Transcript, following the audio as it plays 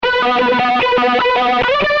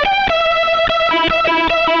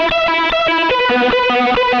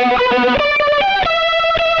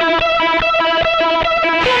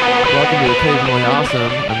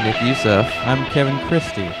Youssef. I'm Kevin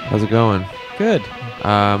Christie. How's it going? Good.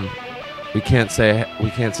 We can't say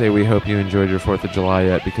we hope you enjoyed your 4th of July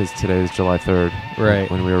yet because today is July 3rd. Right.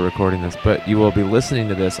 When we were recording this. But you will be listening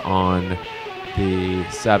to this on the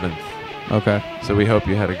 7th. Okay. So we hope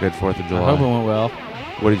you had a good 4th of July. I hope it went well.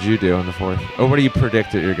 What did you do on the 4th? Or what do you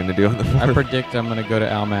predict that you're going to do on the 4th? I predict I'm going to go to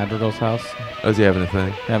Al Madrigal's house. Oh, is he having a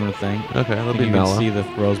thing? Having a thing. Okay, that'll be you mellow. can see the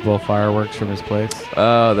Rose Bowl fireworks from his place.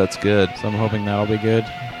 Oh, that's good. So I'm hoping that'll be good.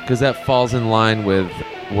 Because that falls in line with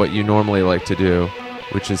what you normally like to do,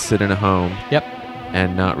 which is sit in a home. Yep.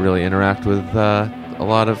 And not really interact with a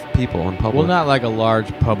lot of people in public. Well, not like a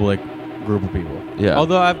large public group of people. Yeah.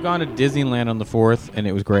 Although I've gone to Disneyland on the 4th, and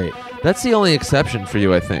it was great. That's the only exception for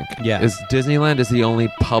you, I think. Yeah. Is Disneyland is the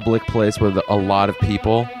only public place with a lot of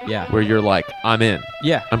people. Yeah. Where you're like, I'm in.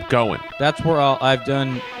 Yeah. I'm going. That's where I've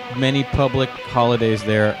done many public holidays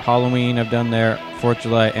there. Halloween I've done there, 4th of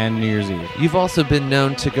July, and New Year's Eve. You've also been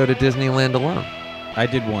known to go to Disneyland alone. I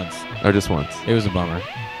did once. Or just once. It was a bummer.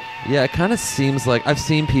 Yeah, it kind of seems like I've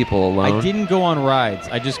seen people alone. I didn't go on rides.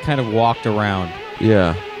 I just kind of walked around.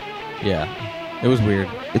 Yeah. Yeah. It was weird.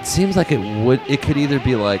 It seems like it could either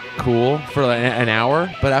be like cool for like an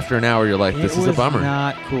hour, but after an hour you're like, this is a bummer. It was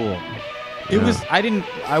not cool. It was.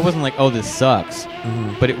 I wasn't like, oh, this sucks.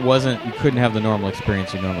 Mm-hmm. But it wasn't. You couldn't have the normal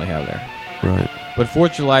experience you normally have there. Right. But 4th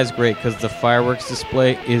of July is great because the fireworks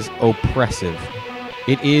display is oppressive.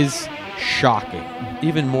 It is shocking.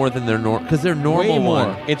 Even more than their normal, because their normal Way more.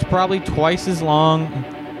 one. It's probably twice as long,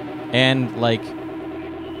 and like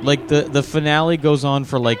the finale goes on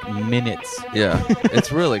for like minutes. Yeah,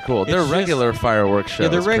 it's really cool. Their regular fireworks show. Yeah,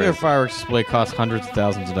 their is regular crazy. fireworks display costs hundreds of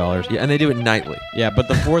thousands of dollars. Yeah, and they do it nightly. Yeah, but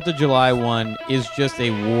the 4th of July one is just a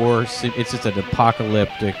war. It's just an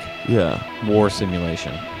apocalyptic war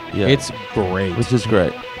simulation. Yeah. It's great. Which is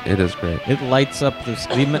great. It is great. It lights up this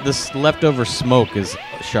leftover smoke is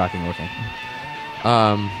shocking looking.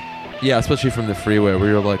 Yeah, especially from the freeway where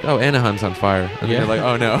you're like, oh, Anaheim's on fire. And then you're like,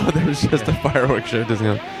 oh no, there was just a fireworks show at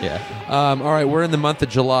Disneyland. Yeah. All right, we're in the month of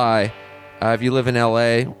July. If you live in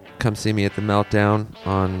LA, come see me at the Meltdown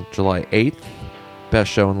on July 8th.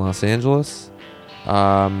 Best show in Los Angeles.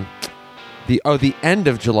 The end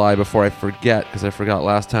of July, before I forget, because I forgot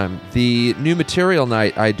last time, the new material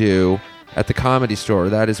night I do at the Comedy Store.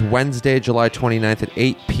 That is Wednesday, July 29th at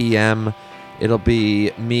 8 p.m. It'll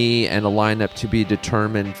be me and a lineup to be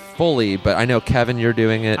determined fully, but I know, Kevin, you're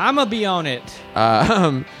doing it. I'm going to be on it.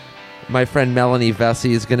 My friend Melanie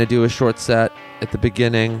Vesey is going to do a short set at the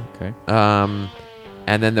beginning. Okay.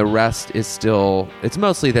 And then the rest is still... It's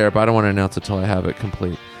mostly there, but I don't want to announce it until I have it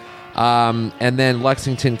complete. And then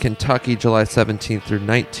Lexington, Kentucky, July 17th through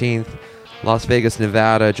 19th. Las Vegas,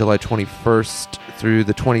 Nevada, July 21st through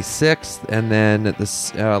the 26th. And then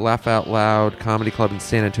the Laugh Out Loud Comedy Club in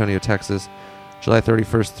San Antonio, Texas, July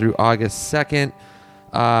 31st through August 2nd.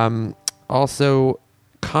 Also,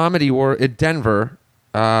 Comedy War at Denver.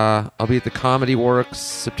 I'll be at the Comedy Works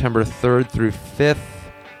September 3rd through 5th.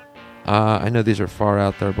 I know these are far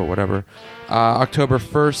out there, but whatever. October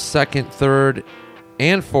 1st, 2nd, 3rd,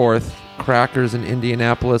 and 4th, Crackers in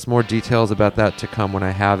Indianapolis. More details about that to come when I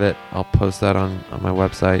have it. I'll post that on my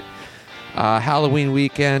website. Halloween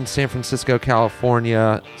weekend, San Francisco,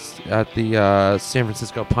 California, at the San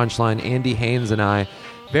Francisco Punchline. Andy Haynes and I,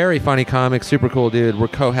 very funny comic, super cool dude. We're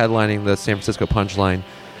co-headlining the San Francisco Punchline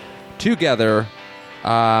together.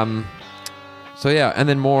 So yeah, and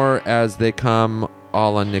then more as they come,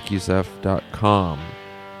 all on nickyoussef.com.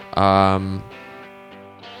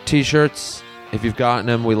 T-shirts, if you've gotten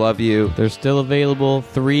them, we love you. They're still available,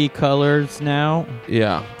 3 colors now.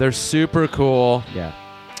 Yeah, they're super cool. Yeah.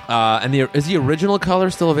 And is the original color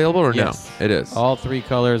still available or yes. no? It is. All 3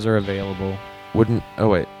 colors are available. Oh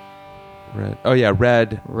wait, red. Oh yeah,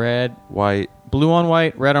 red, white, blue on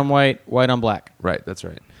white, red on white, white on black. Right, that's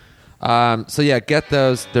right. So yeah, get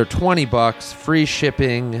those. They're $20, free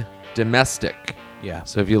shipping, domestic. Yeah.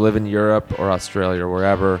 So if you live in Europe or Australia or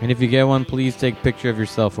wherever. And if you get one, please take a picture of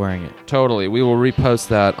yourself wearing it. Totally. We will repost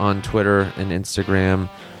that on Twitter and Instagram.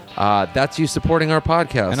 That's you supporting our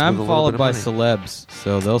podcast. And I'm followed by celebs,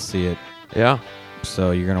 so they'll see it. Yeah.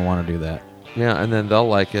 So you're going to want to do that. Yeah, and then they'll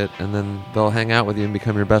like it, and then they'll hang out with you and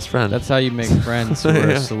become your best friend. That's how you make friends who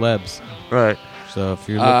are celebs. Right. So if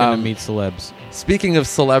you're looking to meet celebs. Speaking of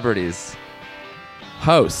celebrities,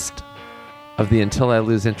 host of the Until I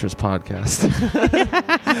Lose Interest podcast.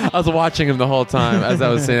 I was watching him the whole time as I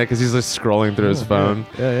was saying that because he's just scrolling through his phone.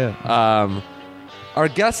 Yeah. Our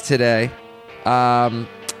guest today,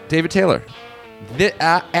 David Taylor.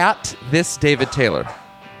 At this David Taylor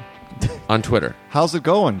on Twitter. How's it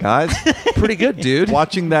going, guys? Pretty good, dude.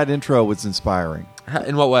 Watching that intro was inspiring.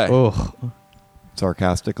 In what way? Oh.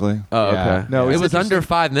 sarcastically. Oh, Yeah. okay. No, it it's was under interesting.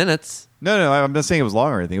 5 minutes. No, I'm not saying it was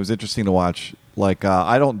long or anything. It was interesting to watch. Like,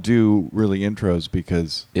 I don't do really intros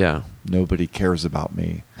because Yeah. nobody cares about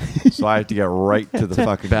me. So I have to get right to the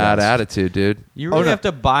fucking Bad guest. attitude, dude. You really no. have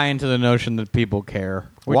to buy into the notion that people care,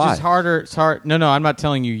 which Why? is harder. It's hard. No, I'm not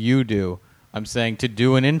telling you you do. I'm saying to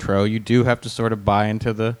do an intro, you do have to sort of buy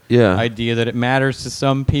into the idea that it matters to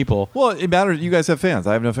some people. Well, it matters. You guys have fans.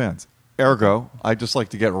 I have no fans. Ergo, I just like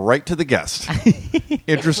to get right to the guest.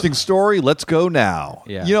 Interesting story. Let's go now.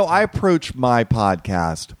 Yeah. You know, I approach my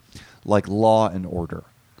podcast like Law and Order.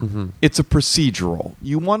 Mm-hmm. It's a procedural.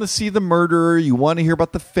 You want to see the murder. You want to hear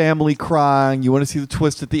about the family crying. You want to see the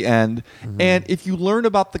twist at the end. Mm-hmm. And if you learn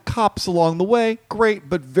about the cops along the way, great,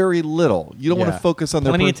 but very little. You don't want to focus on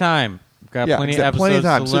their plenty of time. Got plenty of exactly. episodes Plenty of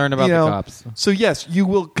time. to learn about the cops. So yes, you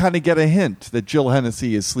will kind of get a hint that Jill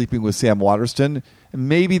Hennessy is sleeping with Sam Waterston, and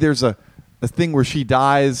maybe there's a thing where she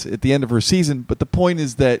dies at the end of her season. But the point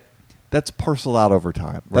is that that's parceled out over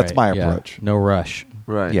time. That's Right, my yeah. approach. No rush.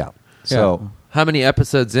 Right. Yeah. So How many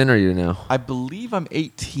episodes in are you now? I believe I'm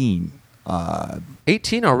 18.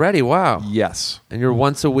 18 already. Wow. Yes. And you're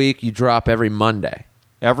once a week. You drop every Monday.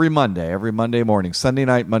 Every Monday morning. Sunday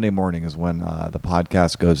night, Monday morning is when the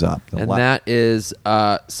podcast goes up. And that is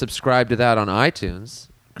subscribe to that on iTunes.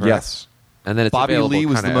 Correct? Yes. And then it's Bobby available Lee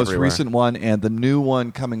was the kinda most everywhere. recent one, and the new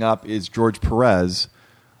one coming up is George Perez,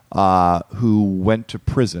 who went to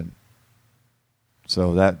prison.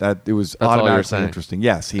 So that it was all you're automatically saying. interesting.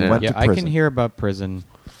 Yes, he Yeah. went Yeah, to I prison. can hear about prison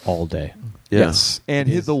all day. Yeah. Yes, and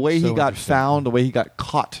It is the way he so got interesting. found, the way he got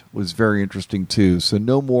caught was very interesting too. So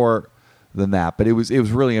no more than that, but it was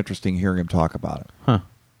really interesting hearing him talk about it. Huh.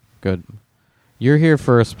 Good. You're here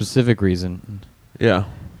for a specific reason. Yeah.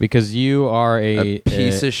 Because you are A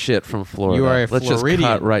piece of shit from Florida. you are a Let's just Floridian.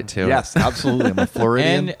 cut right to it. Yes, absolutely. I'm a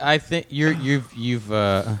Floridian. And I think you've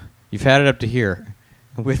had it up to here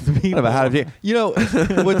with me. About how to do- you know,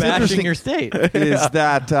 what's bashing interesting your state. is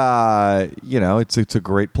that it's a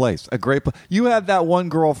great place. A great place. You had that one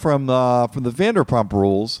girl from the Vanderpump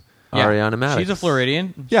Rules. Ariana Madix. She's a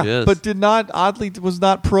Floridian. Yeah, She is. but was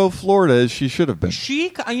not pro Florida as she should have been.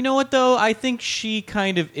 She, you know what though? I think she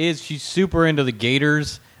kind of is. She's super into the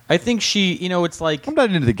Gators. I think she, it's like. I'm not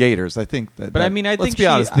into the Gators. I think that. But I mean, I let's think be she-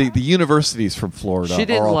 honest. The universities from Florida. She are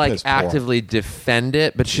didn't all like piss poor. actively defend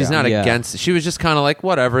it, but she's Yeah. not Yeah. against it. She was just kind of like,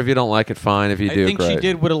 whatever. If you don't like it, fine. If you I do, think great. she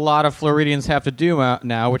did what a lot of Floridians have to do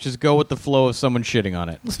now, which is go with the flow of someone shitting on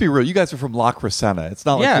it. Let's be real. You guys are from La Crescenta. It's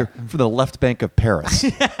not Yeah. like you're from the left bank of Paris.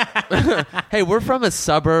 Hey, we're from a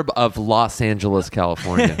suburb of Los Angeles,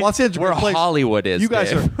 California. Los Angeles, where place- Hollywood is. You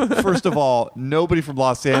guys Dave. are. First of all, nobody from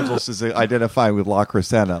Los Angeles is identifying with La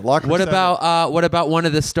Crescenta. La Crescenta. What about one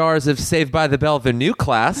of the stars of Saved by the Bell, the new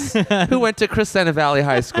class, who went to Crescenta Valley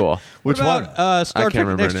High School? Which What one? about, Star can't Trek: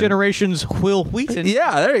 remember Next her name. Generation's Will Wheaton.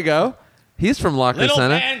 Yeah, there you go. He's from La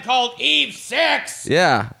Crescenta. called Eve 6.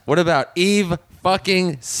 Yeah. What about Eve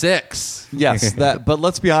fucking 6? Yes, that. But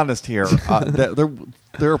let's be honest here.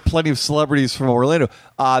 There are plenty of celebrities from Orlando.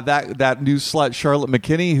 That new slut Charlotte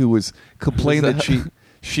McKinney, who was complaining that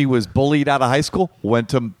she was bullied out of high school, went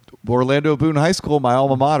to Orlando Boone High School, my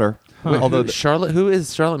alma mater. Although Charlotte, who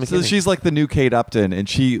is Charlotte so McKinney? she's like the new Kate Upton, and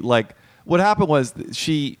she like what happened was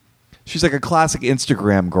she's like a classic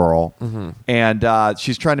Instagram girl, and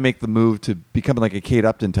she's trying to make the move to become like a Kate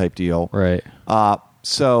Upton type deal. Right.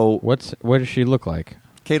 So What does she look like?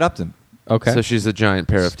 Kate Upton. Okay. So she's a giant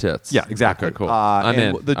pair of tits. Yeah, exactly. Okay, cool. I'm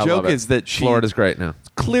and in. the I joke love it. is that Florida's great now.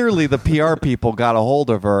 Clearly the PR people got a hold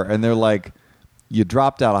of her, and they're like, "You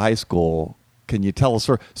dropped out of high school. Can you tell us?"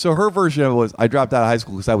 So her version of it was, "I dropped out of high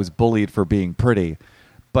school because I was bullied for being pretty."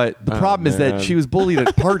 But the problem is that man. she was bullied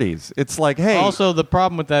at parties. It's like, hey, also, the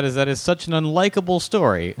problem with that is such an unlikable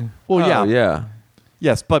story. well, Oh, yeah.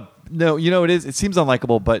 yes, but no, it is. It seems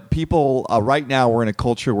unlikable, but people right now we're in a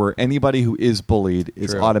culture where anybody who is bullied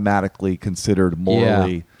is True. automatically considered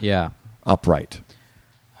morally Yeah. upright.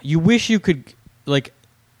 You wish you could, like,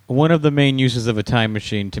 one of the main uses of a time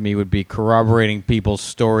machine to me would be corroborating people's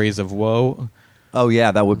stories of woe. Oh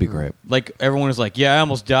yeah, that would be great. Like, everyone is like, yeah, I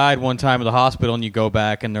almost died one time at the hospital, and you go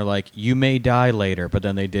back and they're like, you may die later, but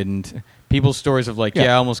then they didn't. People's stories of like,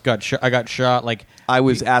 Yeah. I almost got I got shot, like, I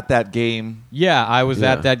was at that game. yeah, I was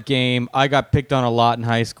Yeah. at that game. I got picked on a lot in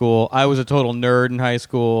high school. I was a total nerd in high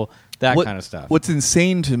school. That kind of stuff. What's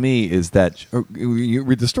insane to me is that you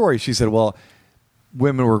read the story. She said, "Well,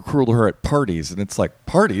 women were cruel to her at parties," and it's like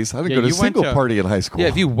parties. I didn't Yeah, go to a you went single to- party in high school. Yeah,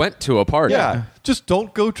 if you went to a party. just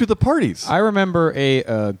don't go to the parties. I remember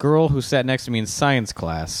a girl who sat next to me in science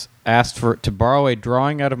class asked to borrow a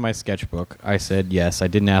drawing out of my sketchbook. I said yes. I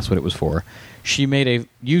didn't ask what it was for. She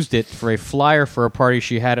used it for a flyer for a party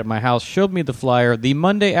she had at my house. Showed me the flyer. The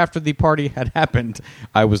Monday after the party had happened,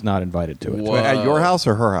 I was not invited to it. Wait, at your house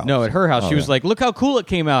or her house? No, at her house. Oh, she was like, "Look how cool it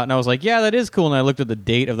came out," and I was like, "Yeah, that is cool." And I looked at the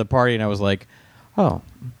date of the party, and I was like, "Oh,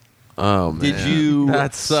 oh man, did you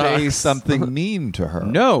that say sucks. something mean to her?"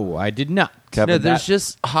 no, I did not." Kevin, No, there's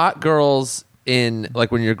just hot girls in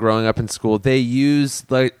like when you're growing up in school. They use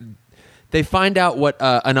like they find out what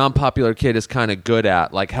an unpopular kid is kind of good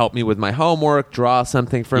at, like help me with my homework, draw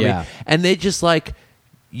something for me, and they just like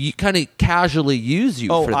you kind of casually use you.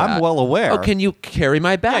 for that. I'm well aware. Oh, can you carry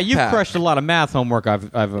my backpack? Yeah, you've crushed a lot of math homework. I've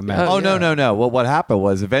imagined. Oh, yeah. no. Well, what happened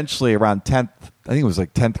was eventually around 10th, I think it was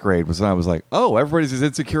like 10th grade, was when I was like, oh, everybody's as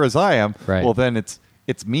insecure as I am. Right. Well, then it's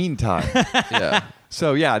mean time. Yeah.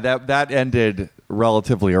 So, yeah, that ended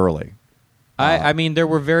relatively early. I mean, there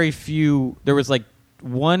were very few. There was like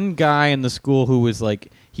one guy in the school who was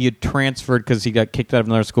like he had transferred because he got kicked out of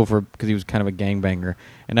another school because he was kind of a gangbanger,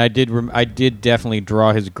 and I did definitely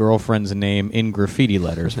draw his girlfriend's name in graffiti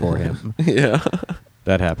letters for him. Yeah.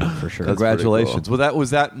 That happened for sure. Congratulations. cool.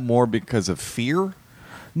 Was that more because of fear?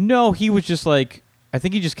 No, he was just like I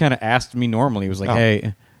think he just kind of asked me normally. He was like, Oh.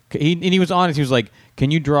 "Hey," and he was honest. He was like,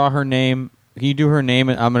 "Can you draw her name? Can you do her name?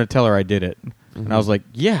 And I'm going to tell her I did it." And I was like,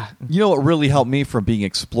 "Yeah." You know what really helped me from being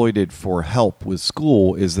exploited for help with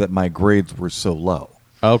school is that my grades were so low.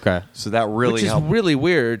 Okay. So that really Which is helped. really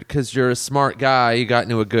weird because you're a smart guy. You got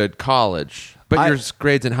into a good college, but your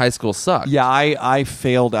grades in high school suck. Yeah, I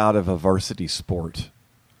failed out of a varsity sport,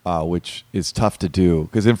 which is tough to do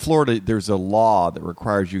because in Florida there's a law that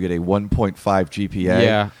requires you get a 1.5 GPA.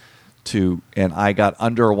 Yeah. And I got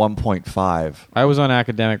under a 1.5. I was on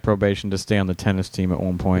academic probation to stay on the tennis team at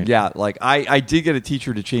one point. Yeah, like I did get a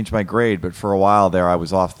teacher to change my grade, but for a while there I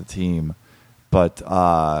was off the team. But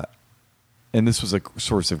and this was a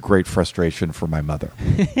source of great frustration for my mother.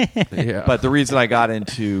 Yeah. But the reason I got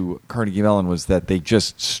into Carnegie Mellon was that they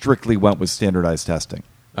just strictly went with standardized testing.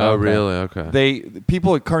 Oh, Okay. really? Okay.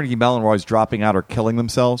 People at Carnegie Mellon were always dropping out or killing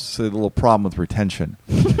themselves, so they had a little problem with retention.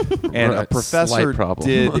 And a Right, professor slight problem.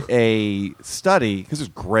 did a study because it was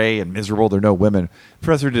gray and miserable. There are no women.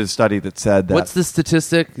 Professor did a study that said that What's the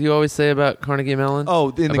statistic you always say about Carnegie Mellon? in the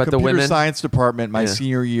about computer women? science department, my Yeah.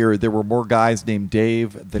 senior year, there were more guys named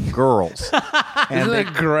Dave than girls. Isn't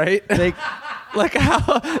that great? They like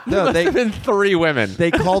how? No, There they- must have been 3 women. they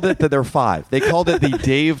called it that they're 5. They called it the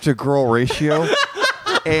Dave to girl ratio,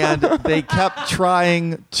 and they kept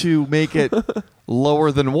trying to make it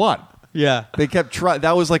lower than 1. Yeah. They kept trying.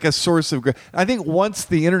 That was like a source of. I think once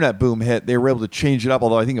the internet boom hit, they were able to change it up.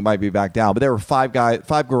 Although I think it might be back down. But there were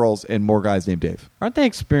 5 girls, and more guys named Dave. Aren't they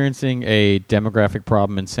experiencing a demographic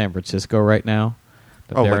problem in San Francisco right now?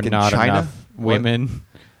 That Oh, there like are in not China? enough women.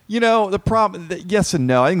 You know, the problem. Yes and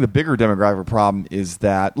no. I think the bigger demographic problem is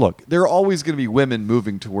that look, there are always going to be women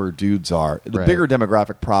moving to where dudes are. The Right. bigger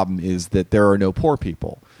demographic problem is that there are no poor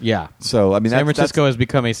people. Yeah. So I mean, San that's Francisco has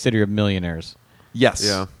become a city of millionaires. yes.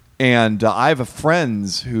 Yeah. And I have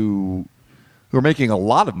friends who are making a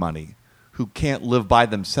lot of money who can't live by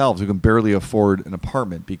themselves, who can barely afford an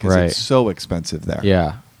apartment because Right. it's so expensive there.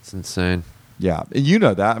 Yeah. It's insane. Yeah. And you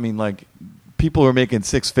know that. I mean, like, people who are making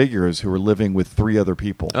 6 figures who are living with 3 other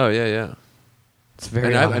people. Oh yeah, yeah. It's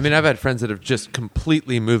very And odd. I've had friends that have just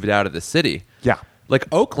completely moved out of the city. Yeah. Like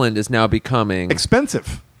Oakland is now becoming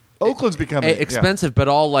Expensive. Oakland's becoming expensive, but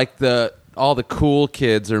all the cool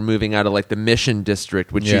kids are moving out of like the Mission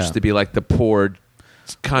District, which Yeah. used to be like the poor,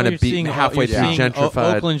 kind Well, of beaten halfway through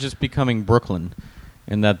gentrified. Oakland's just becoming Brooklyn,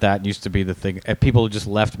 and that used to be the thing. People just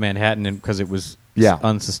left Manhattan because it was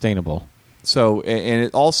unsustainable. So, and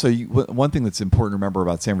it also, one thing that's important to remember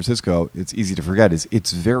about San Francisco, it's easy to forget, is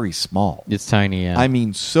it's very small. It's tiny. Yeah. I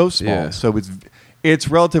mean, so small. Yeah. So it's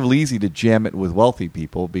relatively easy to jam it with wealthy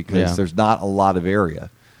people because there's not a lot of area.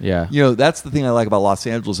 yeah. You know, that's the thing I like about Los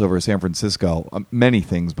Angeles over San Francisco. Many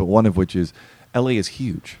things, but one of which is LA is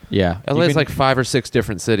huge. Yeah. LA You is can- like 5 or 6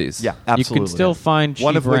 different cities. Yeah, absolutely. You can still find cheap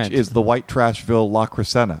one of rent. which is the white trashville La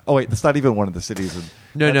Crescenta. Oh wait, that's not even one of the cities.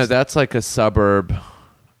 No, that's like a suburb.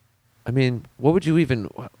 I mean, what would you even?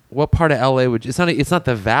 What part of LA would you? It's not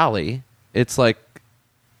the Valley. It's like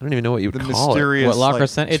I don't even know what you would The call mysterious- What, La like,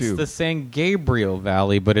 Crescenta? It's tube. the San Gabriel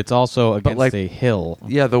Valley, but it's also against like- a hill.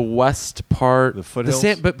 it. Yeah, the west part, The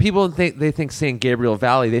foothills? but people think San Gabriel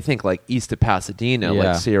Valley. They think like east of Pasadena, Yeah.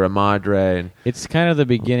 like Sierra Madre. And It's kind of the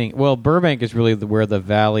beginning. Well, Burbank is really where the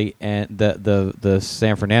valley and the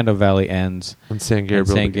San Fernando Valley ends, San and Gabriel.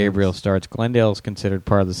 San begins. Gabriel starts. Glendale is considered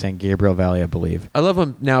part of the San Gabriel Valley, I believe. I love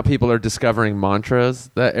when now people are discovering Montrose,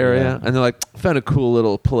 that area, Yeah. and they're like, found a cool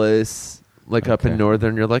little place. like up in Okay.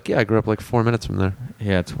 northern. You're like, yeah, I grew up like 4 minutes from there.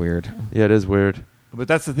 Yeah, it's weird. Yeah, it is weird. But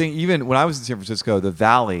that's the thing. Even when I was in San Francisco, the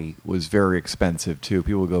Valley was very expensive too.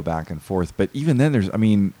 People would go back and forth. But even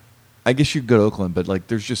then, I guess you could go to Oakland, but like,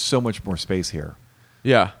 there's just so much more space here.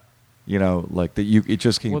 Yeah. Like that it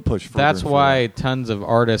just can push further. That's and why further. tons of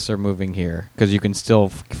artists are moving here because you can still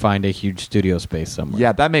find a huge studio space somewhere.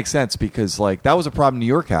 Yeah, that makes sense because like that was a problem New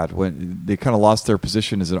York had when they kind of lost their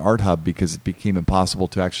position as an art hub because it became impossible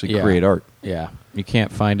to actually Yeah. create art. Yeah. You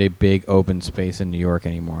can't find a big open space in New York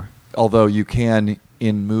anymore. Although you can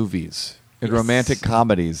in movies. In Yes. romantic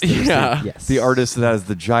comedies, there's Yeah. Yes. the artist that has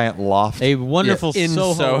the giant loft. A wonderful in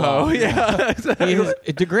Soho. loft. Yeah.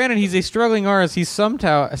 Granted, he's a struggling artist. He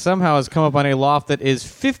somehow has come up on a loft that is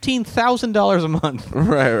 $15,000 a month.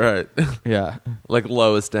 Right. Yeah. Like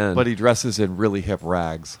lowest end. But he dresses in really hip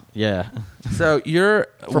rags. Yeah. So you're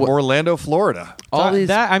From Orlando, Florida. all these.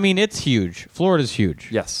 It's huge. Florida's huge.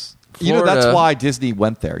 Yes. Florida- That's why Disney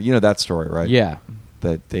went there. You know that story, right? Yeah.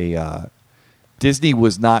 That they Disney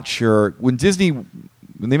was not sure when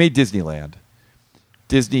they made Disneyland.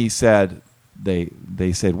 Disney said they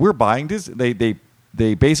said we're buying Disney.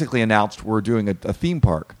 They basically announced we're doing a theme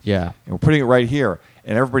park. Yeah. And we're putting it right here.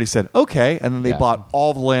 And everybody said okay, and then they Yeah. bought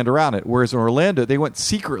all the land around it. Whereas in Orlando, they went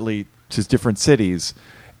secretly to different cities,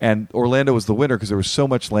 and Orlando was the winner because there was so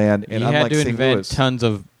much land. And You had unlike to St. invent Louis, tons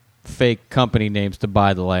of fake company names to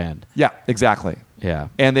buy the land. yeah, exactly. Yeah.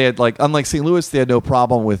 And they had unlike St. Louis, they had no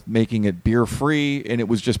problem with making it beer free, and it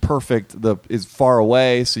was just perfect. Is far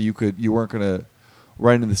away, so you weren't going to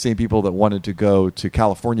run into the same people that wanted to go to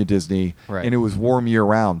California Disney, Right. and it was warm year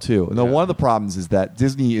round too. And one of the problems is that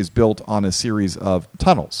Disney is built on a series of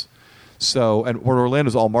tunnels. So, and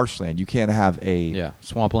Orlando's all marshland. You can't have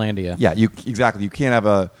Swamplandia. Yeah, you can't have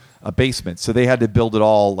a basement. So they had to build it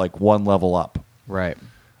all like one level up. Right.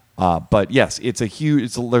 But yes,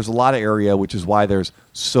 there's a lot of area, which is why there's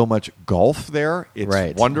so much golf there. It's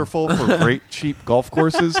Right. wonderful for great cheap golf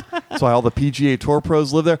courses. That's why all the PGA Tour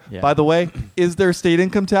pros live there. Yeah. By the way, is there state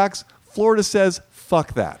income tax? Florida says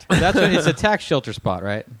fuck that. It's a tax shelter spot,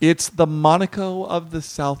 right? It's the Monaco of the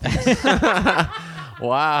Southeast.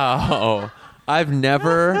 Wow. I've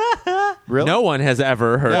never. Really? No one has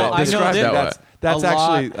ever heard No, it I know described that way. That's A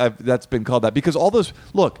lot. actually that's been called that because all those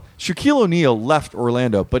Shaquille O'Neal left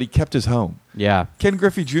Orlando, but he kept his home. Yeah. Ken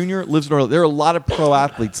Griffey Jr. lives in Orlando. There are a lot of pro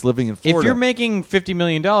athletes living in Florida. If you're making $50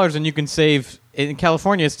 million and you can save in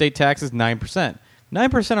California, state tax is 9%.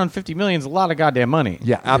 9% on $50 million is a lot of goddamn money.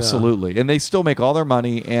 Yeah, absolutely. And they still make all their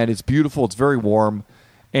money, and it's beautiful. It's very warm.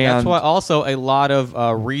 And That's why also a lot of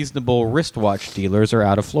reasonable wristwatch dealers are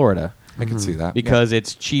out of Florida I can see that because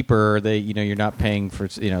it's cheaper. You're not paying for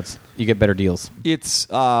you get better deals. it's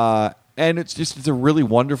and it's a really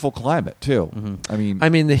wonderful climate too. Mm-hmm. I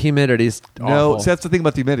mean, the humidity's no, awful. so that's the thing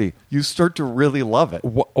about the humidity. You start to really love it.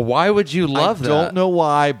 Why would you love I that? don't know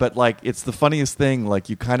why, but like it's the funniest thing. Like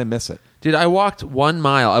you kind of miss it. Dude, I walked 1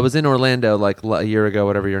 mile. I was in Orlando like a year ago,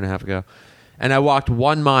 whatever, year and a half ago. And I walked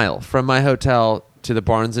 1 mile from my hotel to the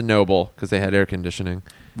Barnes & Noble because they had air conditioning.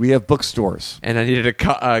 We have bookstores. And I needed a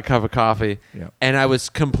cup of coffee. Yeah. And I was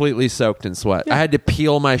completely soaked in sweat. I had to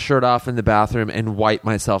peel my shirt off in the bathroom and wipe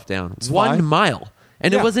myself down. It's 1 fine. mile.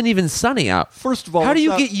 And Yeah. it wasn't even sunny out. First of all, how do let's you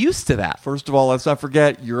not- get used to that? First of all, let's not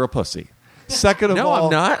forget you're a pussy. Second of No, all,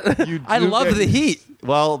 I'm not. you I do love get- the heat.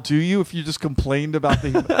 Well, do you? If you just complained about the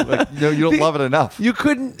heat, you don't love it enough. You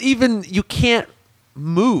can't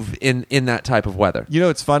move in that type of weather. You know,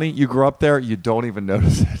 it's funny. You grow up there, you don't even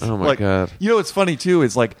notice it. Oh, my God. You know, what's funny too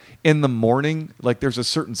is like in the morning, like there's a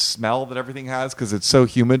certain smell that everything has because it's so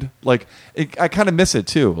humid. Like I kind of miss it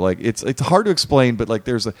too. Like it's hard to explain, but like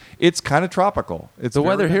it's kind of tropical. It's The very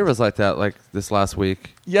weather here nice. was like that, like this last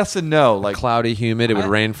week. yes and no. Like Cloudy, humid. It would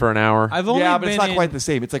rain for an hour. I've only yeah, but been it's not in, quite the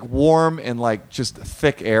same. It's like warm and like just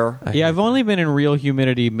thick air. Yeah, I've only been in real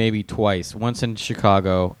humidity maybe twice. Once in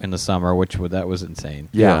Chicago in the summer, that was insane.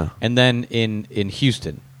 Yeah. And then in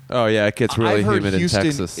Houston. Oh yeah, it gets really I've heard humid Houston, in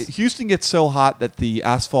Texas. Houston gets so hot that the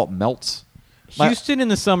asphalt melts. Houston in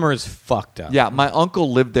the summer is fucked up. Yeah, my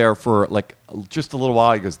uncle lived there for like just a little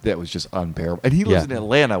while. He goes, that was just unbearable. And he lives Yeah. in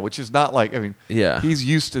Atlanta, which is not like, I mean, Yeah. he's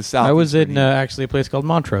used to South. I was in actually a place called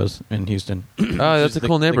Montrose in Houston. Oh, that's a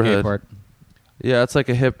cool neighborhood. Yeah, it's like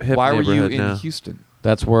a hip Why were you neighborhood in now. Houston?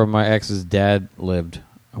 That's where my ex's dad lived.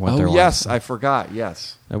 I went there Oh, once. yes, I forgot.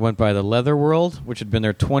 Yes. I went by the Leather World, which had been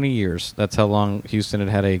there 20 years. That's how long Houston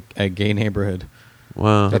had a gay neighborhood.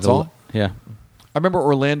 Wow. That's all? Yeah. I remember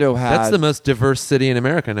Orlando had. That's the most diverse city in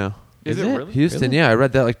America now. Is it really? Houston, Really? yeah. I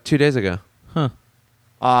read that like 2 days ago. Huh.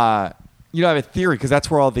 I have a theory because that's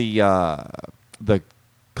where all the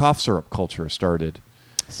cough syrup culture started.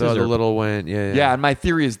 So the Scissor. little Wayne, yeah. Yeah, and my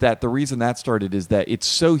theory is that the reason that started is that it's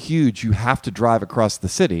so huge you have to drive across the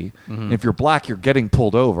city. And if you're black, you're getting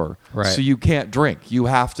pulled over. Right. So you can't drink. You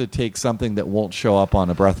have to take something that won't show up on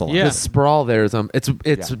a breathalyzer. Yeah. The sprawl there is it's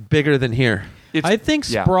Yeah. bigger than here. It's- I think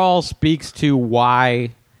yeah. sprawl speaks to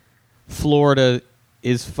why Florida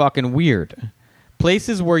is fucking weird.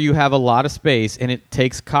 Places where you have a lot of space and it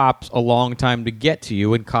takes cops a long time to get to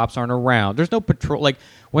you and cops aren't around. There's no patrol. Like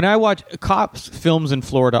when I watch cops films in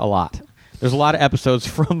Florida a lot. There's a lot of episodes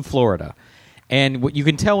from Florida. And what you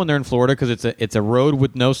can tell when they're in Florida because it's a road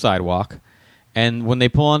with no sidewalk. And when they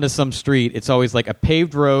pull onto some street, it's always like a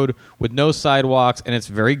paved road with no sidewalks, and it's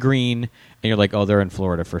very green. And you're like, oh, they're in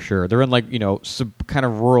Florida for sure. They're in kind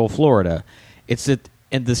of rural Florida.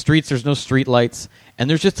 And the streets, there's no street lights, and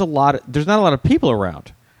there's just there's not a lot of people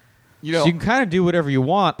around. You know, So you can kind of do whatever you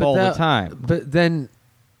want all the time. But then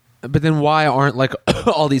why aren't like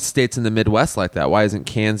all these states in the Midwest like that? Why isn't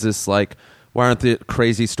Kansas like? Why aren't the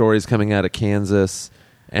crazy stories coming out of Kansas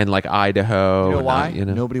and like Idaho? you know and, why? you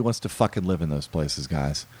know? Nobody wants to fucking live in those places,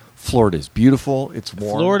 guys. Florida is beautiful. It's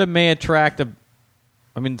warm. Florida may attract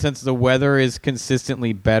since the weather is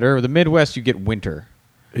consistently better. The Midwest, you get winter.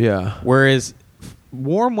 Yeah. Whereas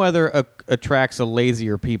warm weather attracts a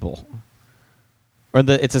lazier people. Or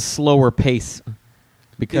it's a slower pace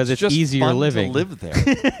because it's just easier fun living. to live there.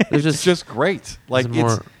 It's just great. Like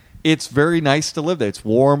it's very nice to live there. It's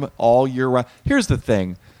warm all year round. Here's the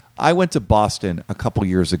thing. I went to Boston a couple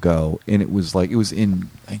years ago, and it was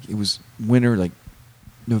winter, like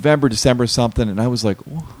November, December, something, and I was like,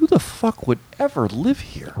 well, who the fuck would ever live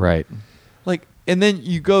here? Right. Like, and then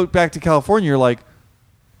you go back to California, you're like,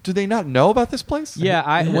 do they not know about this place?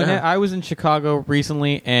 Yeah, when I was in Chicago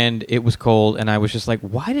recently, and it was cold, and I was just like,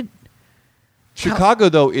 why did... Chicago,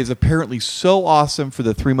 though, is apparently so awesome for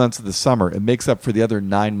the 3 months of the summer. It makes up for the other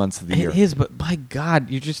 9 months of the year. It is, but my God,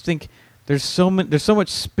 you just think there's so much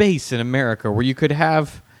space in America where you could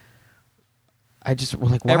have...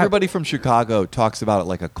 why? Everybody from Chicago talks about it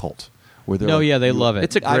like a cult. Where they're they love it.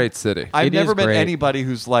 It's a great city. I've It never is met great. anybody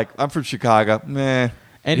who's like, I'm from Chicago. Meh.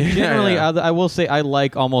 And Yeah, generally, yeah. I will say I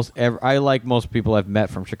like I like most people I've met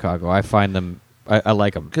from Chicago. I find them... I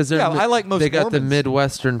like them. Because I like most they got the Mormons.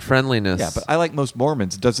 Midwestern friendliness. Yeah, but I like most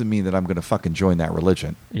Mormons. It doesn't mean that I'm going to fucking join that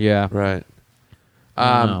religion. Yeah. right.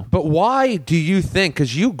 I don't know. But why do you think?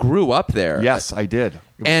 Because you grew up there. Yes, I did. It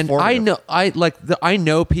was And formative. I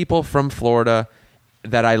know people from Florida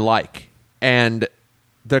that I like, and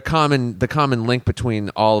the common link between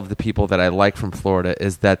all of the people that I like from Florida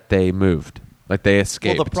is that they moved, like they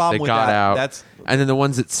escaped. Well, the problem they with got that, out, and then the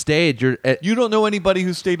ones that stayed, You don't know anybody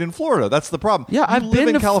who stayed in Florida. That's the problem. yeah, You live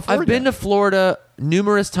in California. I've been to Florida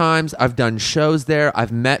numerous times. I've done shows there.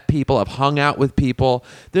 I've met people. I've hung out with people.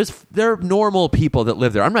 There are normal people that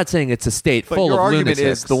live there. I'm not saying it's a state But full your of argument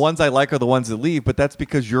lunatics. is the ones I like are the ones that leave, but that's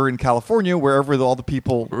because you're in California, wherever all the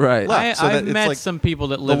people Right. left. So that I've it's met like some people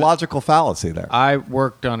that the live... logical fallacy there. I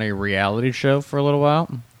worked on a reality show for a little while,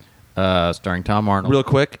 starring Tom Arnold. Real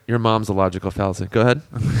quick, your mom's a logical fallacy. Go ahead.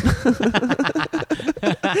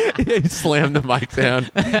 You slam the mic down.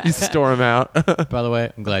 You storm out. By the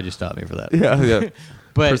way, I'm glad you stopped me for that. yeah.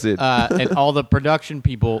 But Proceed. and all the production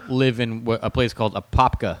people live in a place called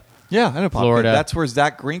Apopka. Yeah, I know Apopka. Florida. That's where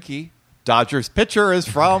Zach Greinke, Dodgers pitcher, is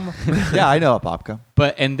from. Yeah, I know Apopka.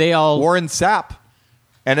 And they all... Warren Sapp,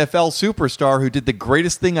 NFL superstar who did the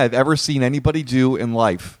greatest thing I've ever seen anybody do in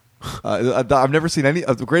life. I've never seen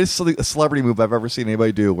the greatest celebrity move I've ever seen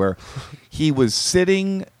anybody do, where he was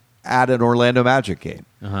sitting at an Orlando Magic game,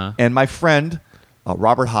 and my friend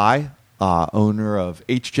Robert High, owner of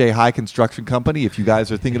HJ High Construction Company. If you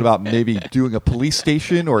guys are thinking about maybe doing a police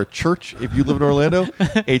station or a church, if you live in Orlando,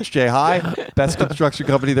 HJ High, best construction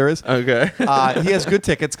company there is. Okay. He has good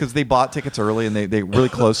tickets because they bought tickets early and they really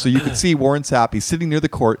close. So you can see Warren Sapp. He's sitting near the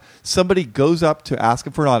court. Somebody goes up to ask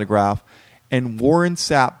him for an autograph, and Warren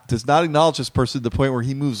Sapp does not acknowledge this person to the point where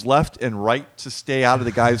he moves left and right to stay out of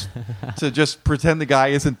the guy's, to just pretend the guy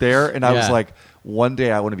isn't there. And I was like, one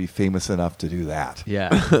day I want to be famous enough to do that. Yeah.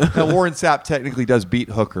 Now, Warren Sapp technically does beat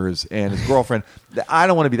hookers and his girlfriend. I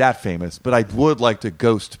don't want to be that famous, but I would like to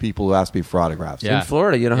ghost people who ask me for autographs. Yeah. In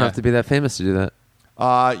Florida, you don't Yeah. have to be that famous to do that.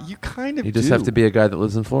 You kind of You just do. have to be a guy that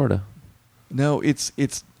lives in Florida. No, it's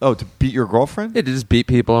to beat your girlfriend? Yeah, to just beat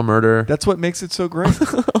people, murder. That's what makes it so great.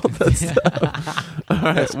 All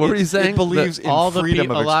right. What were you saying? It believes in all the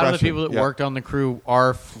freedom of a lot of the expression. people that Yeah. worked on the crew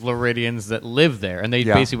are Floridians that live there, and they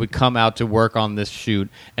Yeah. basically would come out to work on this shoot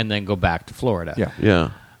and then go back to Florida. Yeah. Yeah.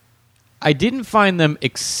 I didn't find them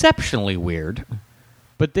exceptionally weird,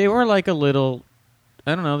 but they were like a little...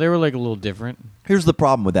 I don't know. They were like a little different. Here's the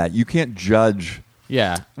problem with that. You can't judge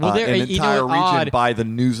Yeah. Well, an entire region odd? by the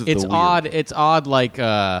news of the weird. It's odd. Like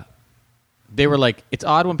they were like, it's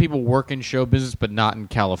odd when people work in show business, but not in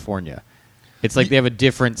California. It's like they have a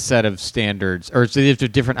different set of standards, or they have a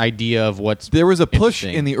different idea of what's. There was a push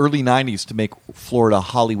in the early '90s to make Florida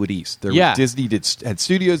Hollywood East. Disney had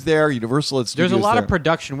studios there. Universal had studios. There's a lot there. of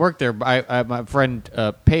production work there. My friend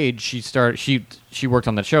Paige, she worked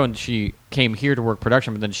on that show, and she came here to work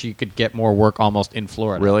production, but then she could get more work almost in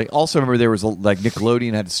Florida. Really? Also, remember there was like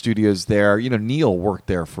Nickelodeon had studios there. Neil worked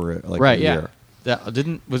there for a year.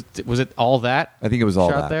 Was it all that? I think it was all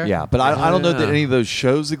shot that. there? Yeah, but I don't know that any of those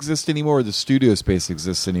shows exist anymore, or the studio space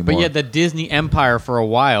exists anymore. But yeah, the Disney Empire for a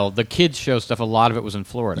while, the kids show stuff. A lot of it was in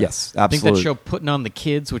Florida. Yes, I think absolutely. that show Putting on the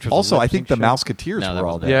Kids, which was also I think the Mouseketeers were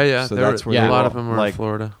all there. Yeah. So that's where a lot of them were in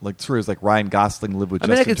Florida. Like stories like Ryan Gosling lived with. I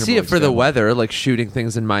mean, Justin I could see it Timberlake's for the family. weather, like shooting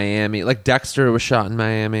things in Miami. Like Dexter was shot in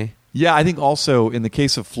Miami. Yeah, I think also in the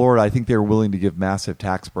case of Florida, I think they were willing to give massive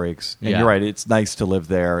tax breaks. And you're right; it's nice to live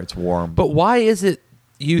there. It's warm. But why is it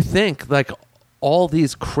you think like all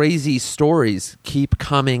these crazy stories keep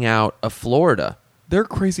coming out of Florida? There are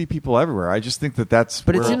crazy people everywhere. I just think that's.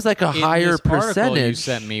 But it seems like a higher this article percentage. You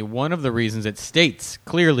sent me, one of the reasons it states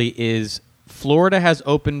clearly is Florida has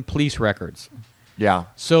open police records. Yeah.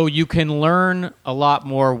 So you can learn a lot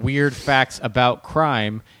more weird facts about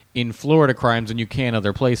crime in Florida crimes than you can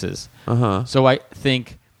other places. So I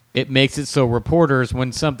think it makes it so reporters,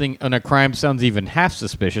 when a crime sounds even half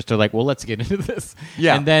suspicious, they're like, well, let's get into this.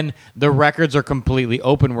 Yeah. And then the records are completely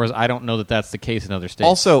open, whereas I don't know that that's the case in other states.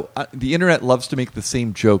 Also, the internet loves to make the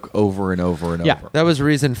same joke over and over and over. That was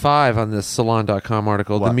reason 5 on this Salon.com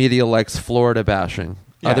article. What? The media likes Florida bashing.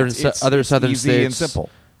 Yeah, other it's southern easy states, and simple.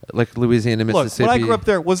 like Louisiana, Look, Mississippi. when I grew up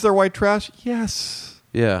there, was there white trash? Yes.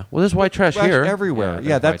 Yeah. Well, there's white trash here. Everywhere.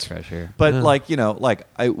 Yeah, that's white trash here. But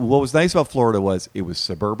what was nice about Florida was it was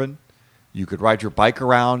suburban. You could ride your bike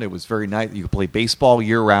around. It was very nice. You could play baseball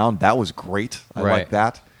year round. That was great. I like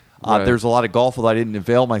that. Right. There's a lot of golf, although I didn't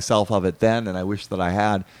avail myself of it then, and I wish that I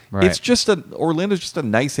had. Right. It's just Orlando's just a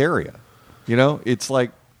nice area. It's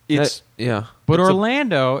like Yeah. But it's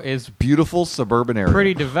Orlando is beautiful suburban area.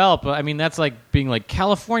 pretty developed. I mean, that's like being like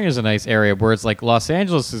California's a nice area, where it's like Los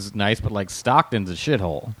Angeles is nice, but like Stockton's a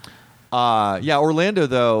shithole. Orlando,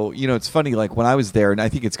 though, it's funny, like when I was there, and I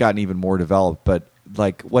think it's gotten even more developed, but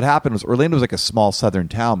like what happened was Orlando was like a small southern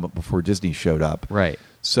town before Disney showed up. Right.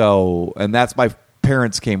 So, and that's my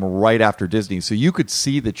parents came right after Disney. So you could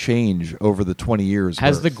see the change over the 20 years.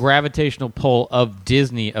 Has the gravitational pull of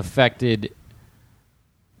Disney affected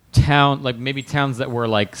maybe towns that were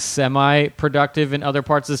like semi-productive in other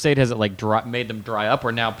parts of the state? Has it like made them dry up,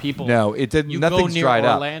 or now people? No, it didn't. Nothing's go near dried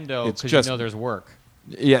Orlando up. because there's work.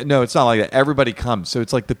 Yeah, no, it's not like that. Everybody comes. So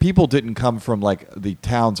it's like the people didn't come from like the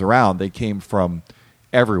towns around. They came from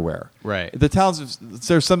everywhere. Right.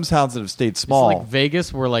 There's some towns that have stayed small. It's like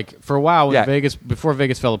Vegas, where like for a while before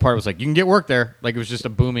Vegas fell apart, it was like you can get work there. Like it was just a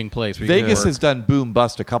booming place. Vegas has done boom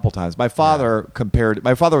bust a couple times. My father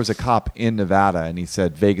was a cop in Nevada, and he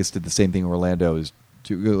said Vegas did the same thing Orlando is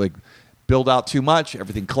build out too much,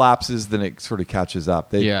 everything collapses, then it sort of catches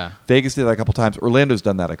up. Vegas did that a couple times. Orlando's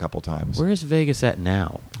done that a couple times. Where is Vegas at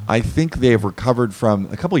now? I think they have recovered from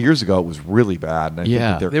a couple of years ago. It was really bad. And I think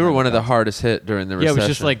that they were one of the hardest hit during the recession. Yeah, it was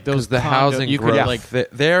just like those the housing you could growth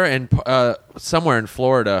there and somewhere in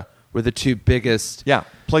Florida were the two biggest. Yeah,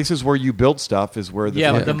 places where you build stuff is where the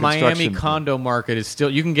but the Miami condo market is still.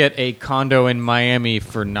 You can get a condo in Miami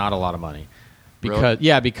for not a lot of money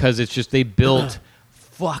because it's just they built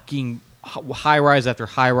fucking high rise after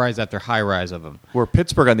high rise after high rise of them. Where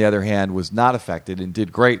Pittsburgh, on the other hand, was not affected and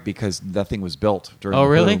did great because nothing was built during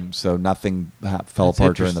the boom, so nothing fell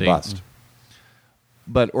apart during the bust.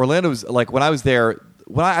 But Orlando was like when I was there.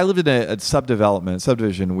 When I lived in a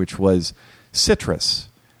subdivision, which was citrus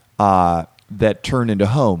that turned into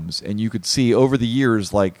homes, and you could see over the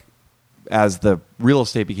years, like as the real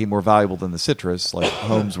estate became more valuable than the citrus, like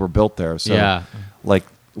homes were built there. So, like.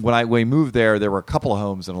 When we moved there were a couple of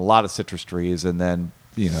homes and a lot of citrus trees, and then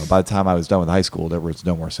by the time I was done with high school, there was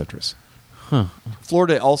no more citrus.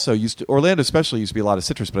 Florida also Orlando especially used to be a lot of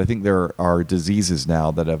citrus, but I think there are diseases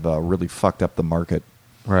now that have really fucked up the market.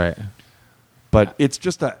 Right. But it's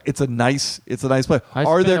a nice place.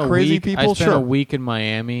 Are there crazy people? I spent a week in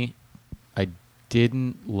Miami. I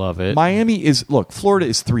didn't love it. Florida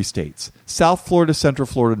is 3 states: South Florida, Central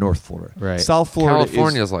Florida, North Florida. Right. South Florida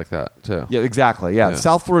California's like that too. Yeah, exactly. Yeah.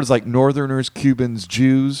 South Florida is like Northerners, Cubans,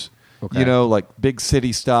 Jews. Okay. Like big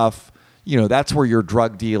city stuff. That's where your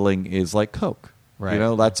drug dealing is like coke.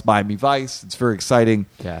 Right. That's Miami Vice. It's very exciting.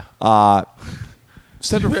 Yeah.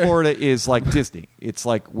 Central Florida is like Disney. It's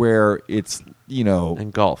like where it's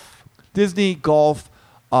and golf. Disney, golf,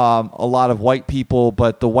 a lot of white people,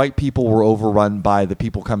 but the white people were overrun by the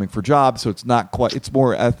people coming for jobs, so it's not quite. It's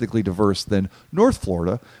more ethnically diverse than North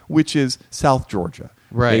Florida, which is South Georgia,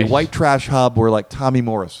 Right. a white trash hub where like Tommy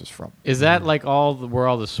Morris was from. Is that like where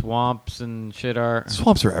all the swamps and shit are?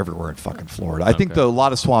 Swamps are everywhere in fucking Florida. I think Okay. a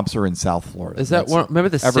lot of swamps are in South Florida. Is that one? Remember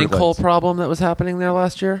the Everglades. sinkhole problem that was happening there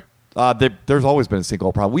last year? There's always been a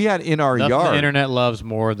sinkhole problem. We had in our Nothing yard. the internet loves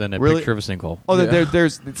more than a Really? picture of a sinkhole. Oh, Yeah.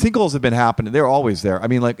 there's sinkholes have been happening. They're always there. I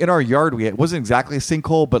mean, like in our yard, it wasn't exactly a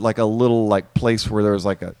sinkhole, but like a little like place where there was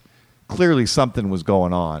like clearly something was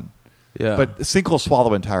going on. Yeah. But sinkholes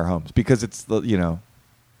swallow entire homes because it's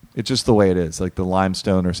it's just the way it is, like the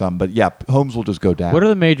limestone or something. But yeah, homes will just go down. What are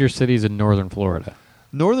the major cities in northern Florida?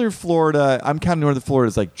 Northern Florida? I'm counting Northern Florida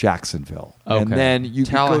as like Jacksonville, and Okay. then you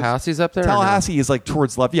Tallahassee's up there? or no? Tallahassee is like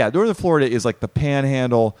towards left. Yeah, Northern Florida is like the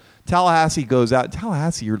Panhandle. Tallahassee goes out.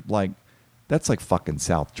 Tallahassee, you're like, that's like fucking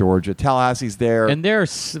South Georgia. Tallahassee's there. And they're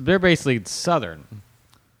basically southern.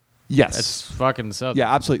 yes, That's fucking southern.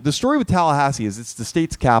 yeah, absolutely. The story with Tallahassee is it's the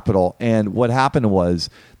state's capital, and what happened was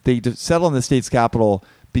they settled in the state's capital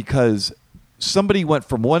because somebody went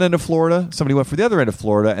from one end of Florida, somebody went from the other end of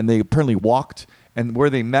Florida, and they apparently walked, and where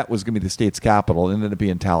they met was going to be the state's capital. It ended up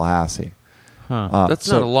being Tallahassee. Huh. That's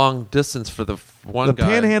so not a long distance for the one the guy.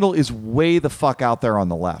 Panhandle is way the fuck out there on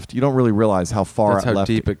the left. You don't really realize how far That's how left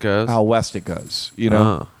deep it goes? how west it goes. You know.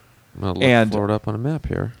 Oh. I'm going to look And- Florida up on a map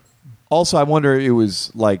here. Also, I wonder it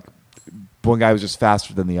was like one guy was just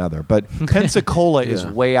faster than the other. But Pensacola is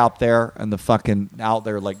Yeah. way out there and the fucking out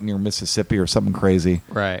there like near Mississippi or something crazy.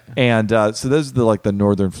 Right. And so those are the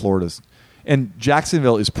northern Floridas. And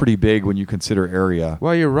Jacksonville is pretty big when you consider area.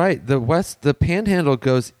 Well, you're right. The Panhandle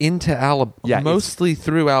goes into Alabama, Yeah, it's- mostly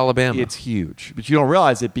through Alabama. It's huge, but you don't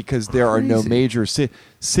realize it because there are no Crazy. major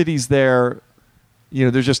cities there. You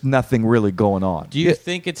know, there's just nothing really going on. Do you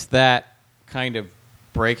think it's that kind of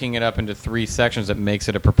breaking it up into three sections that makes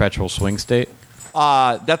it a perpetual swing state?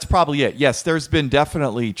 That's probably it. Yes, there's been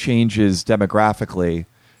definitely changes demographically.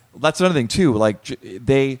 That's another thing too. Like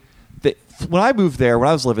they when I moved there, when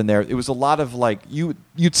I was living there, it was a lot of like you'd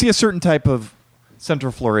see a certain type of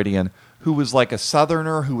Central Floridian who was like a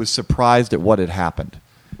Southerner who was surprised at what had happened.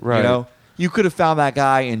 Right. You know, you could have found that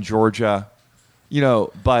guy in Georgia. You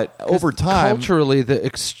know, but over time, culturally,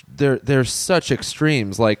 there's such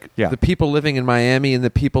extremes. Like Yeah. the people living in Miami and the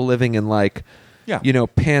people living in like, Yeah.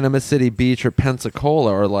 Panama City Beach or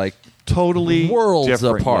Pensacola are like totally worlds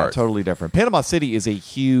different. apart. Yeah, totally different. Panama City is a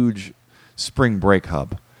huge spring break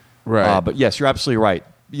hub. Right. But yes, you're absolutely right.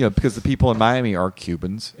 Because the people in Miami are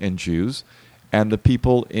Cubans and Jews, and the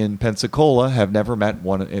people in Pensacola have never met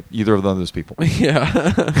either of those people. yeah,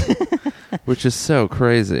 which is so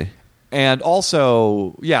crazy. And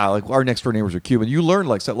also, yeah, like our next door neighbors are Cuban. You learn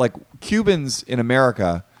like Cubans in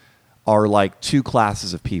America are like two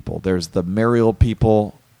classes of people. There's the Mariel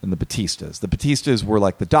people and the Batistas. The Batistas were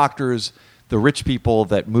like the doctors, the rich people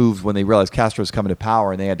that moved when they realized Castro was coming to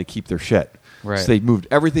power and they had to keep their shit. Right. So they moved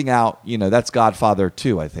everything out. That's Godfather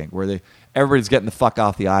 2, I think, where everybody's getting the fuck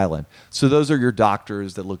off the island. So those are your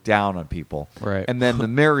doctors that look down on people. Right. And then the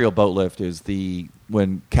Mariel boat lift is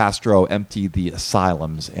when Castro emptied the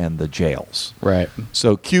asylums and the jails. Right.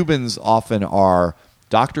 So Cubans often are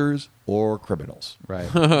doctors or criminals.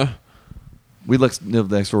 Right. We lived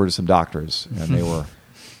next door to some doctors, and they were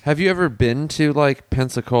Have you ever been to like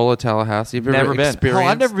Pensacola, Tallahassee? Have you never ever been. experienced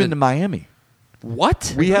Hell, I've never been the- to Miami.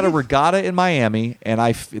 What? We had a regatta in Miami, and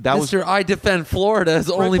that was. Mr. I Defend Florida has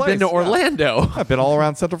only place, been to yeah. Orlando. I've been all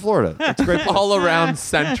around Central Florida. It's a great. All around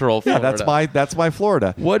Central Yeah, Florida. that's my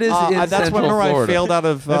Florida. What is in that's Central whenever Florida? I failed out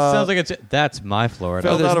of. That sounds like that's my Florida.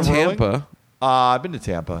 Oh, Failed out there's of rowing? Tampa. I've been to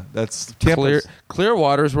Tampa. That's Tampa.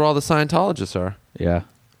 Clearwater's where all the Scientologists are. Yeah.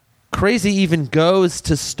 Crazy even goes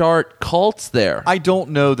to start cults there. I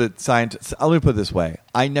don't know that scientists. Let me put it this way: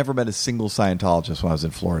 I never met a single Scientologist when I was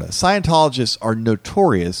in Florida. Scientologists are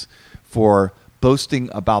notorious for boasting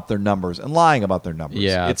about their numbers and lying about their numbers.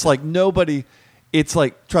 Yeah. It's like nobody. It's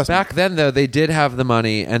like trust Back me. then, though, they did have the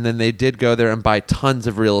money, and then they did go there and buy tons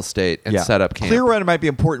of real estate and set up camp. Clearwater might be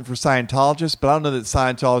important for Scientologists, but I don't know that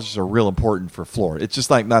Scientologists are real important for Florida. It's just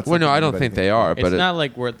like not. Well, no, something I don't anybody think they are. It's But not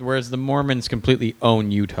like whereas the Mormons completely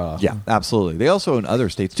own Utah. Yeah, absolutely. They also own other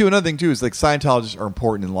states too. Another thing too is like Scientologists are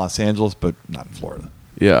important in Los Angeles, but not in Florida.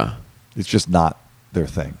 yeah, It's just not their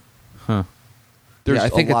thing. Huh. There's yeah, I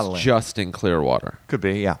think a lot it's of land. just in Clearwater. Could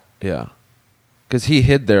be, yeah. Yeah, because he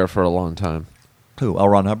hid there for a long time. Who? L.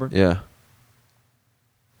 Ron Hubbard? Yeah,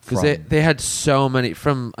 because From- they had so many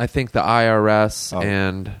from I think the IRS Oh.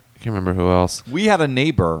 and I can't remember who else. We had a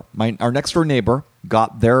neighbor. Our next door neighbor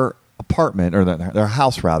got their apartment or their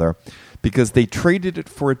house rather because they traded it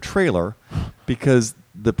for a trailer because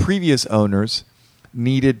the previous owners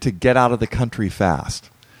needed to get out of the country fast.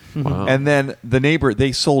 Wow. And then the neighbor,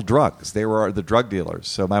 they sold drugs. They were the drug dealers.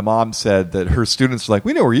 So my mom said that her students were like,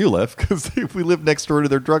 we know where you live because we live next door to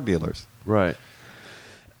their drug dealers. Right.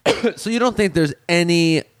 So you don't think there's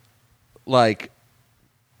any like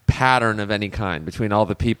pattern of any kind between all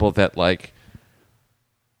the people that like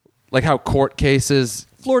how court cases.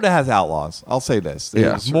 Florida has outlaws. I'll say this.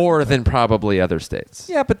 More than probably other states.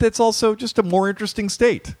 Yeah, but that's also just a more interesting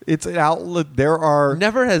state. It's an outlet. There are...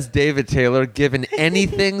 Never has David Taylor given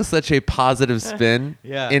anything such a positive spin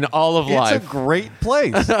in all of life. It's a great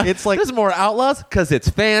place. It's like... There's more outlaws because it's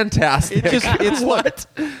fantastic. It's what?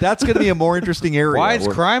 That's going to be a more interesting area. Why is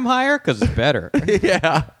crime higher? Because it's better.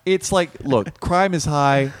 Yeah. It's like, look, crime is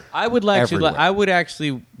high. I would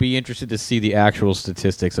actually be interested to see the actual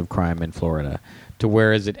statistics of crime in Florida. To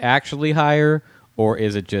where is it actually higher, or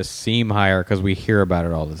is it just seem higher because we hear about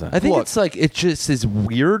it all the time? I think it's like it just is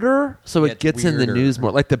weirder, so it gets in the news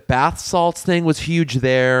more. Like the bath salts thing was huge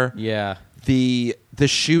there. Yeah. The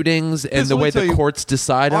shootings and the way the courts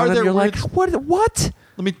decide on them. You're like, what?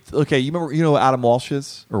 Okay, you know who Adam Walsh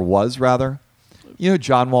is, or was rather? You know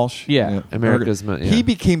John Walsh? Yeah. You know, America's... Yeah. He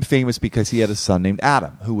became famous because he had a son named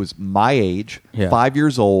Adam, who was my age, 5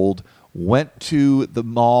 years old, went to the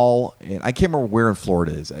mall, and I can't remember where in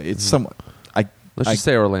Florida it is. It's Let's just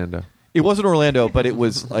say Orlando. It wasn't Orlando, but it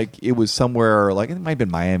was somewhere like it might have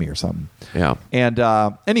been Miami or something. Yeah. And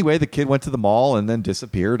anyway, the kid went to the mall and then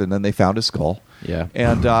disappeared, and then they found his skull. Yeah.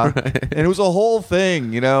 And and it was a whole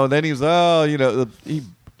thing, And then he was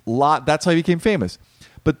that's how he became famous.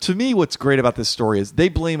 But to me, what's great about this story is they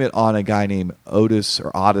blame it on a guy named Otis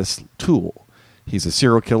Toole. He's a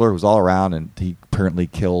serial killer who's all around, and he apparently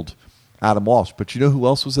killed Adam Walsh. But you know who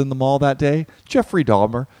else was in the mall that day? Jeffrey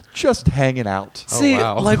Dahmer, just hanging out. See,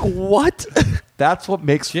 like what? That's what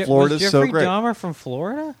makes Florida so great. Was Jeffrey Dahmer from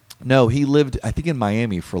Florida? No, he lived, I think, in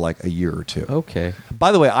Miami for like a year or two. Okay.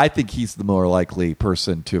 By the way, I think he's the more likely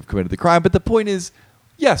person to have committed the crime. But the point is,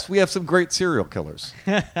 yes, we have some great serial killers.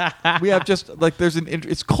 We have just like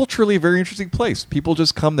it's culturally a very interesting place. People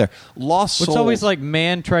just come there. Lost souls. It's always like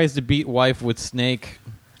man tries to beat wife with snake.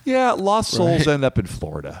 Yeah, lost souls end up in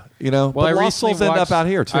Florida, Well, but lost souls end up out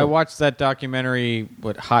here too. I watched that documentary,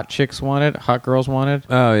 what Hot Girls Wanted.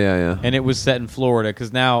 Oh yeah. And it was set in Florida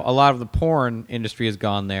because now a lot of the porn industry has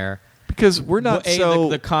gone there. Because we're not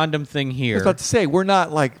the condom thing here. I was about to say we're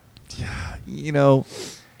not like,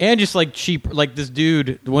 And just like cheap, like this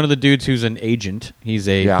dude, one of the dudes who's an agent. He's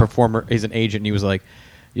a performer. He's an agent. And he was like,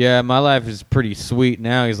 "Yeah, my life is pretty sweet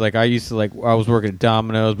now." He's like, "I was working at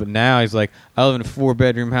Domino's, but now he's like, I live in a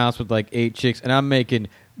 4-bedroom house with like 8 chicks, and I'm making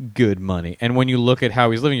good money." And when you look at how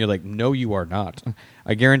he's living, you're like, "No, you are not."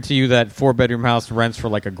 I guarantee you that 4-bedroom house rents for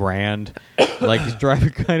like $1,000. Like he's driving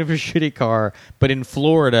kind of a shitty car, but in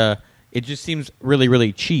Florida, it just seems really,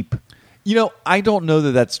 really cheap. I don't know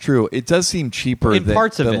that that's true. It does seem cheaper in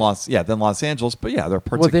parts of than it. than Los Angeles. But yeah, there are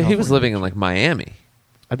parts. Well, he was living in like Miami.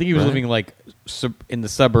 I think he was living like in the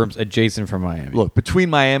suburbs adjacent from Miami. Look, between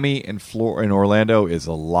Miami and Orlando is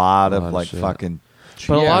a lot of like shit. fucking.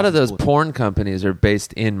 But a lot of those porn companies are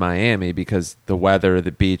based in Miami because the weather,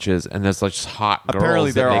 the beaches, and there's like just hot girls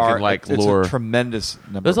Apparently that they can like lure. It's a tremendous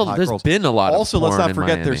number of hot There's girls. been a lot also, of porn let's not in forget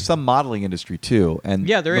Miami. there's some modeling industry too, and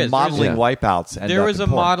there is. modeling wipeouts. There was a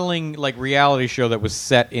porn. modeling like reality show that was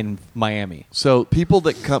set in Miami. So people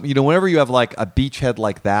that come, whenever you have like a beachhead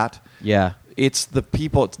like that, Yeah. it's the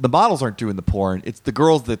people. The models aren't doing the porn. It's the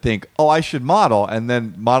girls that think, "Oh, I should model," and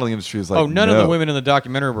then modeling industry is like, none no. of the women in the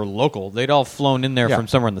documentary were local. They'd all flown in there from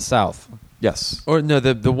somewhere in the South. Yes. Or no,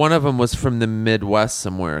 the one of them was from the Midwest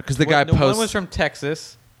somewhere because the guy The one was from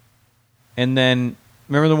Texas, and then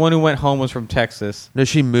remember the one who went home was from Texas. No,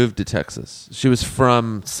 she moved to Texas. She was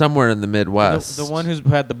from somewhere in the Midwest. The one who's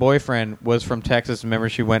had the boyfriend was from Texas. Remember,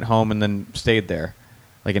 she went home and then stayed there,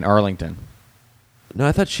 like in Arlington. No,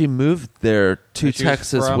 I thought she moved there to She was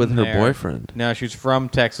Texas from with her there. boyfriend. No, she was from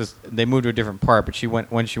Texas. They moved to a different part, but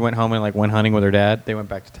when she went home and like went hunting with her dad, they went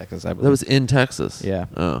back to Texas. I believe. That was in Texas. Yeah.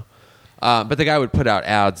 Oh. But the guy would put out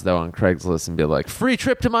ads though on Craigslist and be like, "Free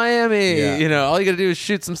trip to Miami." Yeah. All you got to do is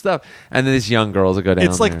shoot some stuff, and then these young girls would go down.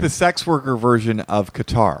 It's like there. the sex worker version of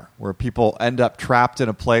Qatar, where people end up trapped in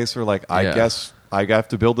a place where, like, I guess I have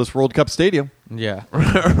to build this World Cup stadium. Yeah.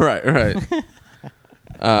 right.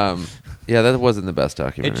 Yeah, that wasn't the best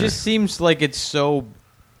documentary. It just seems like it's so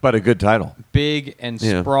But a good title. big and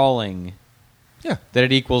sprawling Yeah. that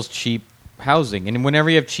it equals cheap housing. And whenever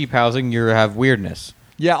you have cheap housing, you have weirdness.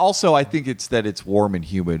 Yeah. Also, I think it's that it's warm and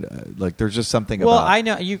humid. Like, there's just something Well, about. I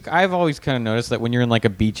know I've always kind of noticed that when you're in like a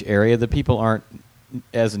beach area, the people aren't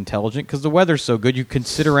as intelligent because the weather's so good. You can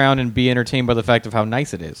sit around and be entertained by the fact of how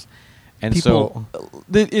nice it is. And People,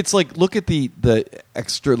 it's like look at the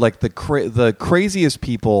extra like the craziest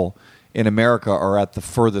people in America are at the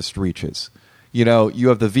furthest reaches. You know, you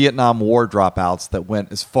have the Vietnam War dropouts that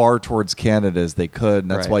went as far towards Canada as they could,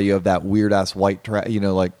 and that's Right. why you have that weird ass white trash. You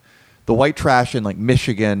know, like the white trash in like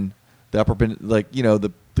Michigan, the upper like you know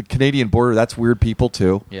the Canadian border. That's weird people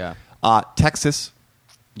too. yeah, Texas.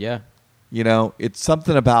 yeah. You know, it's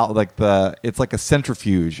something about like it's like a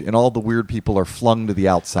centrifuge, and all the weird people are flung to the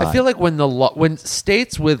outside. I feel like when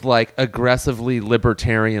states with like aggressively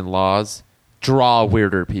libertarian laws draw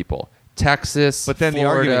weirder people. Texas, But then the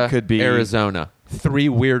Florida, argument could be- Arizona, 3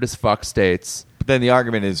 weird as fuck states. But then the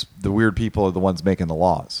argument is the weird people are the ones making the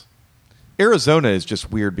laws. Arizona is just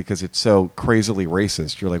weird because it's so crazily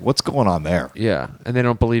racist. You're like, what's going on there? Yeah, and they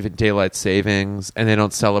don't believe in daylight savings, and they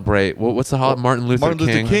don't celebrate what's the holiday? Martin Luther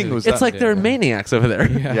King. Was It's that- like they're maniacs over there.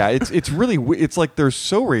 yeah, it's really it's like they're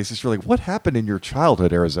so racist. You're like, what happened in your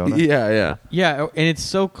childhood, Arizona? yeah. Yeah, and it's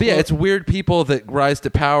so But close. yeah, it's weird people that rise to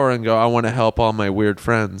power and go, I want to help all my weird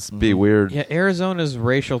friends be weird. Yeah, Arizona's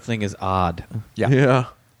racial thing is odd. Yeah.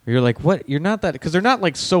 You're like, what? You're not that because they're not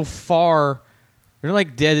like so far. They're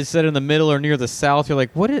like dead set in the middle or near the south. You're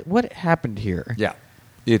like, what happened here? Yeah.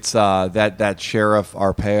 It's that sheriff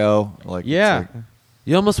Arpaio. Like, Yeah. it's like-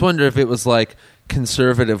 You almost wonder if it was like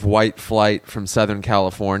conservative white flight from Southern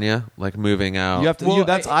California, like moving out. you have to. Well,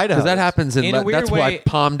 that's I- Idaho. Because that happens In a weird that's why way-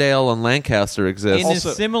 Palmdale and Lancaster exist. In Also,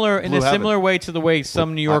 a similar Blue Heaven. way to the way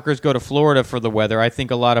some New Yorkers go to Florida for the weather, I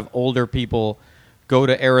think a lot of older people go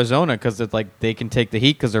to Arizona because it's like they can take the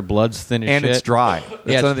heat because their blood's thin as and shit. it's dry. That's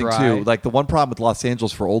Yeah, it's another thing dry. too. Like the one problem with Los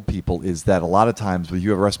Angeles for old people is that a lot of times when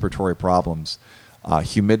you have respiratory problems,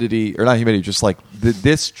 humidity or not humidity, just like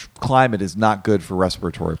this climate is not good for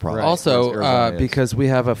respiratory problems. Right. Also, Whereas Arizona is. because we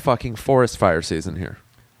have a fucking forest fire season here.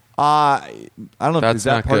 I don't know. That's Is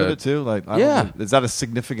that not part good. of it too? Like, I don't Yeah. know. Is that a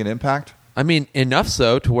significant impact? I mean, enough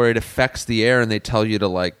so to where it affects the air, and they tell you to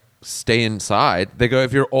like stay inside. They go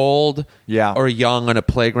if you're old, Yeah. or young on a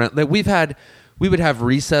playground. Like we would have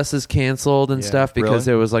recesses canceled and Yeah. stuff because Really?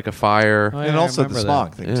 there was like a fire. Oh, yeah, And I also the remember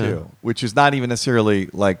smog that. thing Yeah. too, which is not even necessarily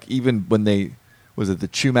like even when they was it the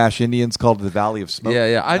Chumash Indians called it the Valley of Smoke.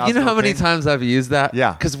 Yeah. You know how Nosmo many King? times I've used that?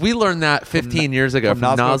 Yeah. because we learned that 15 years ago from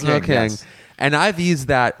Nosmo King, yes. and I've used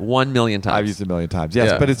that 1 million times. I've used it a million times.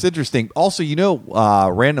 Yes, Yeah. but it's interesting. Also, you know,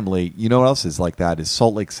 randomly, you know what else is like that is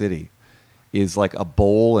Salt Lake City is like a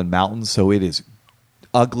bowl and mountains, so it is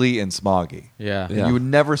ugly and smoggy. Yeah. Yeah. You would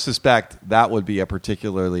never suspect that would be a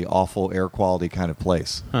particularly awful air quality kind of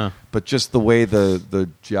place. Huh. But just the way the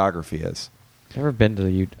geography is. Never been to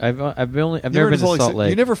the Utah. I've never You been to Salt City? Lake.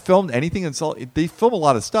 You never filmed anything in Salt. They film a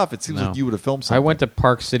lot of stuff. It seems No. like you would have filmed something. I went to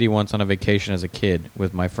Park City once on a vacation as a kid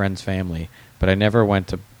with my friend's family, but I never went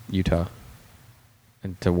to Utah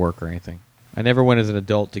and to work or anything. I never went as an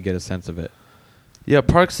adult to get a sense of it. Yeah,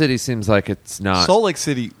 Park City seems like it's not. Salt Lake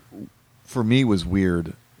City for me was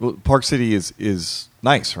weird. Well, Park City is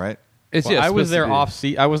nice, right? It's Well, yeah, I was supposed there to be. off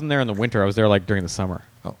season. I wasn't there in the winter. I was there like during the summer.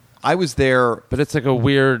 Oh. I was there. But it's like a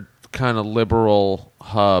weird kind of liberal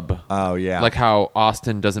hub. Oh yeah, Like how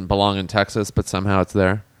Austin doesn't belong in Texas, but somehow it's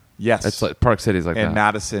there. yes, It's like Park City's like and that.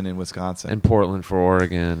 Madison in Wisconsin. And Portland for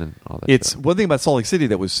Oregon and all that. It's shit. one thing about Salt Lake City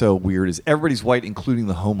that was so weird is everybody's white, including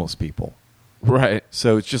the homeless people. right.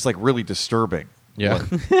 So it's just like really disturbing. Yeah.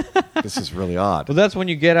 Like, this is really odd. Well, that's when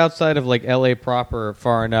you get outside of like L.A. proper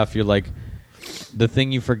far enough. You're like, the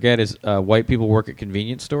thing you forget is white people work at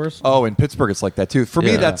convenience stores. Oh, in Pittsburgh, it's like that too. For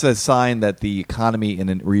me, Yeah. that's a sign that the economy in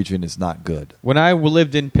a region is not good. When I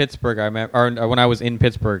lived in Pittsburgh, or when I was in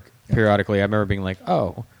Pittsburgh periodically, I remember being like,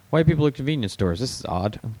 "Oh, white people at convenience stores. This is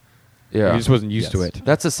odd." Yeah. I just wasn't used to Yes. it.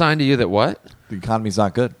 That's a sign to you that what? The economy's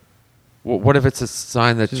not good. What if it's a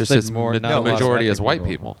sign that Just just like says more- the not a lot of majority is ethnic white people.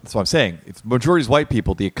 people? That's what I'm saying. If majority is white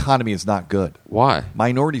people, the economy is not good. Why?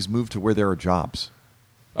 Minorities move to where there are jobs.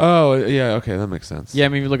 Oh, yeah. Okay, that makes sense. Yeah, I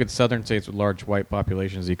mean, if you look at southern states with large white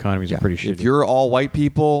populations, the economies are pretty shitty. If you're all white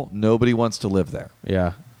people, nobody wants to live there.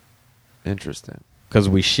 yeah, Interesting. because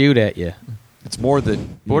we shoot at you. It's more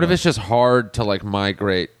than. But what if it's just hard to like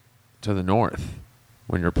migrate to the north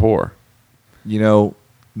when you're poor? you know,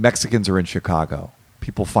 Mexicans are in Chicago.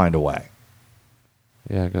 People find a way.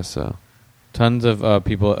 Yeah, I guess so. Tons of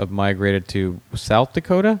people have migrated to South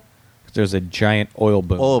Dakota. 'Cause there's a giant oil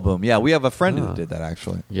boom. Oil boom. Yeah, we have a friend Oh. who did that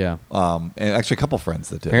actually. Yeah. And actually a couple friends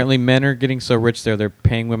that did. Apparently, men are getting so rich there, they're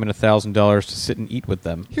paying women $1,000 to sit and eat with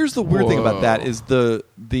them. Here's the weird thing about that Whoa. is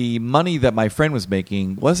the money that my friend was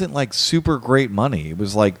making wasn't like super great money. It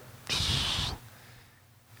was like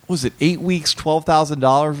was it 8 weeks,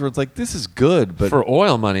 $12,000? Where it's like, this is good, but For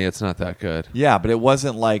oil money, it's not that good. yeah, but it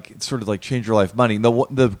wasn't like it's sort of like change your life money. The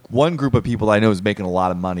one group of people I know is making a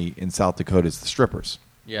lot of money in South Dakota is the strippers.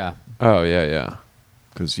 Yeah. Oh, yeah.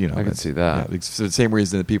 Because I can see that. Yeah, it's for the same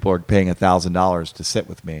reason that people are paying $1,000 to sit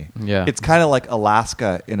with me. Yeah. It's kind of like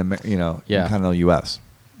Alaska in in continental U.S.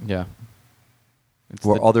 Yeah.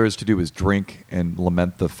 where all there is to do is drink and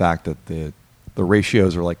lament the fact that the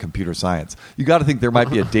ratios are like computer science. You got to think there might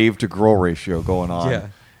be a Dave to Grohl ratio going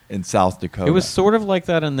on in South Dakota. It was sort of like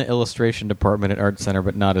that in the illustration department at Art Center,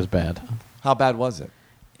 but not as bad. How bad was it?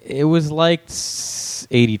 It was like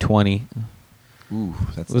 80-20. Ooh,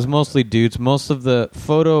 It was mostly dudes. Most of the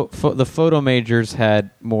photo majors had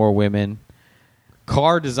more women.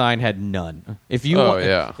 Car design had none. If you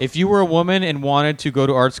were a woman and wanted to go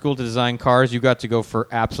to art school to design cars, you got to go for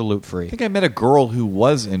absolute free. I think I met a girl who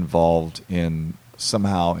was involved in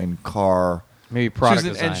somehow in car. Maybe product She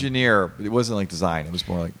was an design. engineer, but it wasn't like design. It was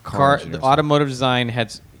more like car engineer. The automotive design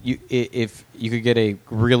had if you could get a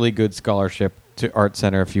really good scholarship to Art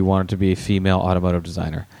Center if you wanted to be a female automotive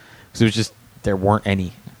designer, because it was just there weren't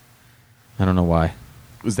any. I don't know why.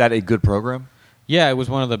 Was that a good program? Yeah, it was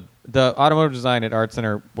one of the automotive design at Art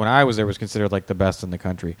Center when I was there was considered like the best in the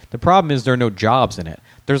country. The problem is there are no jobs in it.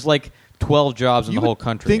 There's like 12 jobs in the whole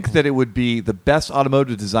country. I think that it would be the best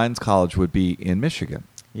automotive designs college would be in Michigan.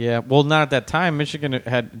 Yeah, well, not at that time.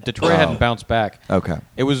 Detroit hadn't bounced back. Okay,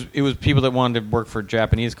 it was people that wanted to work for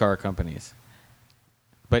Japanese car companies.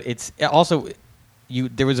 But it's also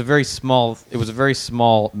there was a very small. It was a very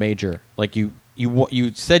small major. Like you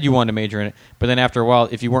said you wanted to major in it, but then after a while,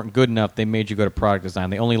 if you weren't good enough, they made you go to product design.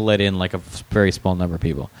 They only let in like a very small number of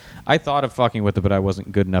people. I thought of fucking with it, but I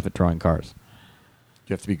wasn't good enough at drawing cars.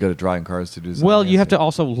 You have to be good at drawing cars to do design. Well, you have to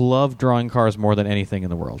also love drawing cars more than anything in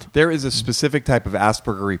the world. There is a specific type of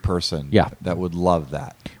Aspergery person that would love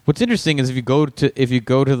that. What's interesting is if you go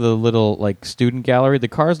to the little like student gallery, the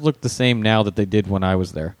cars look the same now that they did when I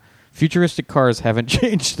was there. Futuristic cars haven't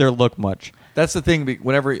changed their look much. That's the thing.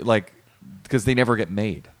 Whenever because they never get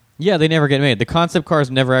made. Yeah, they never get made. The concept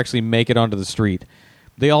cars never actually make it onto the street.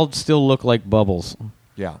 They all still look like bubbles.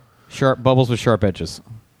 Yeah, sharp bubbles with sharp edges.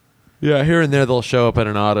 Yeah, here and there they'll show up at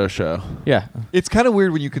an auto show. Yeah. It's kind of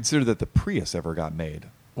weird when you consider that the Prius ever got made.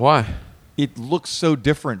 Why? It looks so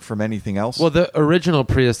different from anything else. Well, the original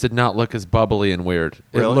Prius did not look as bubbly and weird.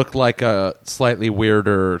 Really? It looked like a slightly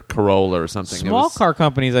weirder Corolla or something. Small car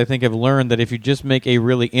companies, I think, have learned that if you just make a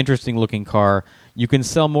really interesting-looking car, you can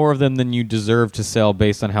sell more of them than you deserve to sell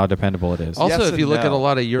based on how dependable it is. Also, Yes if you and look no. at a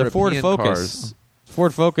lot of European The Ford Focus. cars...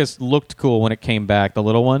 Ford Focus looked cool when it came back, the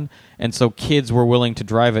little one, and so kids were willing to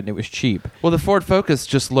drive it, and it was cheap. Well, the Ford Focus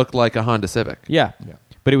just looked like a Honda Civic. Yeah.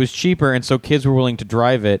 But it was cheaper, and so kids were willing to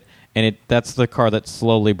drive it, and that's the car that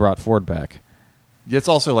slowly brought Ford back. It's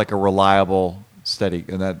also like a reliable, steady,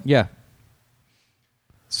 and that. Yeah.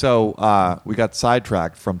 So we got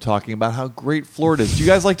sidetracked from talking about how great Florida is. Do you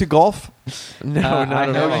guys like to golf? No, not I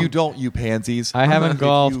at No, all. you don't, you pansies. I haven't If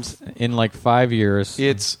golfed in like 5 years.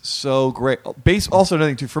 It's so great. Also,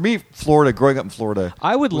 another thing too. For me, Florida, growing up in Florida,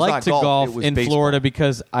 I would was like not to it golf was in baseball. Florida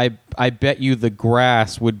because I bet you the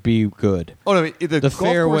grass would be good. Oh no, the golf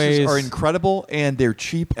fairways courses are incredible and they're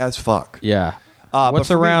cheap as fuck. Yeah. But What's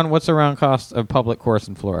for me- around cost of public course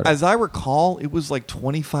in Florida? As I recall, it was like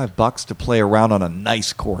 $25 to play around on a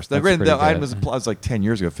nice course. Now, That's granted, pretty I good. was like 10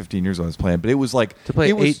 years ago, 15 years ago I was playing, but it was like To play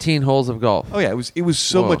it was, 18 holes of golf. Oh yeah, it was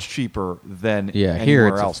so Whoa. much cheaper than Yeah, anywhere here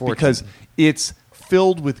it's a else fortune. because it's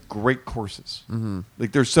filled with great courses. Mm-hmm.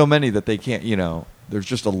 Like there's so many that they can't. There's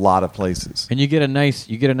just a lot of places. And you get a nice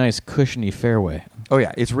cushiony fairway. Oh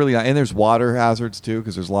yeah, it's really nice. And there's water hazards too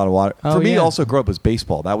because there's a lot of water. Oh, For me, yeah. also growing up was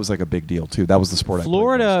baseball. That was like a big deal too. That was the sport. I played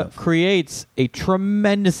Florida most of. creates a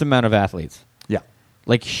tremendous amount of athletes. Yeah,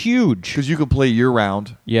 Like huge. because you can play year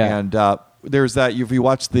round. Yeah. and there's that. If you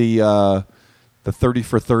watch the 30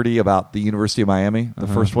 for 30 about the University of Miami, the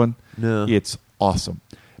first one, No. it's awesome.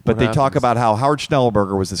 But What they talk happens? about how Howard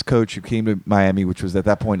Schnellenberger was this coach who came to Miami, which was at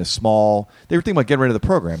that point a small. They were thinking about getting rid of the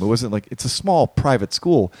program. It wasn't like it's a small private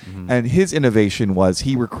school, and his innovation was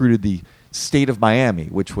he recruited the state of Miami,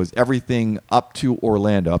 which was everything up to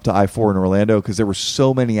Orlando, up to I-4 in Orlando, because there were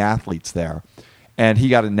so many athletes there, and he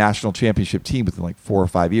got a national championship team within like 4 or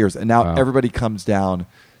 5 years, and now Wow. everybody comes down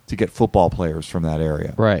to get football players from that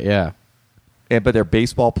area. Right, yeah. But they're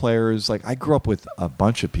baseball players. Like I grew up with a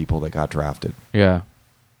bunch of people that got drafted. Yeah.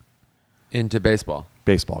 Into baseball.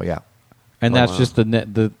 Baseball, yeah. And Oh, that's wow. just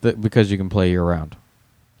the because you can play year round.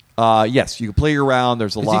 Yes, you can play year round.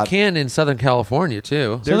 There's a 'Cause lot. you can in Southern California,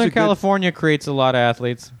 too. There's a Southern good- California creates a lot of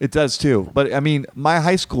athletes. It does too. But I mean, my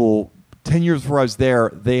high school, 10 years before I was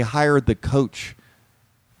there, they hired the coach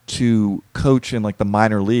to coach in like the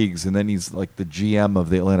minor leagues, and then he's like the GM of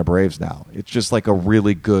the Atlanta Braves now. It's just like a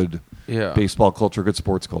really good baseball culture, good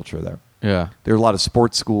sports culture there. Yeah. There are a lot of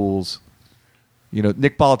sports schools. You know,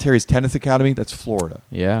 Nick Bollettieri's tennis academy, that's Florida.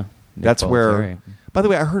 Yeah. That's where. By the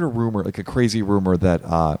way, I heard a rumor, like a crazy rumor, that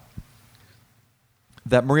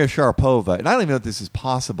that Maria Sharapova, and I don't even know if this is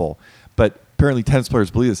possible, but apparently tennis players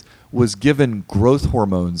believe this, was given growth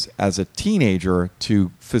hormones as a teenager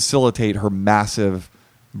to facilitate her massive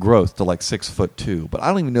growth to like 6'2". But I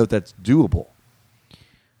don't even know if that's doable.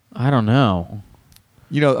 I don't know.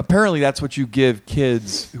 You know, apparently that's what you give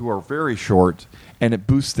kids who are very short, and it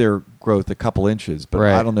boosts their growth a couple inches. But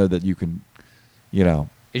Right. I don't know that you can, you know.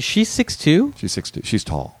 Is she 6'2"? She's 6'2". She's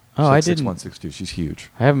tall. Oh, She's I like didn't- 6'1", 6'2". She's huge.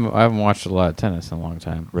 I haven't watched a lot of tennis in a long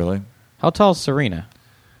time. Really? How tall is Serena?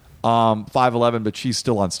 5'11", but she's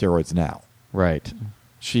still on steroids now. Right.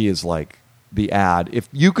 She is like the ad. If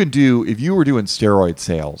you were doing steroid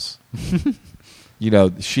sales, you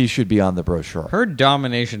know, she should be on the brochure. Her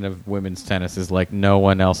domination of women's tennis is like no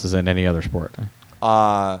one else is in any other sport.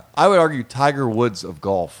 I would argue Tiger Woods of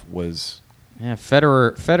golf was. Yeah,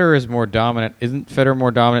 Federer is more dominant. Isn't Federer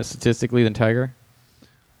more dominant statistically than Tiger?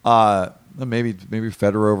 Maybe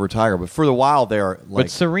Federer over Tiger, but for the while there, like,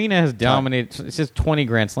 But Serena has dominated. It's just 20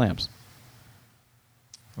 Grand Slams.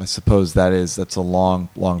 I suppose that's a long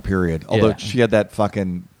period. Although Yeah. she had that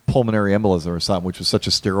fucking pulmonary embolism or something, which was such a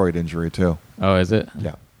steroid injury too. Oh, is it?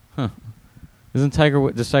 Yeah. Does Tiger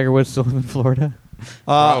Woods still live in Florida?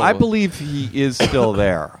 I believe he is still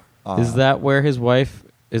there. Is that where his wife?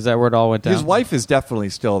 Is that where it all went down? His wife is definitely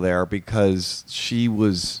still there because she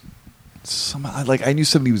was I knew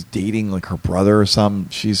somebody was dating like her brother or something.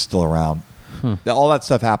 She's still around. All that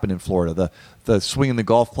stuff happened in Florida. The swinging the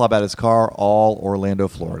golf club at his car, all Orlando,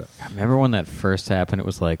 Florida. I remember when that first happened. It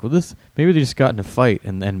was like, well, maybe they just got in a fight,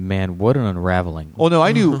 and then man, what an unraveling. Oh no,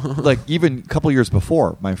 I knew like even a couple years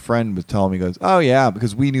before. My friend was telling me, he goes, "Oh yeah,"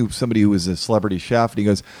 because we knew somebody who was a celebrity chef, and he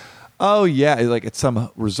goes, "Oh yeah," like at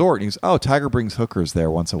some resort, and he goes, "Oh, Tiger brings hookers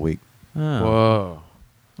there once a week." Oh. Whoa.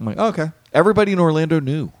 I'm like, okay. Everybody in Orlando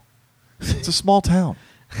knew. It's a small town.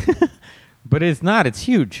 But it's not. It's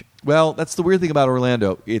huge. Well, that's the weird thing about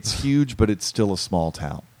Orlando. It's huge, but it's still a small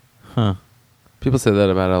town. Huh. People say that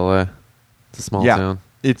about LA. It's a small town.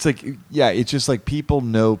 It's like, it's just like people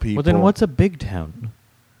know people. Well, then what's a big town?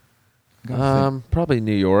 Probably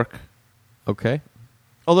New York. Okay.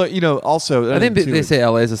 Although, you know, also. I think they say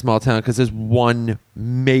LA is a small town because there's one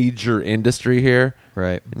major industry here.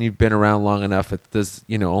 Right. And you've been around long enough. There's,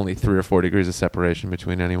 only 3 or 4 degrees of separation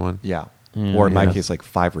between anyone. Yeah. Mm, Or in my yeah. case, like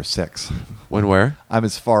 5 or 6. When where? I'm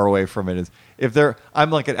as far away from it as.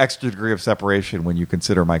 I'm like an extra degree of separation when you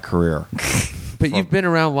consider my career. But you've been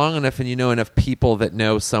around long enough and you know enough people that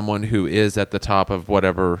know someone who is at the top of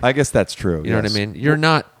whatever. I guess that's true. You know what I mean? You're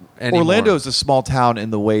not anymore. Orlando is a small town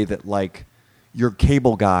in the way that, like, your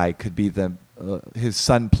cable guy could be his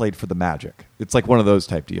son played for the Magic. It's like one of those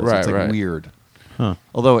type deals. Right, It's like right. weird. Huh.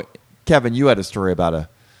 Although, Kevin, you had a story about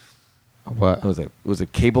What? was a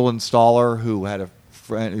cable installer who had a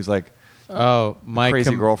friend who's like, Oh, my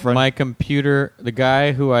crazy girlfriend? My computer. The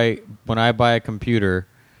guy when I buy a computer,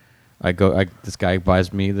 this guy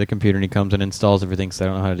buys me the computer and he comes and installs everything because I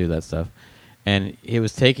don't know how to do that stuff. And it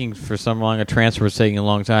was taking a transfer was taking a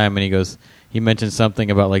long time, and he mentioned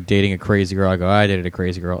something about like dating a crazy girl. I go, I dated a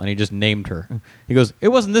crazy girl, and he just named her. He goes, it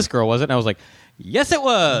wasn't this girl, was it? And I was like, yes, it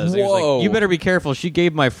was. And he was Whoa. like, you better be careful. She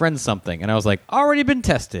gave my friend something, and I was like, already been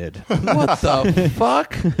tested. What the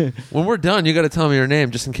fuck? When we're done, you got to tell me your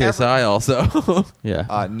name just in case I also.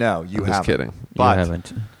 Yeah, no, you I'm haven't. just kidding. But you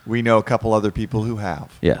haven't. we know a couple other people who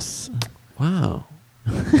have. Yes. Wow.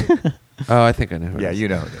 Oh, I think I know who it Yeah, is. you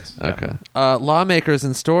know this. Okay. Lawmakers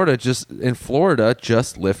in Florida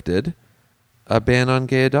just lifted a ban on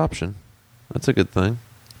gay adoption. That's a good thing.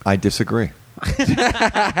 I disagree.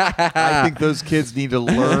 I think those kids need to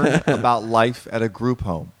learn about life at a group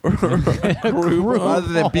home. Rather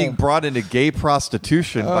than being brought into gay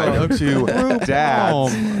prostitution by their two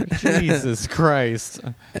dads. Oh, Jesus Christ.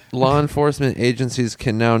 Law enforcement agencies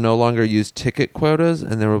can now no longer use ticket quotas,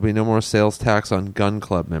 and there will be no more sales tax on gun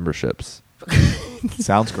club memberships.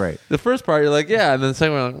 Sounds great. The first part, you're like, yeah, and then the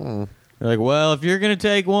second one, you're like, They're like, well, if you're going to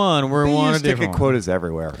take one, we're They one use a different ticket one. quotas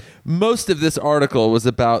everywhere. Most of this article was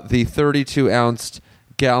about the 32-ounce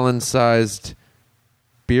gallon-sized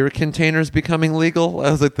beer containers becoming legal.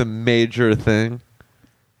 That was like the major thing.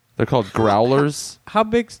 They're called growlers. How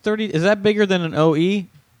big's 30? Is that bigger than an OE?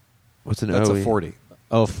 What's an That's OE? a 40.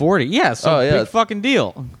 Oh, 40. Yeah, so Oh, yeah. big fucking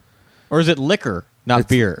deal. Or is it liquor, not It's-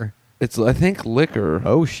 beer? It's, I think, liquor.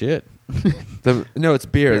 Oh, shit. No, it's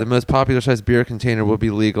beer. The most popular size beer container will be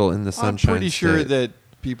legal in the I'm Sunshine pretty sure State. that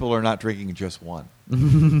people are not drinking just one.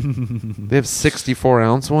 They have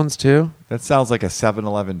 64-ounce ones too. That sounds like a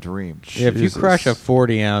 7-Eleven dream. Yeah, if you Jesus. crush a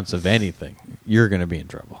 40 ounce of anything, you're going to be in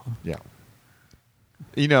trouble. Yeah.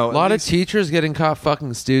 You know, A lot of teachers getting caught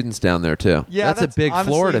fucking students down there too. Yeah, that's a big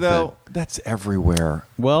honestly, Florida though, thing. That's everywhere.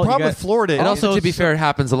 Well, problem you with Florida. And also, to be so- fair, it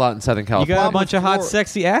happens a lot in Southern You California. got a problem bunch with of hot, Florida-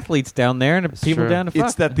 sexy athletes down there and people true. down to fuck.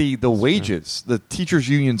 it's that the wages, the teachers'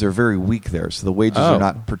 unions are very weak there, so the wages Oh. are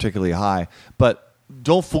not particularly high. But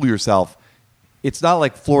don't fool yourself. It's not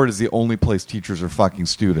like Florida's the only place teachers are fucking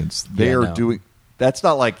students. They Yeah, are no. doing. That's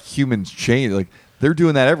not like humans change. Like they're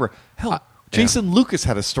doing that everywhere. Hell, Jason Lucas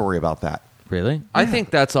had a story about that. Really? I think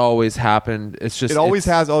that's always happened. It's just It always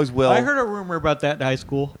has, always will. I heard a rumor about that in high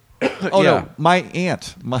school. Oh yeah. no, my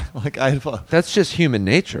aunt, That's just human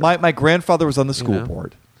nature. my grandfather was on the school know?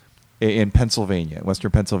 board in Pennsylvania,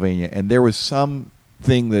 Western Pennsylvania, and there was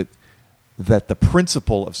something that the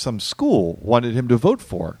principal of some school wanted him to vote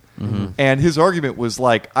for. Mm-hmm. And his argument was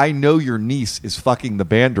like, I know your niece is fucking the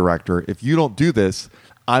band director. If you don't do this,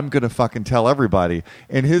 I'm going to fucking tell everybody.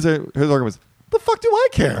 And his argument was, the fuck do I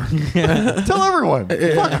care? Tell everyone.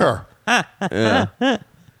 Fuck her.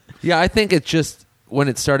 Yeah, I think it's just when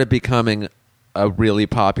it started becoming a really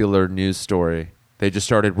popular news story, they just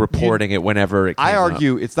started reporting it whenever it came I up.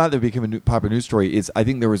 argue it's not that it became a popular news story. I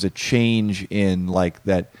think there was a change in like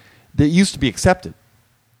that used to be accepted.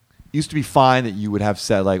 It used to be fine that you would have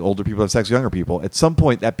said like older people have sex with younger people. At some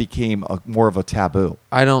point, that became more of a taboo.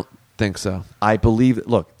 I don't think so. I believe.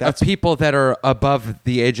 Look, that's Of people that are above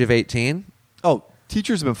the age of 18? oh,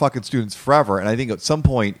 teachers have been fucking students forever, and I think at some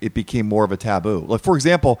point it became more of a taboo. Like for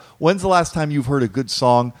example, when's the last time you've heard a good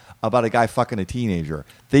song about a guy fucking a teenager?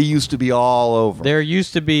 They used to be all over. There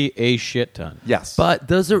used to be a shit ton. Yes, But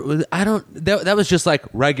those are, I don't, that was just like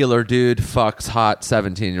regular dude fucks hot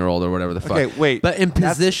 17-year-old or whatever the fuck. Okay, wait. But in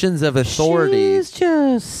That's- positions of authority. She's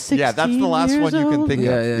just 16 yeah, that's the last one you can think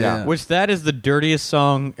Yeah, of. yeah, yeah. Which that is the dirtiest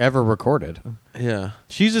song ever recorded. Yeah.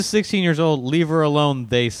 She's just 16 years old. Leave her alone,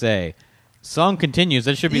 they say. Song continues.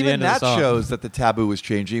 That should be the Even end that of the song. shows that the taboo was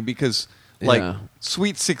changing because, like, Yeah.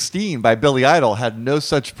 "Sweet 16" by Billy Idol had no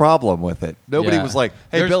such problem with it. Nobody Yeah. was like,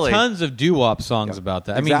 "Hey, There's Billy." tons of doo-wop songs Yeah, about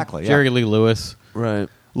that. exactly, I mean, yeah. Jerry Lee Lewis. Right.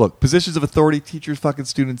 Look, positions of authority, teachers, fucking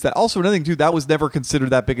students. That also another thing too. That was never considered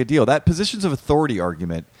that big a deal. That positions of authority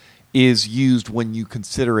argument is used when you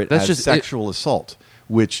consider it That's as just- sexual assault,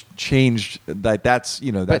 which changed. That's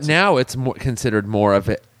But That's, now it's considered more of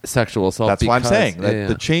a sexual assault. that's why I'm because- saying that yeah.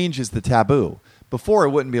 the change is the taboo. Before it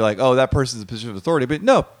wouldn't be like, oh, that person's a position of authority, but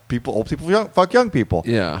no, old people fuck young people.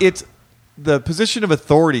 Yeah. It's the position of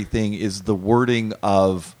authority thing is the wording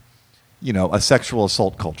of, a sexual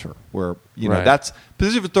assault culture where Right. that's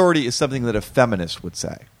position of authority is something that a feminist would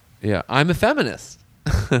say. Yeah. I'm a feminist.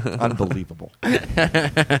 Unbelievable.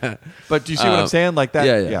 But do you see what I'm saying? Like that?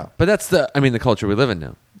 Yeah. But that's the culture we live in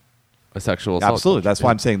now. A sexual assault. Absolutely. culture. That's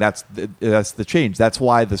why I'm saying that's the change. That's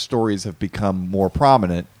why the stories have become more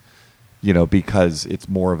prominent. Because it's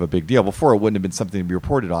more of a big deal. Before, it wouldn't have been something to be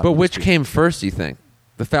reported on. But It would which just be- came first, you think?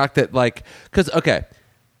 The fact that, because, okay,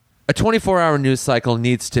 a 24-hour news cycle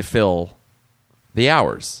needs to fill the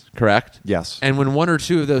hours, correct? Yes. And when one or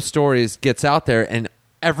two of those stories gets out there, and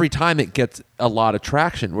every time it gets a lot of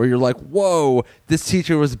traction, where you're like, whoa, this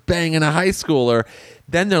teacher was banging a high schooler,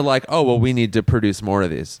 then they're like, oh, well, we need to produce more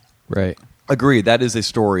of these. Right. Agreed. That is a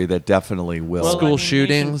story that definitely will. School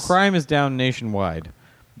shootings. Crime is down nationwide.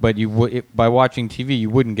 But by watching TV, you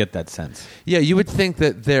wouldn't get that sense. Yeah, you would think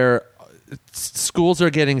that schools are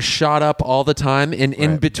getting shot up all the time, and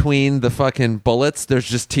in Right. between the fucking bullets, there's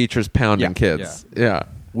just teachers pounding Yeah. kids. Yeah.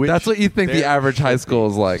 Which That's what you think the there average high school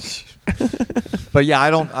is like. But yeah,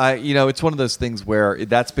 it's one of those things where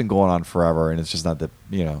that's been going on forever, and it's just not that.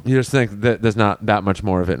 You just think that there's not that much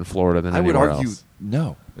more of it in Florida than I would anywhere argue else.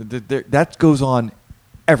 no. That goes on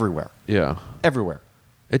everywhere. Yeah. Everywhere.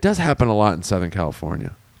 It does happen a lot in Southern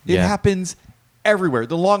California. It Yeah. happens everywhere.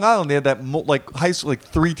 The Long Island, they had that high school,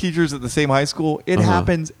 3 teachers at the same high school. It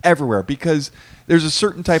happens everywhere because there's a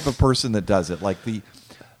certain type of person that does it.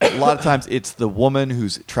 A lot of times it's the woman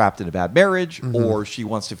who's trapped in a bad marriage, or she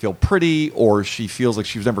wants to feel pretty, or she feels like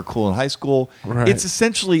she was never cool in high school. Right. It's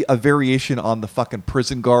essentially a variation on the fucking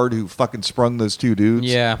prison guard who fucking sprung those 2 dudes.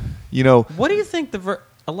 Yeah. What do you think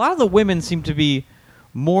a lot of the women seem to be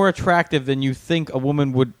more attractive than you think a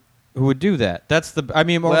woman who would do that? That's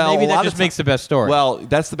maybe a that lot just of makes the best story. Well,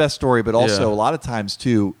 that's the best story, but also Yeah. a lot of times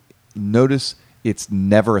too, notice it's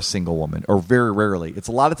never a single woman, or very rarely. It's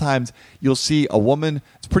a lot of times you'll see a woman,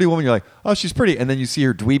 it's a pretty woman, you're like, oh, she's pretty, and then you see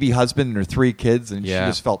her dweeby husband and her 3 kids, and Yeah. she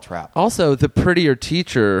just felt trapped. Also, the prettier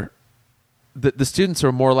teacher, the students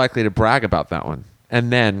are more likely to brag about that one.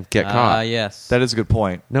 and then get caught. Yes. That is a good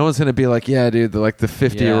point. No one's going to be like, yeah, dude, the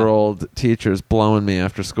 50-year-old teacher's blowing me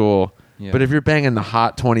after school. Yeah. But if you're banging the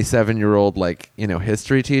hot 27-year-old,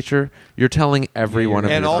 history teacher, you're telling every one of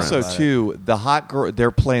your And also, friends. too, the hot girl,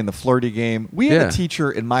 they're playing the flirty game. We had a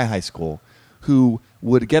teacher in my high school who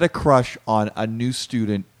would get a crush on a new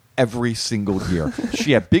student every single year.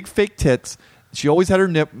 She had big fake tits. She always had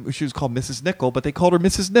her she was called Mrs. Nickel, but they called her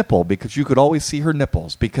Mrs. Nipple because you could always see her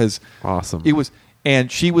nipples because Awesome. it was.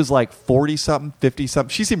 And she was like 40-something, 50-something.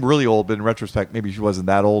 She seemed really old, but in retrospect, maybe she wasn't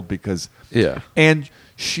that old because... Yeah. And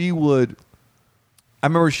she would... I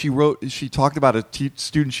remember she talked about a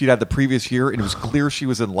student she'd had the previous year, and it was clear she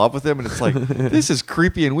was in love with him, and it's like, this is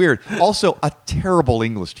creepy and weird. Also, a terrible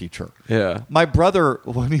English teacher. Yeah. My brother,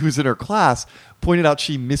 when he was in her class, pointed out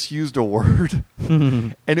she misused a word,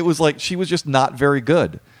 and it was like she was just not very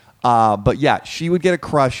good. But yeah, she would get a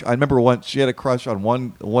crush. I remember once she had a crush on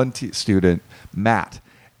one student, Matt,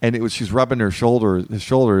 and it was she's rubbing his shoulders,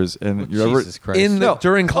 and Jesus Christ.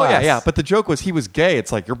 during class. Oh yeah. But the joke was he was gay.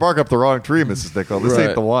 It's like you're barking up the wrong tree, Mrs. Nickel. This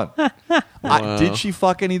ain't the one. Did she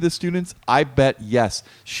fuck any of the students? I bet yes.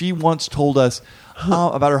 She once told us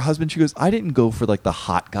about her husband. She goes, "I didn't go for like the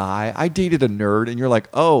hot guy. I dated a nerd." And you're like,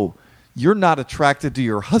 "Oh, you're not attracted to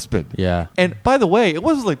your husband." Yeah. And by the way, it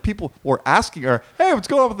wasn't like people were asking her, "Hey, what's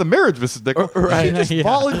going on with the marriage, Mrs. Nickel?" Right. She just Yeah.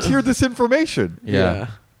 volunteered this information. Yeah.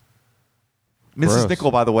 Mrs. Gross.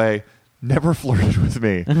 Nickel, by the way, never flirted with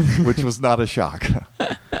me, which was not a shock.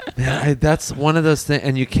 Yeah, that's one of those things,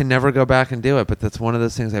 and you can never go back and do it, but that's one of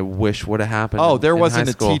those things I wish would have happened. Oh, there in wasn't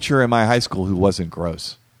high a school. teacher in my high school who wasn't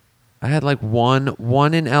gross. I had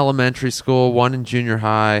one in elementary school, one in junior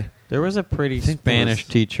high. There was a pretty think there Spanish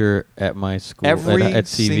was- teacher at my school. Every at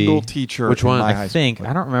CV. single teacher Which in one? my I high think. school.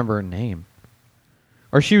 I don't remember her name.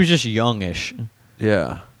 Or she was just youngish.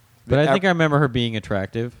 Yeah. But I think I remember her being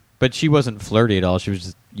attractive. But she wasn't flirty at all. She was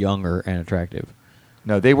just younger and attractive.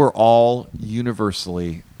 No, they were all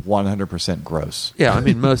universally 100% gross. Yeah, I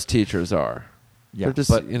mean, most teachers are. Yeah, They're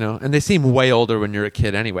just, but- and they seem way older when you're a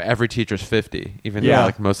kid anyway. Every teacher's 50, even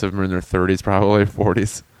Yeah. though most of them are in their 30s, probably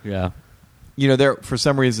 40s. Yeah. There for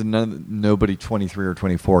some reason nobody 23 or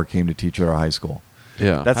 24 came to teach at our high school.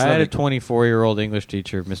 Yeah. That's I had a another- 24-year-old English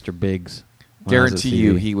teacher, Mr. Biggs. when I was at Guarantee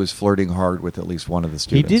you, CV. he was flirting hard with at least one of the He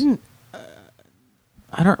students. didn't.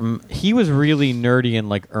 I don't. He was really nerdy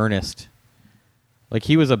and earnest.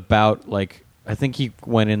 He was about I think he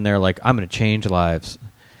went in there I'm going to change lives,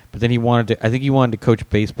 but then he wanted to. I think he wanted to coach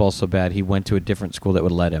baseball so bad he went to a different school that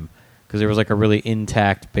would let him because there was a really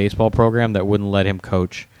intact baseball program that wouldn't let him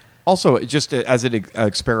coach. Also, just as an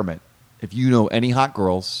experiment, if you know any hot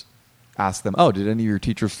girls, ask them, "Oh, did any of your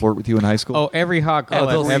teachers flirt with you in high school?" Oh, every hot girl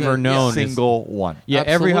they'll I've ever say known. is- single one. Yeah,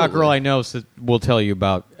 every hot Absolutely. girl I know will tell you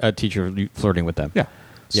about a teacher flirting with them. Yeah.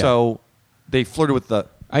 Yeah. So they flirted with the.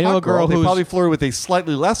 I know hot a girl They who's- probably flirted with a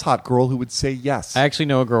slightly less hot girl who would say yes. I actually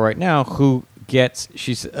know a girl right now who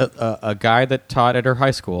she's a guy that taught at her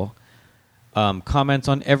high school, comments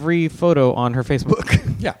on every photo on her Facebook.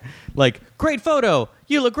 Yeah. Great photo,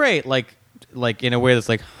 you look great. In a way that's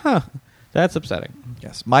huh, that's upsetting.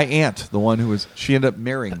 Yes. My aunt, the one she ended up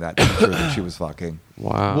marrying that teacher that she was fucking.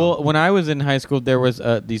 Wow. Well, when I was in high school, there was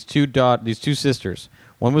these two sisters.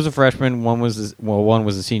 One was a freshman, one was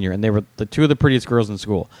a senior, and they were the two of the prettiest girls in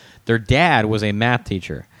school. Their dad was a math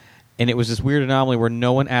teacher, and it was this weird anomaly where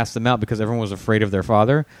no one asked them out because everyone was afraid of their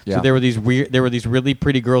father. Yeah. So there were these really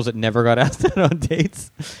pretty girls that never got asked out on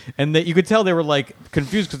dates, and that you could tell they were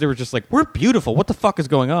confused because they were just we're beautiful. What the fuck is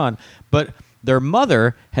going on? But their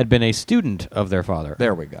mother had been a student of their father.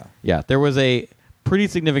 There we go. Yeah, there was a pretty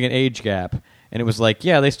significant age gap, and it was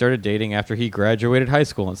they started dating after he graduated high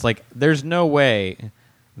school. And it's there's no way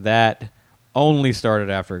that only started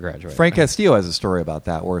after he graduated. Frank Castillo has a story about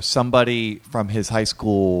that, where somebody from his high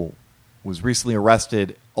school was recently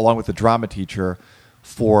arrested, along with a drama teacher,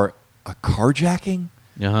 for a carjacking.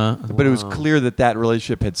 Uh-huh. But it was clear that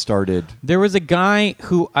relationship had started. There was a guy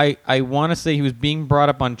who I want to say he was being brought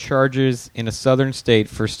up on charges in a southern state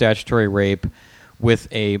for statutory rape with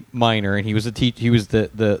a minor, and he was he was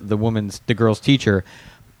the girl's teacher,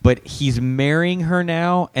 but he's marrying her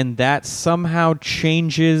now, and that somehow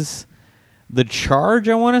changes the charge,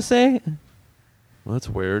 I want to say. Well, that's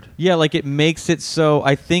weird. Yeah, it makes it so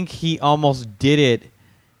I think he almost did it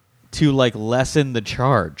to lessen the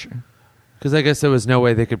charge. Because I guess there was no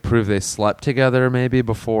way they could prove they slept together maybe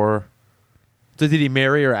before. So did he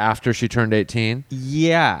marry her after she turned 18?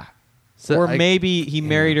 Yeah. So or maybe he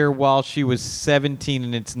married her while she was 17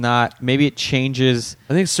 and it's not. Maybe it changes.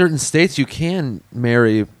 I think certain states you can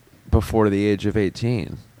marry before the age of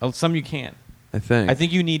 18. Oh, some you can. I think. I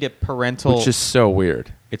think you need a parental. Which is so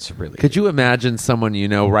weird. It's really Could you imagine someone you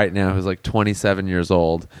know right now who's like 27 years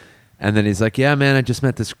old, and then he's like, yeah, man, I just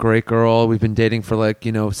met this great girl. We've been dating for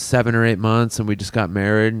 7 or 8 months, and we just got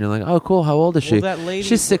married. And you're like, oh, cool. How old is she? that lady,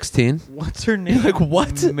 She's 16. What's her name? You're like,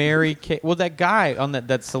 what? Mary Kay. Well, that guy on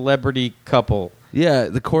that celebrity couple. Yeah,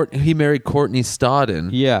 he married Courtney Stodden.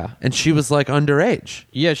 Yeah. And she was like underage.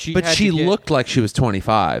 Yeah, but she looked like she was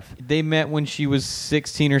 25. They met when she was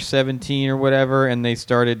 16 or 17 or whatever, and they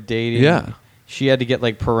started dating. Yeah. She had to get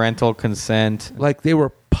parental consent. Like they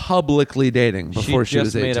were publicly dating before she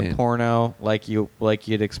was 18. She just made a porno like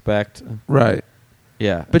you'd expect. Right.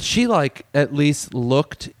 Yeah. But she at least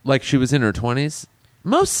looked like she was in her 20s.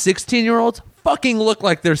 Most 16-year-olds fucking look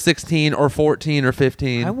like they're 16 or 14 or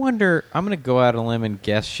 15. I wonder, I'm going to go out on a limb and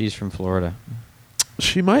guess she's from Florida.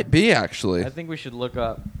 She might be, actually. I think we should look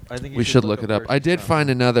up. We should look it up. I did find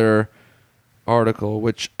another article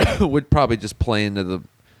which would probably just play into the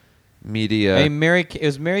media. Hey,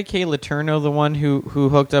 is Mary Kay Letourneau the one who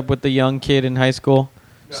hooked up with the young kid in high school?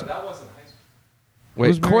 No, that wasn't high school.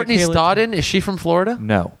 Wait, Courtney Stodden, is she from Florida?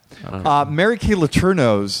 No. Mary Kay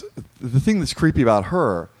Letourneau's, the thing that's creepy about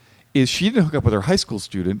her is she didn't hook up with her high school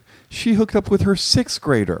student. She hooked up with her 6th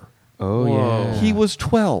grader. Oh, Whoa. yeah. He was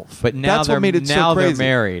 12. But now that's what made it so crazy. They're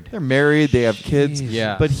married. They're married. They have kids.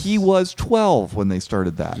 Yeah. But he was 12 when they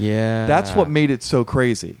started that. Yeah. That's what made it so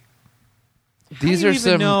crazy. These How are do you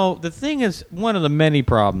even some. know, the thing is, one of the many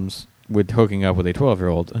problems with hooking up with a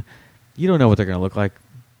 12-year-old, you don't know what they're going to look like.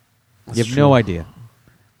 That's You have true. no idea.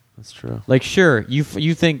 That's true. Sure, you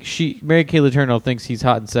think Mary Kay Letourneau thinks he's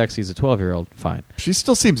hot and sexy as a 12-year-old. Fine. She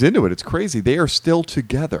still seems into it. It's crazy. They are still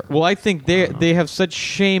together. Well, I think they have such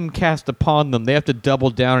shame cast upon them. They have to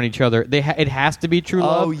double down on each other. It has to be true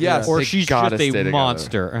love. Oh, yes. Or They she's gotta just stay a together.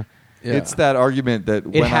 monster. Yeah. It's that argument that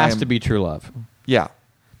It has to be true love. Yeah.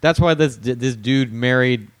 That's why this dude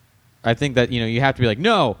married. I think that you have to be like,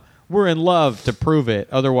 no, we're in love to prove it.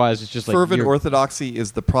 Otherwise, it's just like Fervent orthodoxy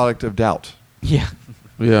is the product of doubt. Yeah.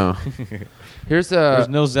 Yeah. There's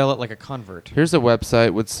no zealot like a convert. Here's a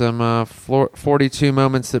website with some 42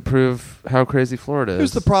 moments that prove how crazy Florida is.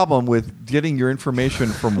 Here's the problem with getting your information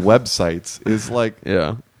from websites is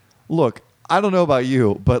Yeah. look, I don't know about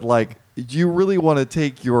you, but you really want to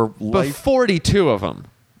take your But life 42 of them.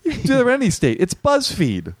 you can do that in any state. It's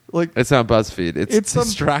BuzzFeed. It's not BuzzFeed. It's some-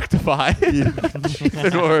 Distractify.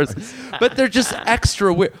 Even worse. But they're just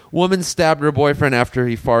extra weird. Woman stabbed her boyfriend after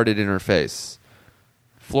he farted in her face.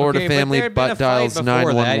 Florida Okay, but family there had been a butt fight dials before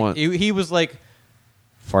 911. that. He was like,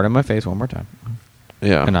 fart in my face one more time,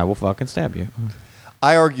 Yeah. and I will fucking stab you.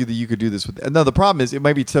 I argue that you could do this with. No, the problem is it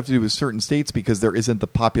might be tough to do with certain states because there isn't the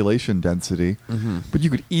population density. Mm-hmm. But you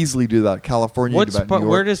could easily do that. California, you could do that in New York.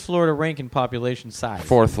 Where does Florida rank in population size?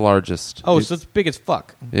 4th largest. Oh, so it's big as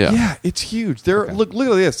fuck. Yeah. Yeah, it's huge. There, look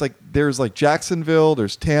at this. There's Jacksonville,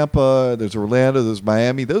 there's Tampa, there's Orlando, there's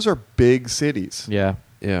Miami. Those are big cities. Yeah.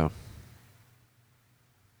 Yeah.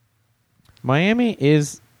 Miami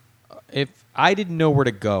is. If I didn't know where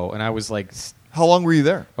to go, and I was like How long were you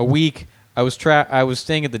there? a week, I was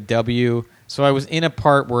staying at the W, so I was in a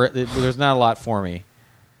part where there's not a lot for me.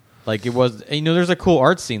 It was, there's a cool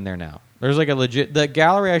art scene there now. There's the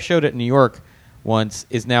gallery I showed at New York once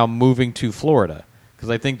is now moving to Florida because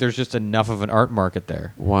I think there's just enough of an art market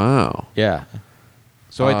there. Wow. Yeah.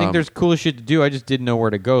 So I think there's cool shit to do. I just didn't know where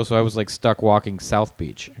to go, so I was stuck walking South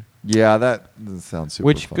Beach. Yeah, that sounds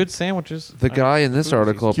super fun. Good sandwiches. The guy in this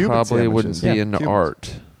article Cuban probably wouldn't sandwiches. be Yeah, into Cubans.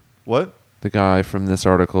 art. What? The guy from this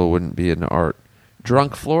article wouldn't be into art.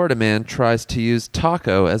 Drunk Florida man tries to use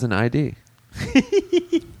taco as an ID.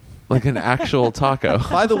 Like an actual taco.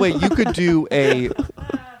 By the way, you could do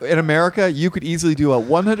in America, you could easily do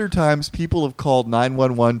 100 times people have called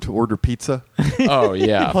 911 to order pizza. Oh,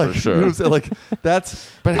 yeah, for You know sure. what I'm saying? That's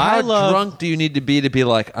But I how love- drunk do you need to be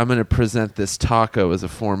like, I'm going to present this taco as a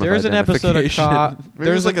form There's of an episode of identification?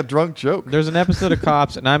 there's a drunk joke. There's an episode of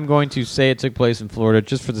Cops, and I'm going to say it took place in Florida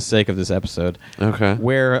just for the sake of this episode, Okay.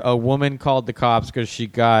 where a woman called the cops because she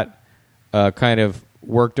got kind of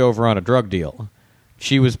worked over on a drug deal.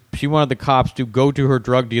 She wanted the cops to go to her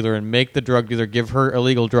drug dealer and make the drug dealer give her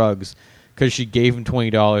illegal drugs because she gave him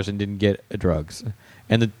 $20 and didn't get drugs.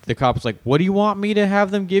 And the cop was like, "What do you want me to have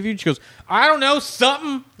them give you?" She goes, "I don't know,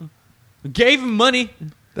 something." Gave him money.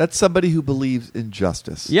 That's somebody who believes in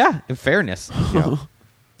justice. Yeah, in fairness. Yeah.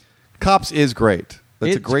 Cops is great.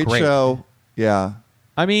 That's a It's great great. show. Yeah.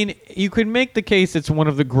 I mean, you could make the case it's one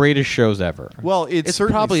of the greatest shows ever, Well, It's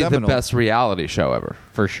certainly probably seminal. the best reality show ever.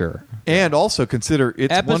 for sure. And also consider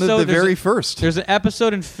it's one of the there's very a- first. There's an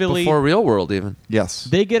episode in Philly. Before Real World, even. Yes.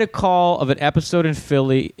 They get a call of an episode in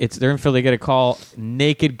Philly. They're in Philly. They get a call,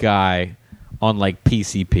 naked guy on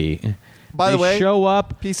PCP, By the way, show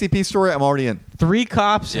up. PCP story, I'm already in. 3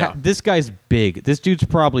 cops. Yeah. This guy's big. This dude's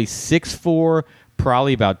probably 6'4",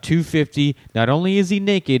 probably about 250. Not only is he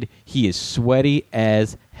naked, he is sweaty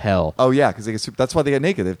as hell. Oh, yeah, because that's why they get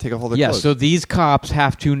naked. They take off all their clothes. So these cops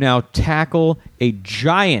have to now tackle a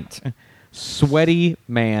giant, sweaty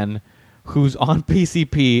man who's on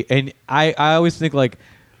PCP. And I always think, like,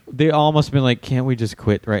 they all must have been like, can't we just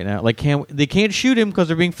quit right now? Like, they can't shoot him because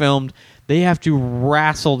they're being filmed. They have to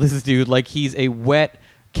wrestle this dude like he's a wet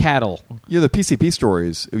cattle. Yeah, the PCP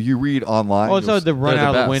stories you read online. Oh, so the run they're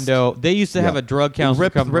out the of the best. window. They used to have a drug counselor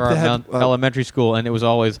come to rip our the head, elementary school, and it was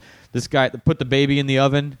always this guy that put the baby in the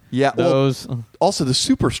oven. Yeah, those. Also, the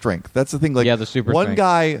super strength. That's the thing. Like, Yeah, the super one strength.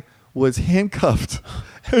 guy was handcuffed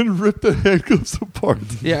and ripped the handcuffs apart.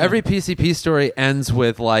 Yeah, every PCP story ends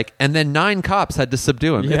with like, and then 9 cops had to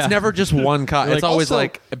subdue him. Yeah. It's never just one cop. Like, It's always also,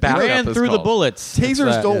 like He backup ran is through the called. bullets. Tasers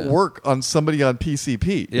That's that. don't work on somebody on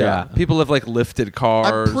PCP. Yeah. People have like lifted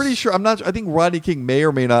cars. I'm pretty sure. I'm not. I think Rodney King may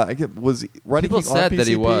or may not. Was Rodney People King on said PCP? that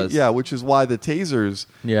he was. Yeah, which is why the tasers.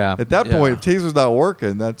 Yeah. At that Yeah. point, if tasers not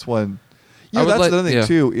working, that's when. I would That's like- another thing yeah.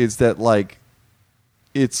 too. Is that like,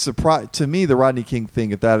 it's surprise to me the Rodney King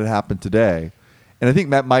thing. If that had happened today, and I think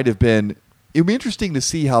that might have been. It would be interesting to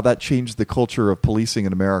see how that changed the culture of policing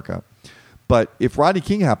in America. But if Rodney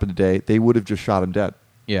King happened today, they would have just shot him dead.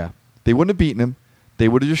 Yeah. They wouldn't have beaten him. They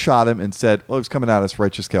would have just shot him and said, "Oh, he's coming at us,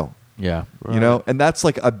 righteous kill." Yeah. You know, and that's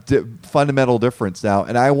like a fundamental difference now.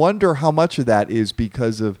 And I wonder how much of that is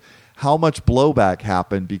because of how much blowback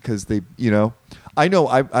happened because they, I knew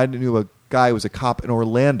a guy who was a cop in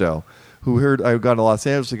Orlando who heard I got to Los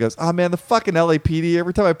Angeles. He goes, "Oh man, the fucking LAPD.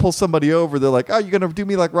 Every time I pull somebody over, they're like, 'Oh, you're gonna do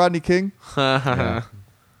me like Rodney King?'" Yeah.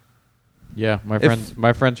 Yeah,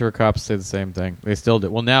 my friends who are cops say the same thing. They still do.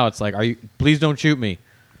 Well, now it's like, please don't shoot me.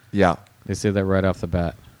 Yeah. They say that right off the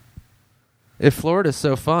bat. If Florida's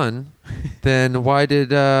so fun, then why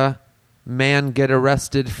did man get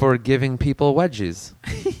arrested for giving people wedgies?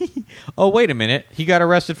 Oh, wait a minute. He got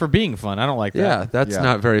arrested for being fun. I don't like that. Yeah, that's Yeah.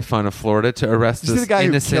 not very fun of Florida to arrest Did you see this the guy who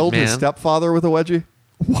innocent killed man. his stepfather with a wedgie?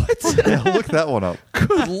 What? Yeah, look that one up.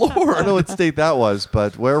 Good I lord! don't know what state that was,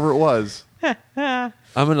 but wherever it was, I'm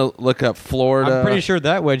gonna look up Florida. I'm pretty sure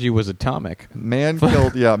that wedgie was atomic. man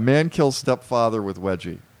kills stepfather with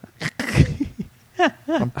wedgie.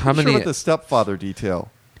 I'm How pretty many? sure about the stepfather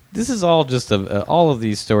detail. This is all just all of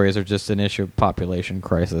these stories are just an issue of population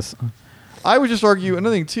crisis. I would just argue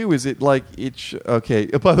another thing too is it like okay.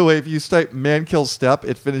 By the way, if you type "man kills step,"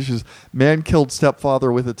 it finishes "man killed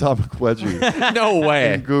stepfather with atomic wedgie." No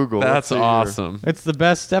way. In Google. That's Let's see here. awesome. It's the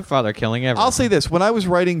best stepfather killing ever. I'll say this: when I was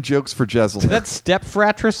writing jokes for Jezelnik, That's step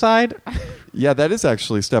fratricide? yeah, that is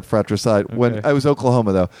actually step fratricide. When Okay. I was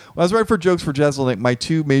Oklahoma, though, when I was writing for jokes for Jezelnik, my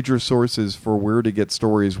 2 major sources for where to get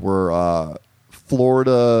stories were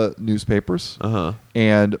Florida newspapers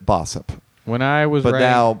and Bossip. When I was But writing,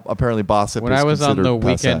 now apparently Bossip when is I was on the considered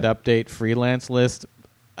weekend passé. update freelance list,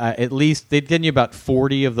 at least they'd give you about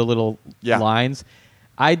 40 of the little Yeah. lines.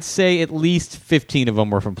 I'd say at least 15 of them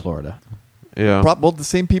were from Florida. Yeah. Well, the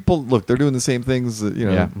same people. Look, they're doing the same things.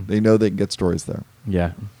 Yeah. They know they can get stories there.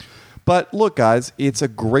 Yeah. But look, guys, it's a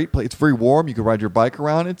great place. It's very warm. You can ride your bike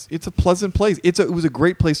around. It's a pleasant place. It was a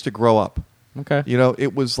great place to grow up. Okay.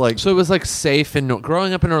 It was like So it was like safe and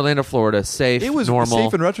growing up in Orlando, Florida, safe. it was normal.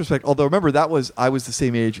 safe in retrospect. Although remember I was the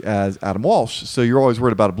same age as Adam Walsh, so you're always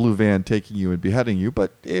worried about a blue van taking you and beheading you.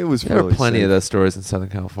 But it was There fairly are plenty safe. of those stories in Southern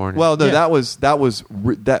California. Well, no, Yeah. that was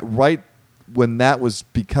right when that was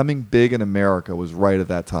becoming big in America was right at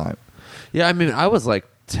that time. yeah, I mean, I was like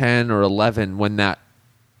 10 or 11 when that,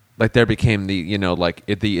 like, there became the,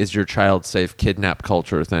 the is your child safe kidnap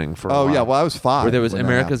culture thing for a Oh while. yeah, well I was 5. Where there was when that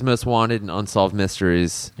America's happened. Most Wanted and Unsolved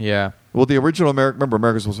Mysteries. Yeah. Well, the original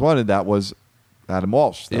America's Most Wanted, that was Adam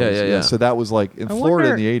Walsh. That Yeah, was- yeah. So that was like in I Florida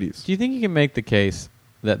wonder, in the 80s. Do you think you can make the case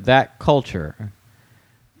that culture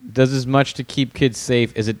does as much to keep kids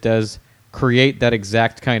safe as it does create that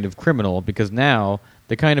exact kind of criminal? Because now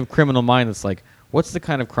the kind of criminal mind that's like, what's the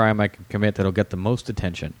kind of crime I can commit that'll get the most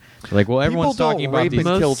attention? Like, well, everyone's People talking don't about rape these.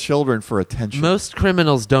 and kill Most- children for attention. Most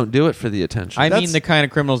criminals don't do it for the attention. I That's- mean the kind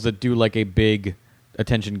of criminals that do like a big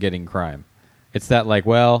attention-getting crime. It's that like,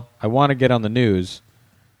 well, I want to get on the news.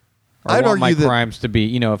 Or I I'd want my argue that- crimes to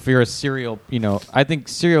be, if you're a serial, I think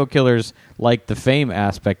serial killers like the fame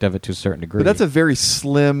aspect of it to a certain degree. But that's a very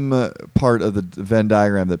slim part of the Venn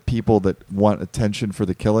diagram, that people that want attention for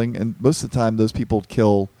the killing, and most of the time those people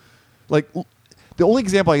kill. Like the only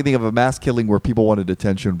example I can think of a mass killing where people wanted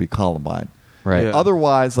attention would be Columbine. right. Yeah.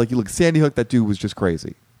 Otherwise, like you look at Sandy Hook, that dude was just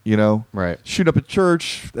crazy. Right. Shoot up a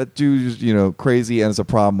church, that dude is crazy and has a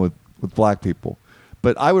problem with black people.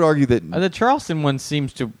 But I would argue that The Charleston one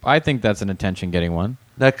seems to. I think that's an attention-getting one.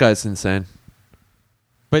 That guy's insane.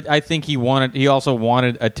 But I think he also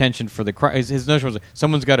wanted attention for the crime. His notion was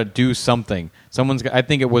someone's got to do something. I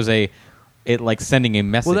think it was like sending a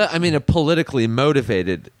message. Well, a politically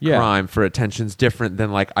motivated crime for attention's different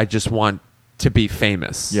than like I just want to be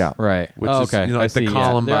famous. Yeah. Right. Which is, okay. like the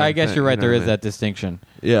Columbine. I guess thing, you're right. There is what I mean? that distinction.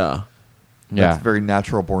 Yeah. that's very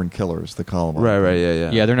natural-born killers, the Columbine. Right.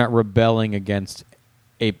 Yeah. Yeah, they're not rebelling against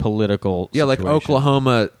a political. Yeah, like situation.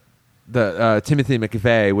 Oklahoma. The Timothy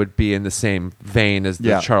McVeigh would be in the same vein as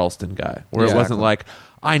the Charleston guy, where it wasn't like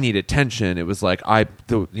I need attention. It was like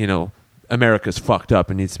America's fucked up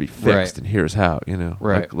and needs to be fixed, Right. and here's how.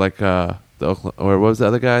 Right. Like the Oklahoma, or what was the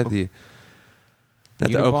other guy? The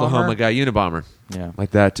Unabomber? Oklahoma guy, Unabomber. Yeah.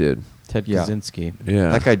 Like that dude. Ted Yeah. Kaczynski. Yeah.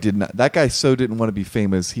 That guy did not. That guy so didn't want to be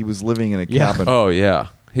famous. He was living in a cabin. Oh yeah,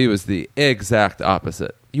 he was the exact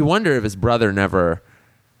opposite. You wonder if his brother never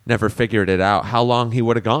figured it out. How long he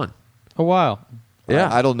would have gone? A while.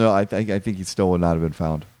 Yeah, I don't know. I think he still would not have been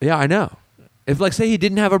found. Yeah, I know. If like say he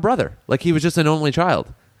didn't have a brother, like he was just an only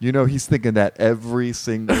child. He's thinking that every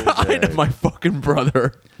single day. I know my fucking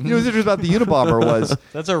brother. What's interesting about the Unabomber was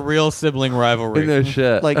That's a real sibling rivalry. No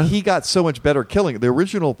shit. like he got so much better killing. The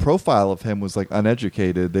original profile of him was like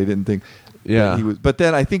uneducated. They didn't think that he was. But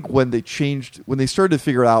then I think when they started to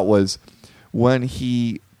figure it out was when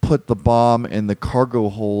he put the bomb in the cargo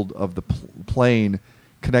hold of the plane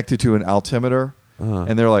connected to an altimeter,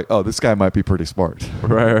 and they're like, "Oh, this guy might be pretty smart."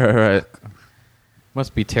 Right.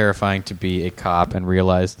 Must be terrifying to be a cop and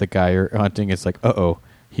realize the guy you're hunting is like,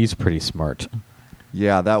 he's pretty smart.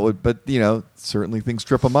 Yeah, that would. But certainly things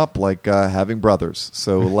trip him up, like having brothers.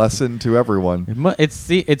 So lesson to everyone. It's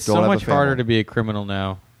so Don't have a much harder family. to be a criminal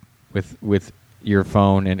now, with your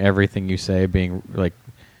phone and everything you say being like.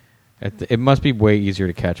 It must be way easier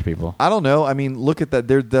to catch people. I don't know. I mean, look at that.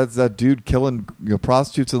 That's that dude killing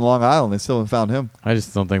prostitutes in Long Island. They still haven't found him. I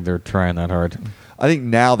just don't think they're trying that hard. I think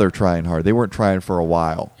now they're trying hard. They weren't trying for a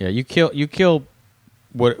while. Yeah, you kill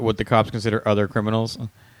what the cops consider other criminals,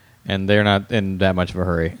 and they're not in that much of a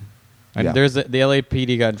hurry. And Yeah. the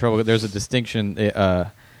LAPD got in trouble. There's a distinction.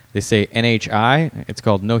 They say NHI. It's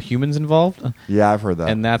called no humans involved. Yeah, I've heard that.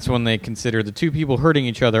 And that's when they consider the two people hurting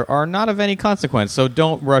each other are not of any consequence. So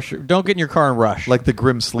don't rush. Don't get in your car and rush. like the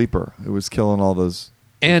Grim Sleeper, it was killing all those.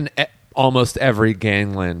 And almost every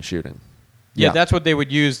gangland shooting. yeah, that's what they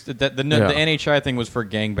would use. The Yeah. NHI thing was for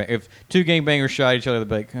gangbang. If two gangbangers shot each other, they'd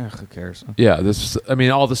be like, who cares? Yeah,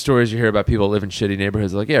 all the stories you hear about people live in shitty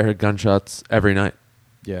neighborhoods, like, I heard gunshots every night.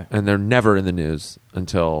 Yeah. And they're never in the news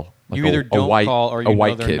until like You either a don't white, call or you a know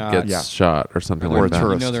white they're kid not. gets Yeah. shot or something Or like a that.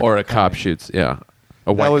 tourist. You know they're Or a not cop coming. shoots, a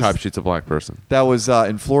white was- cop shoots a black person. That was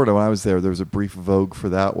in Florida when I was there. There was a brief vogue for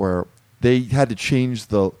that where they had to change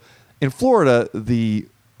in Florida, the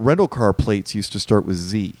rental car plates used to start with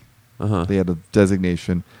Z. Uh-huh. They had a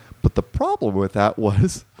designation. But the problem with that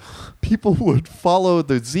was people would follow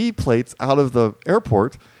the Z plates out of the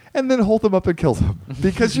airport and then hold them up and kill them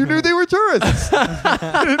because you knew they were tourists. You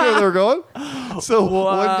didn't know they were going. So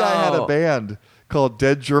one guy had a band called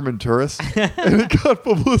Dead German Tourists, and it got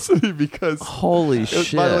publicity because Holy it was,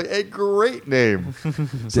 shit. by the way, a great name.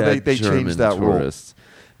 So Dead they German changed that rule. tourists.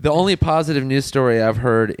 The only positive news story I've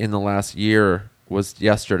heard in the last year was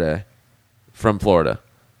yesterday from Florida.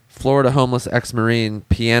 Florida homeless ex-Marine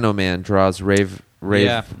Piano Man draws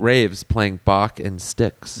raves playing Bach and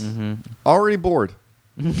Styx. Already bored.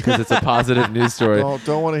 Because it's a positive news story.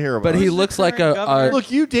 Don't want to hear about But it. he looks like a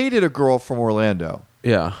Look, you dated a girl from Orlando.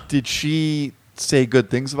 yeah. Did she say good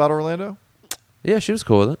things about Orlando? Yeah, she was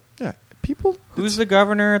cool with it. Yeah. People, Who's the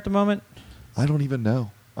governor at the moment? I don't even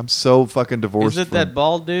know. I'm so fucking divorced. Is it that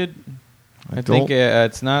bald dude? I don't- think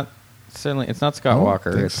it's not. Certainly, it's not Scott I don't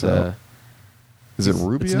Walker. think It's so. Is it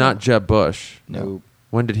Rubio? It's not Jeb Bush. no.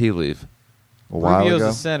 When did he leave? A while Rubio's ago.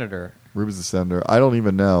 a senator. Rubio's the senator. I don't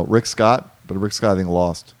even know. Rick Scott, but Rick Scott I think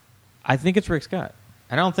lost. I think it's Rick Scott.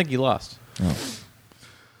 I don't think he lost. Oh.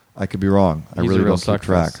 I could be wrong. I He's really a real don't keep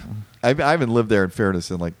track. suckfest. I haven't lived there in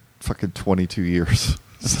fairness in like fucking 22 years.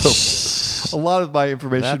 So a lot of my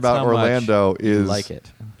information That's about how much Orlando you is like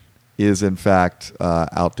it. is in fact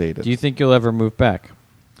outdated. Do you think you'll ever move back?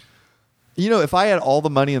 If I had all the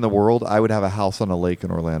money in the world, I would have a house on a lake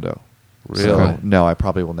in Orlando. Really? So, no, I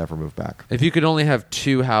probably will never move back. If you could only have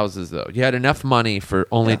two houses, though, you had enough money for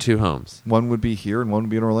only Yeah. two homes. One would be here and one would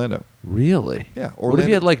be in Orlando. Really? Yeah, What if Orlando-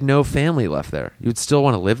 you had like no family left there? You'd still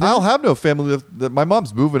want to live there? I'll have no family. My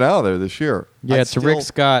mom's moving out of there this year. Yeah, I'd it's Rick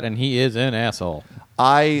Scott, and he is an asshole.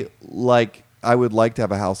 I would like to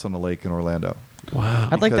have a house on a lake in Orlando. Wow.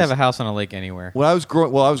 I'd like to Because- have a house on a lake anywhere. When I was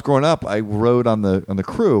growing up, I rode on the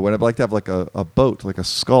crew, and I'd like to have like a boat, like a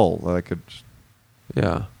scull that I could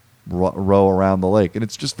Yeah. row around the lake, and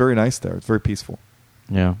it's just very nice there. It's very peaceful.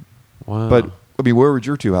 Yeah. Wow. But I mean, where would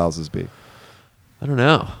your two houses be? I don't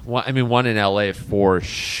know. Well, I mean, one in L.A. for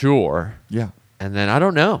sure. Yeah. And then I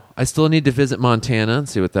don't know. I still need to visit Montana and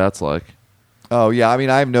see what that's like. Oh yeah. I mean,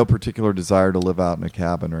 I have no particular desire to live out in a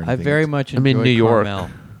cabin or anything. I very much I enjoy mean, New York. Carmel.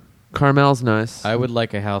 Carmel's nice. I would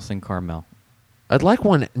like a house in Carmel. I'd like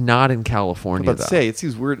one not in I'm California, about to though. say, it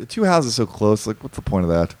seems weird. Two houses so close. Like, what's the point of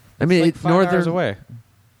that? I mean, It's like 5 hours away.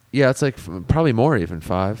 Yeah, it's like probably more, even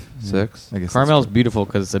 5, 6. I guess Carmel's that's beautiful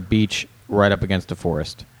because it's a beach right up against a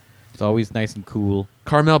forest. It's always nice and cool.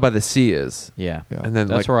 Carmel by the sea is. Yeah. Yeah. And then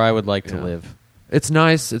That's like, where I would like to yeah. live. It's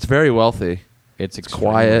nice. It's very wealthy. It's It's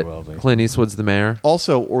extremely quiet. wealthy. Clint Eastwood's the mayor.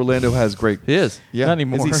 Also, Orlando has great. He is. Yeah. Not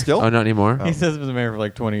anymore. Is he still? Oh, not anymore. Oh. He says he was the mayor for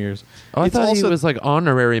like 20 years. Oh, I It's thought also- he was like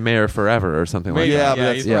honorary mayor forever or something like Maybe, Yeah, that. but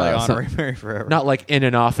that's- he's yeah, probably so- honorary mayor forever. Not like in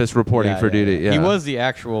an office reporting Yeah, for yeah, duty. yeah. Yeah. He was the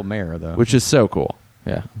actual mayor, though. Which is so cool.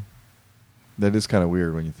 yeah. That is kind of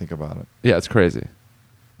weird when you think about it. Yeah, it's crazy.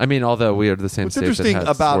 I mean, although we are the same What's state interesting that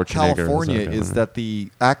has about Schwarzenegger, California so- is that the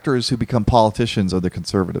actors who become politicians are the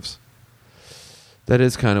conservatives. that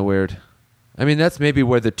is kind of weird. I mean, that's maybe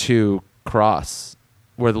where the two cross,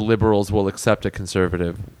 where the liberals will accept a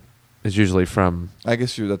conservative, is usually from I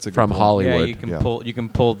guess that's a good From point. Hollywood. Yeah, you can Yeah. pull. You can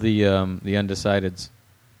pull the undecideds.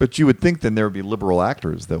 But you would think then there would be liberal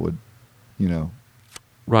actors that would, you know,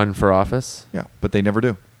 run for office, yeah. But they never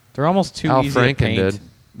do. They're almost too Al easy Franken to paint. did.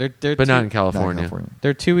 They're but too, not in Not California.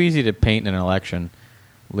 They're too easy to paint in an election.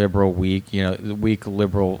 Liberal, weak. You know, the weak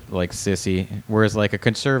liberal, like sissy. Whereas like a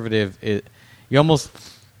conservative,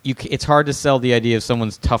 it's hard to sell the idea of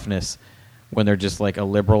someone's toughness when they're just like a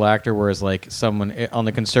liberal actor. Whereas like someone on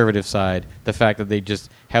the conservative side, the fact that they just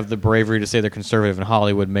have the bravery to say they're conservative in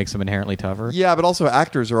Hollywood makes them inherently tougher. Yeah, but also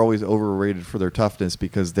actors are always overrated for their toughness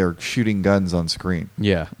because they're shooting guns on screen.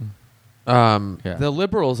 Yeah. Yeah. The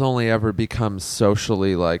liberals only ever become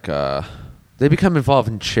socially like they become involved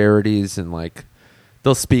in charities and like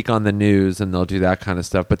they'll speak on the news and they'll do that kind of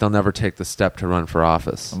stuff, but they'll never take the step to run for I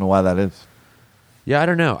office. don't know why that is. Yeah, I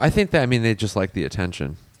don't know. I think that they just like the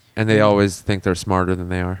attention, and they always think they're smarter than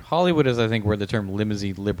they are. Hollywood is, I think, where the term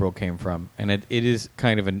limousine liberal came from, and it is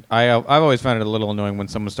kind of an. I've always found it a little annoying when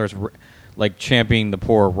someone starts like championing the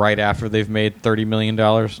poor right after they've made $30 million.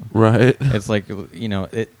 Right. It's like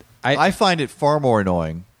I find it far more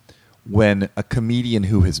annoying when a comedian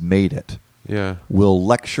who has made it Yeah. will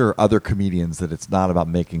lecture other comedians that it's not about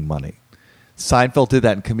making money. Seinfeld did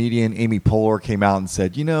that, and comedian Amy Poehler came out and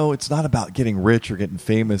said, it's not about getting rich or getting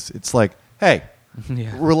famous. It's like, hey,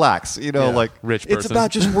 Yeah. relax. Yeah. Like Rich it's person.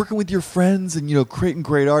 about just working with your friends and, creating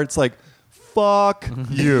great art. It's like, fuck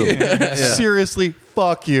you. Seriously,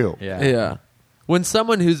 fuck you. Yeah. Yeah. When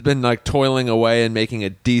someone who's been like toiling away and making a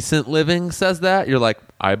decent living says that, you're like,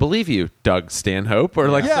 I believe you, Doug Stanhope, or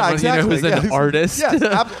like Yeah, someone exactly. who's an artist. Yeah, I'm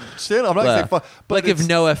not saying fuck. But like if it's-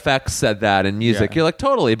 NoFX said that in music, Yeah. you're like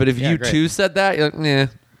totally. But if Yeah, you great. two said that, you're like, nah,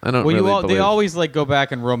 I don't Well, really they believe. always like go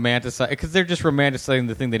back and romanticize because they're just romanticizing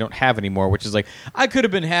the thing they don't have anymore, which is like I could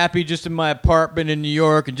have been happy just in my apartment in New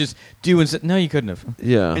York and just doing. No, you couldn't have.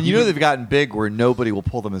 Yeah. And they've gotten big where nobody will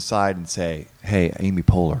pull them aside and say, hey, Amy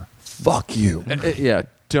Poehler, fuck you. Yeah.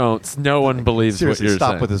 Don't. No one believes Seriously, what you're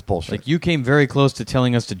stop saying. with this bullshit. Like you came very close to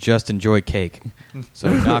telling us to just enjoy cake, so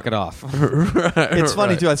knock it off. It's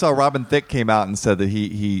funny Right. too. I saw Robin Thicke came out and said that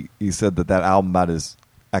he said that album about his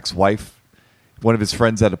ex-wife, one of his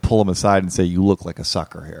friends had to pull him aside and say, "You look like a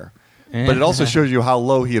sucker here." But it also shows you how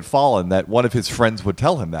low he had fallen that one of his friends would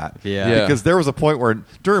tell him that. Yeah. Yeah. Because there was a point where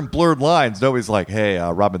during Blurred Lines, nobody's like, "Hey,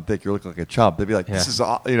 Robin Thicke, you look like a chump." They'd be like, "This is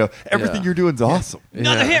everything Yeah. you're doing is awesome."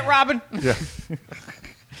 Another hit, Robin. Yeah.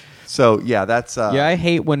 So yeah, that's Yeah, I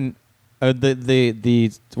hate when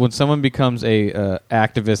when someone becomes a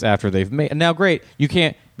activist after they've made. Now, great, you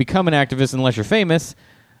can't become an activist unless you're famous.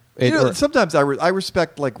 sometimes I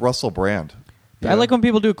respect like Russell Brand. I like when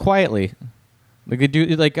people do it quietly. Like they do,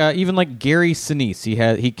 like even like Gary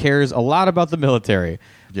Sinise. He cares a lot about the military,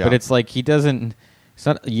 Yeah. but it's like he's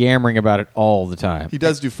not yammering about it all the time. He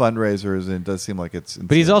does do fundraisers, and it does seem like it's.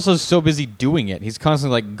 But he's insane. also so busy doing it. He's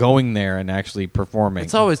constantly like going there and actually performing.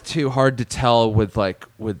 It's always too hard to tell with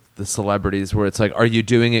the celebrities where it's like, are you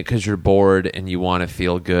doing it because you're bored and you want to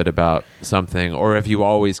feel good about something, or have you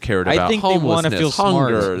always cared I about think they wanna homelessness, feel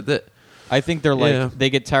smart. hunger? I think they're like Yeah. they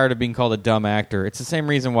get tired of being called a dumb actor. It's the same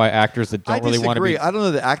reason why actors that I don't really want to disagree. be. I don't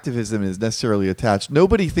know that activism is necessarily attached.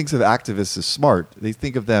 Nobody thinks of activists as smart. They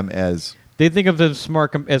think of them as They think of them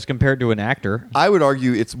smart as compared to an actor. I would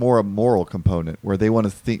argue it's more a moral component where they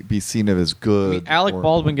want to be seen of as I good. mean, Alec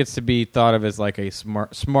Baldwin gets to be thought of as like a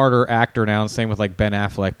smarter actor now, and same with like Ben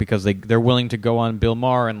Affleck, because they're willing to go on Bill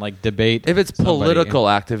Maher and like debate. If it's somebody. political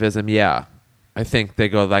activism, yeah. I think they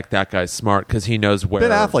go like that guy's smart because he knows where. Ben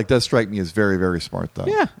Affleck does strike me as very, very smart, though.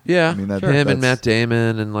 Yeah. Yeah, I mean, him and Matt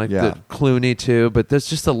Damon and like the Clooney too. But there's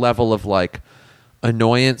just a level of like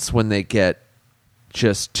annoyance when they get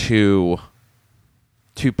just too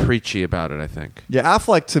preachy about it, I think. Yeah,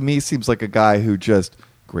 Affleck to me seems like a guy who just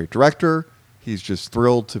great director. He's just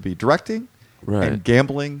thrilled to be directing and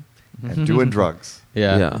gambling and doing drugs.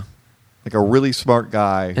 Yeah. Like a really smart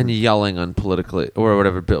guy. And yelling on politically or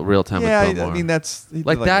whatever, real time with Bill Maher. I mean, that's...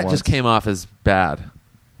 Like that just came off as bad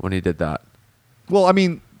when he did that. Well, I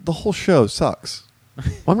mean, the whole show sucks. Well,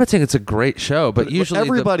 I'm not saying it's a great show, but usually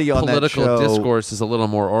everybody the on that political show, discourse is a little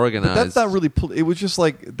more organized. But that's not really... it was just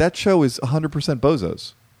like, that show is 100%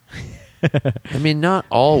 bozos. I mean, not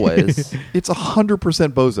always. It's 100%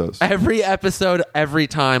 bozos. Every episode, every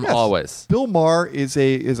time, Yes. always. Bill Maher is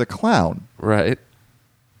a clown. Right.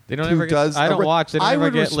 They don't who ever get, does I don't a- watch. They don't I ever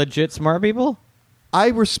would get legit smart people. I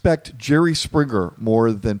respect Jerry Springer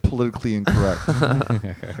more than politically incorrect.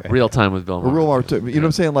 Real time with Bill Or Maher. real Maher, too. You know what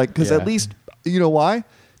I'm saying? Like, because Yeah. at least, you know why?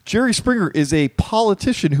 Jerry Springer is a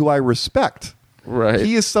politician who I respect. Right.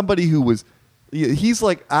 He is somebody who was... He's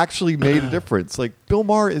like actually made a difference. Like Bill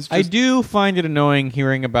Maher is just... I do find it annoying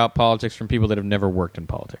hearing about politics from people that have never worked in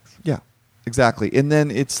politics. Yeah, exactly. And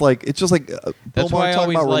then it's just like Bill That's Maher why I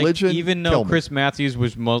talking always about like, religion. even kill though me. Chris Matthews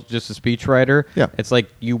was just a speechwriter, Yeah. it's like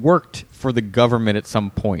you worked for the government at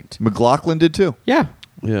some point. McLaughlin did too. Yeah.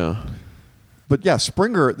 Yeah. But yeah,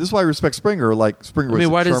 Springer. This is why I respect Springer. Like Springer I was mean,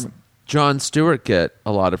 why does charming. Jon Stewart get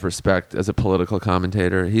a lot of respect as a political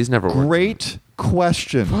commentator? He's never worked. Great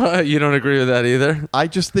question. You don't agree with that either? I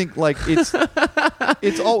just think like it's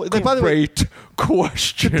all. Like, by the way, Great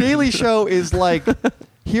question. The Daily Show is like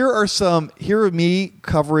here are me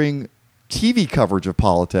covering TV coverage of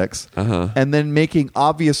politics, and then making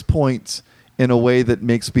obvious points in a way that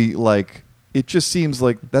makes me like. It just seems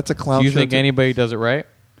like that's a clown. Do you show think to- anybody does it right,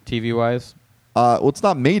 TV wise? Well, it's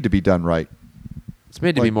not made to be done right. It's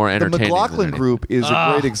made to be more entertaining. The McLaughlin than Group is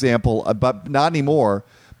a great example, but not anymore.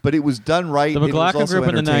 But it was done right. The and it was McLaughlin also Group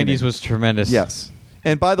in the entertaining. 90s was tremendous. Yes.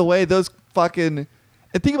 And by the way, those fucking...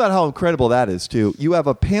 And think about how incredible that is, too. You have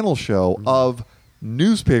a panel show of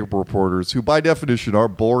newspaper reporters who, by definition, are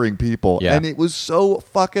boring people. Yeah. And it was so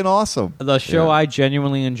fucking awesome. The show I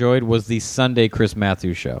genuinely enjoyed was the Sunday Chris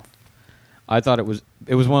Matthews show. I thought it was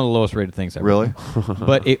one of the lowest rated things ever. Really?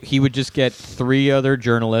 But he would just get 3 other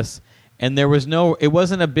journalists, and it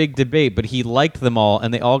wasn't a big debate, but he liked them all,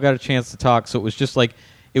 and they all got a chance to talk. So it was just like,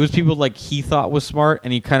 it was people like he thought was smart,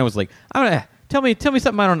 and he kind of was like, tell me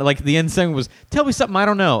something I don't know. Like the end segment was, tell me something I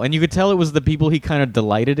don't know. And you could tell it was the people he kind of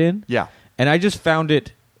delighted in. Yeah. And I just found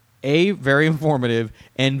it, very informative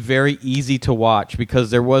and very easy to watch because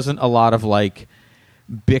there wasn't a lot of like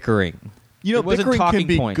bickering. You know, It wasn't bickering can talking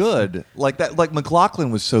be points. good. Like that. Like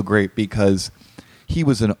McLaughlin was so great because he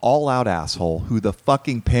was an all-out asshole who the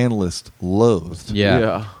fucking panelist loathed.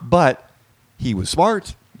 Yeah. But he was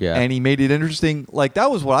smart. Yeah. And he made it interesting. Like, that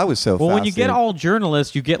was what I was so Well, when you get fascinated. all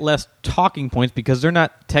journalists, you get less talking points because they're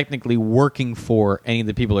not technically working for any of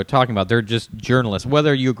the people they're talking about. They're just journalists.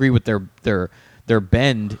 Whether you agree with their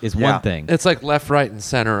bend is Yeah. one thing. It's like left, right, and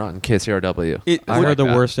center on KCRW. I heard the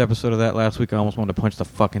worst episode of that last week. I almost wanted to punch the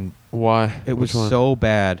fucking... Why? It was Which one? so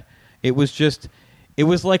bad. It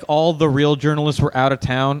was like all the real journalists were out of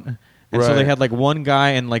town. And so Right. they had like one guy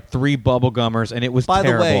and like 3 bubblegummers, and it was By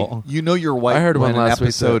terrible. the way, you know you're white I heard when one an last week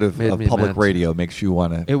episode that of made me public mad. radio makes you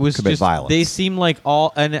want to It was commit just violence. they seem like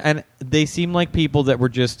all and they seem like people that were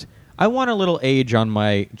just I want a little age on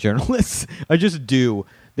my journalists. I just do.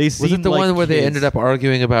 They Was seem it the like one where they kids. ended up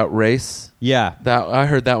arguing about race? Yeah. That I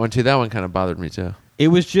heard that one too. That one kind of bothered me too. It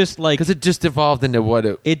was just like Because it just evolved into what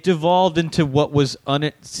it devolved into what was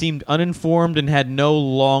seemed uninformed and had no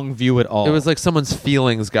long view at all. it was like someone's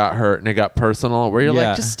feelings got hurt and it got personal. Where you're Yeah.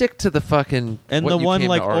 like, just stick to the fucking. and what the you one came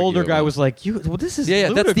like to argue older guy about. was like, well, this is yeah,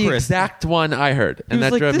 ludicrous. that's the exact one I heard, He and was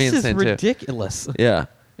that like, drove me this is insane too. ridiculous. Yeah,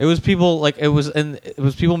 It was people like it was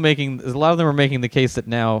people making a lot of them were making the case that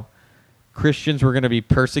now Christians were going to be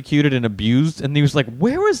persecuted and abused, and he was like,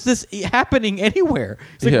 "Where is this happening anywhere?"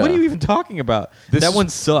 He's like, Yeah. "What are you even talking about?" That one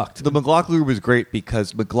sucked. The McLaughlin Group was great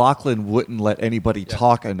because McLaughlin wouldn't let anybody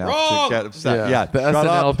talk enough Wrong! to get upset. Yeah, the shut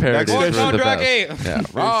SNL up. parodies Next were issue. the best. Yeah,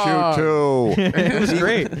 Wrong. Issue 2. It was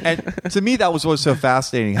great. And to me, that was what was so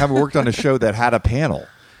fascinating. Having worked on a show that had a panel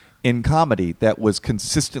in comedy that was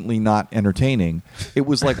consistently not entertaining, it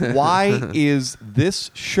was like, why is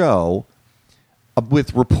this show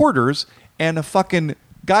with reporters and a fucking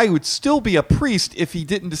guy who would still be a priest if he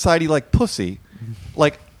didn't decide he liked pussy.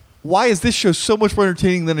 Like, why is this show so much more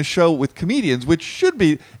entertaining than a show with comedians, which should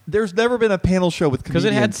be? There's never been a panel show with comedians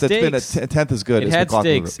it had that's been stakes. a tenth as good It as had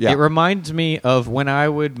McLaughlin stakes. Group. Yeah. It reminds me of when I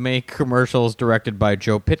would make commercials directed by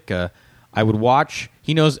Joe Pitka. I would watch.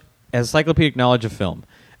 He knows encyclopedic knowledge of film.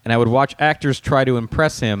 And I would watch actors try to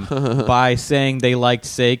impress him by saying they liked,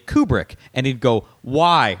 say, Kubrick. And he'd go,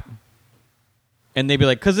 why? And they'd be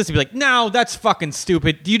like, because this. He'd be like, no, that's fucking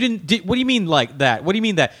stupid. You didn't. What do you mean like that? What do you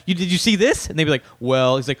mean that? Did you see this? And they'd be like,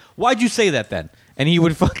 well, he's like, why'd you say that then? And he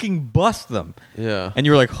would fucking bust them. Yeah. And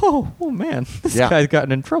you were like, oh man, this guy's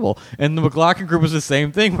gotten in trouble. And the McLaughlin Group was the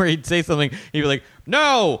same thing, where he'd say something, he'd be like,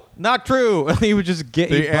 no, not true. And he would just get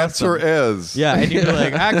The answer is. Yeah, and you'd be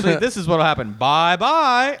like, actually, this is what'll happen.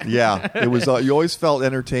 Bye-bye. Yeah, it was. You always felt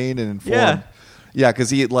entertained and informed. Yeah. Yeah, because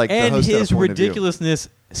he had like the And host had a his point of view. ridiculousness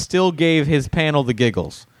still gave his panel the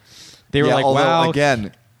giggles. They were like, although, wow.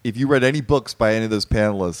 again, if you read any books by any of those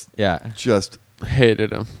panelists, Yeah. just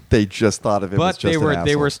Hated him. they just thought of him as But just they were an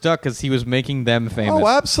they asshole. were stuck because he was making them famous. Oh,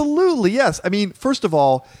 absolutely, yes. I mean, first of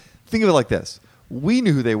all, think of it like this: we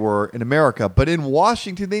knew who they were in America, but in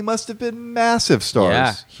Washington, they must have been massive stars.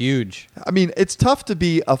 Yeah, huge. I mean, it's tough to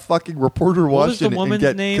be a fucking reporter in What was the Washington and woman's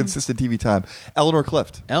get name? consistent TV time. Eleanor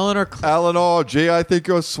Clift. Eleanor Eleanor, gee, I think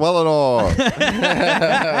you're swelling on.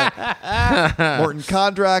 Morton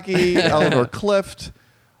Kondracki, Eleanor Clift,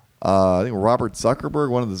 I think Robert Zuckerberg,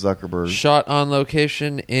 one of the Zuckerbergs. Shot on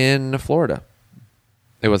location in Florida.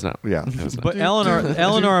 It was not. Yeah. It was not. But Eleanor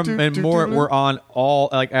and Mort were on all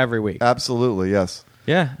like every week. Absolutely, yes.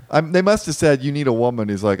 Yeah. They must have said, you need a woman.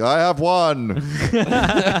 He's like, I have one.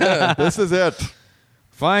 This is it.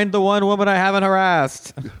 Find the one woman I haven't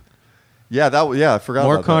harassed. Yeah, I forgot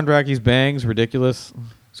More about that. Kondraki's bangs, ridiculous.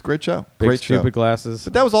 It's a great show. Big Great show. stupid glasses.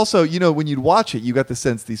 But that was also, when you'd watch it, you got the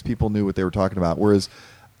sense these people knew what they were talking about. Whereas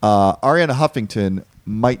Ariana Huffington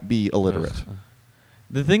might be illiterate.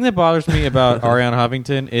 The thing that bothers me about Ariana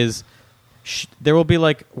Huffington is there will be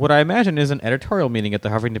like what I imagine is an editorial meeting at the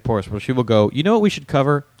Huffington Post where she will go, you know what we should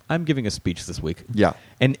cover? I'm giving a speech this week. Yeah.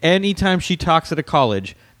 And anytime she talks at a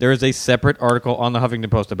college, there is a separate article on the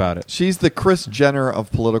Huffington Post about it. She's the Kris Jenner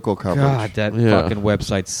of political coverage. God, that Yeah. fucking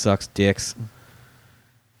website sucks dicks.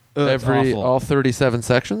 Ugh, it's awful. All 37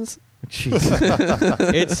 sections. Jesus.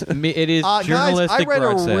 It is Guys, journalistic I read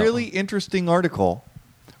garage a sale. really interesting article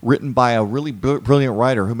written by a really brilliant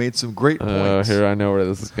writer who made some great points. Here, I know where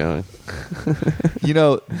this is going.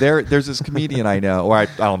 There's this comedian I know, or I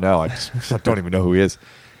don't know, I don't even know who he is.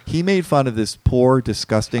 He made fun of this poor,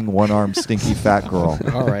 disgusting, one-armed, stinky fat girl.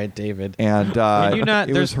 All right, David. And Can you not?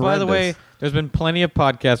 it was By the way, horrendous. there's been plenty of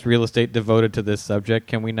podcast real estate devoted to this subject.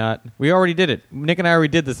 Can we not? We already did it. Nick and I already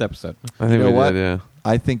did this episode. I think You know we what? did, yeah.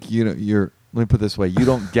 I think you're. Let me put it this way: you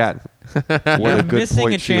don't get what a You're good missing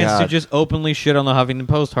point a she chance to had. just openly shit on the Huffington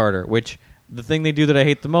Post harder. Which the thing they do that I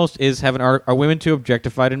hate the most is have are women too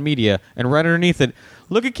objectified in media, and right underneath it,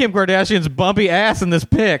 look at Kim Kardashian's bumpy ass in this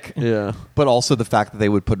pic. Yeah. But also the fact that they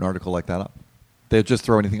would put an article like that up. They'd just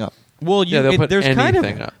throw anything up. Well, Yeah, they'll put there's kind of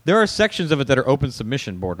anything up. there are sections of it that are open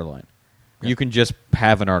submission borderline. You can just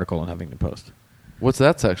have an article in Huffington Post. What's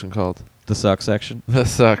that section called? The suck section. The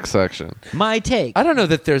suck section. My take. I don't know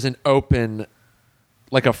that there's an open,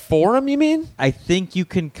 like a forum, you mean? I think you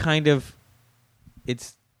can kind of.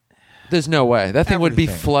 There's no way. That thing would be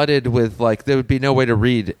Everything. flooded with, like, there would be no way to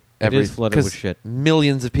read everything. is flooded with shit.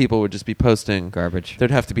 Millions of people would just be posting Garbage.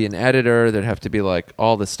 There'd have to be an editor. There'd have to be, like,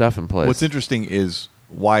 all this stuff in place. What's interesting is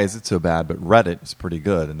why is it so bad? But Reddit is pretty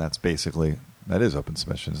good, and that is open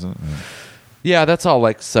submission, isn't it? Yeah. Yeah, that's all,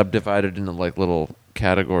 like, subdivided into, like, little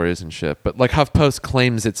categories and shit. But, like, HuffPost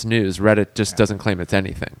claims it's news. Reddit just doesn't claim it's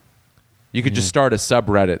anything. You could just start a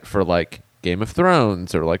subreddit for, like, Game of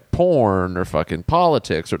Thrones or, like, porn or fucking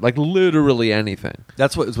politics or, like, literally anything.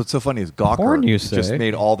 That's what's so funny is Gawker Porn, you just say?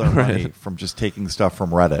 made all their money Right. from just taking stuff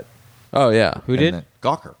from Reddit. Oh, yeah. Who And did? then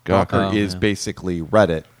Gawker. Gawker. Gawker Oh, is yeah. basically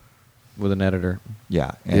Reddit. With an editor.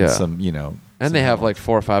 Yeah, and Yeah. some And they have, like,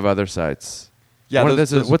 4 or 5 other sites. Yeah, One of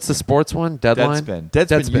those- what's the sports one? Deadline?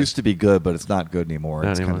 Deadspin used to be good, but it's not good anymore.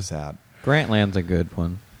 Not It's kind anymore. of sad. Grantland's a good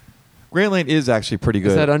one. Grantland is actually pretty good.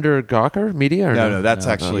 Is that under Gawker Media? Or no, that's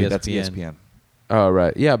No, actually that's ESPN. ESPN. Oh,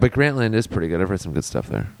 right. Yeah, but Grantland is pretty good. I've heard some good stuff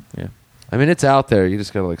there. Yeah. I mean, it's out there. You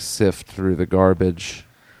just got to, like, sift through the garbage.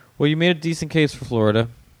 Well, you made a decent case for Florida.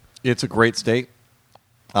 It's a great state.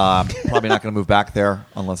 Probably not going to move back there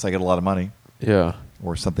unless I get a lot of money Yeah.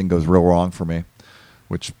 or something goes real wrong for me,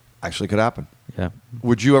 which actually could happen. Yeah.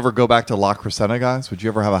 Would you ever go back to La Crescenta, guys? Would you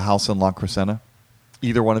ever have a house in La Crescenta?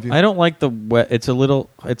 Either one of you? I don't like the wet. It's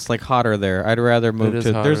like hotter there. I'd rather move is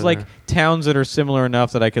to. hotter There's like there. towns that are similar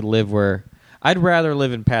enough that I could live where. I'd rather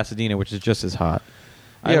live in Pasadena, which is just as hot.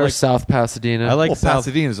 I or like South Pasadena. I like well, South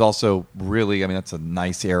Pasadena is also really, I mean, that's a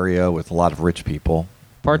nice area with a lot of rich people.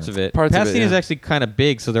 parts of it. Parts of it, Pasadena is yeah. actually kind of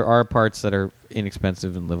big, so there are parts that are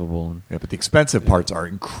inexpensive and livable. And Yeah, but the expensive parts are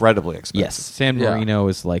incredibly expensive. yes, San Yeah. Marino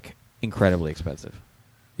is like incredibly expensive.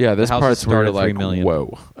 yeah, this the houses part's start where at like $3 million.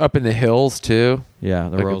 whoa, up in the hills too. Yeah,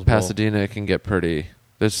 the Like Rose in Bowl. Pasadena, it can get pretty.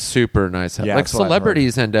 There's super nice. Yeah, like that's what I've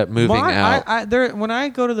celebrities end up moving out. When I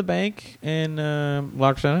go to the bank in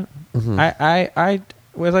Lock Senate, Mhm.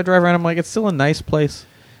 as I drive around, I'm like, it's still a nice place.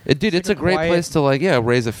 Dude, it's a great quiet- place to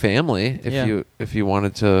raise a family if Yeah. you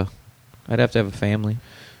wanted to. I'd have to have a family.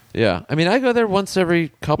 Yeah, I mean, I go there once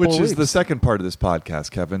every couple Which of is weeks. the second part of this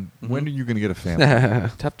podcast, Kevin. When are you going to get a family?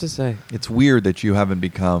 Tough to say. It's weird that you haven't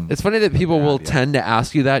become. It's funny that people will Yeah. tend to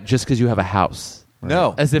ask you that just because you have a house.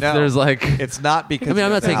 No. As if no. there's like. It's not because. I mean,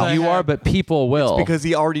 I'm not saying now, you are, but people will. It's because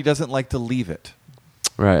he already doesn't like to leave it.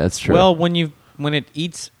 Right, that's true. Well, when it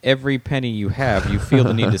eats every penny you have, you feel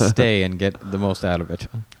the need to stay and get the most out of it.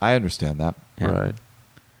 I understand that. Yeah. right.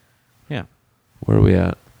 Yeah. Where are we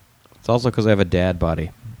at? It's also because I have a dad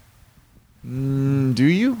body. Do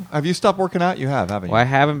you? Have you stopped working out? You have, haven't you? Well, I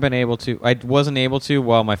haven't been able to. I wasn't able to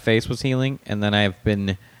while my face was healing, and then I've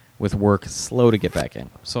been with work slow to get back in.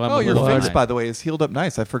 So I'm Oh, a your little face, behind. by the way, is healed up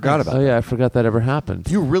nice. I forgot about Oh that. yeah, I forgot that ever happened.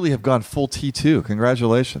 You really have gone full T2.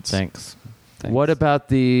 Congratulations. Thanks. What about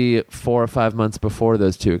the 4 or 5 months before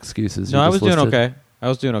those two excuses? No, you I just was doing listed? okay. I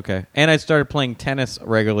was doing okay, and I started playing tennis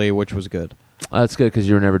regularly, which was good. That's good because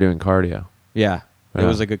you were never doing cardio. Yeah, Yeah. it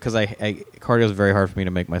was a good because I cardio is very hard for me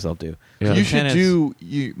to make myself do. Yeah. You should Tennis- do.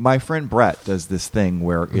 My friend Brett does this thing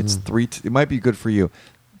where it's it might be good for you.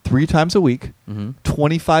 3 times a week,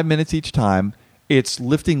 25 minutes each time. It's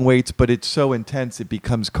lifting weights, but it's so intense it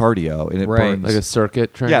becomes cardio and it Right. burns. Like a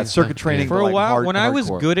circuit training. Yeah, circuit thing? training. For a like while, hard- when I was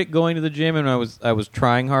hardcore. good at going to the gym and I was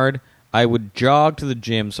trying hard, I would jog to the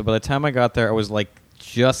gym. So by the time I got there, I was like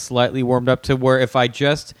just slightly warmed up to where if I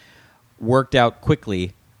just worked out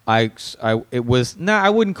quickly, I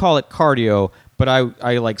wouldn't call it cardio, but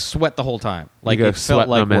I like sweat the whole time. Like You got it felt sweat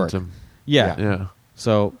like momentum. work. Yeah. Yeah.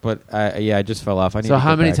 So, but I just fell off. I need So to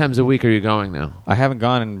how get many back. times a week are you going now? I haven't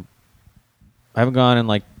gone in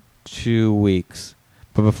like 2 weeks.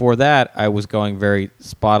 But before that, I was going very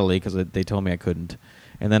spottily because they told me I couldn't.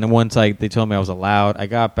 And then once they told me I was allowed, I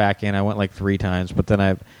got back in. I went like 3 times. But then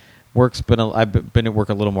I've been at work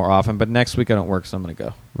a little more often. But next week I don't work, so I'm going to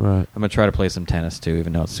go. Right. I'm going to try to play some tennis too,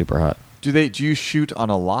 even though it's super hot. Do you shoot on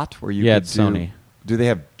a lot where you? Yeah, could it's do, Sony. Do they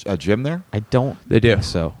have a gym there? I don't They do. think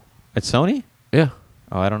so. It's Sony? Yeah.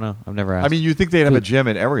 Oh, I don't know. I've never asked. I mean, you think they'd have a gym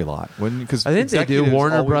at every lot? Because I think they do.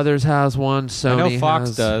 Warner Brothers has one. Sony I know Fox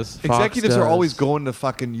has, does. Fox Executives are does. always going to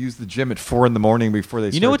fucking use the gym at 4 a.m. before they.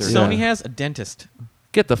 you know what start their Sony day. has? A dentist.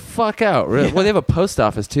 Get the fuck out. Really? Yeah. Well, they have a post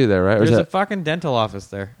office too there, right? Or is There's a that- fucking dental office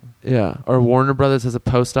there. yeah. Or Warner Brothers has a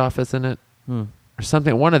post office in it. Or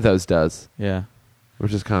something. One of those does, Yeah.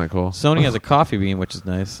 which is kind of cool. Sony has a coffee bean, which is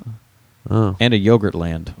nice, Oh. and a yogurt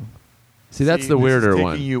land. See, that's the this is weirder taking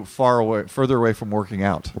one. you further away from working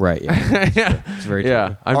out. Right. Yeah. yeah. It's very Yeah.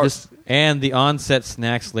 true. I'm Are- just. And the on-set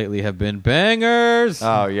snacks lately have been bangers.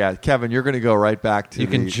 Oh yeah, Kevin, you're going to go right back to. You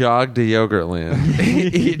can jog to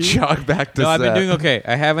Yogurtland. You jog back to No, I've been set. doing okay.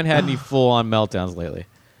 I haven't had any full-on meltdowns lately.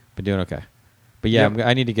 Been doing okay. But yeah, Yep.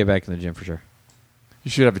 I need to get back to the gym for sure.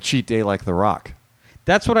 You should have a cheat day like The Rock.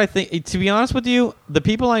 That's what I think. To be honest with you, the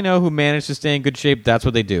people I know who manage to stay in good shape, that's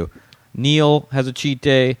what they do. Neil has a cheat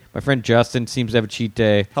day. My friend Justin seems to have a cheat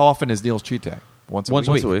day. How often is Neil's cheat day? Once a Once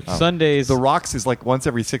week. a week. Oh. Sundays. The Rock's is like once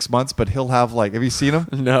every 6 months, but he'll have like. Have you seen him?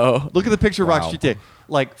 No. Look at the picture of Rock's Wow. cheat day.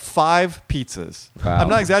 Like 5 pizzas. Wow. I'm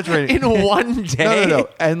not exaggerating. In one day. No.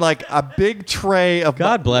 And like a big tray of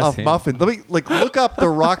God bless of him. muffins. Let me look up the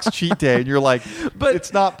Rock's cheat day, and you're like, But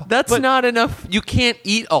it's not. That's not enough. You can't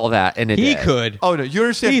eat all that in a day. he could. Oh no, you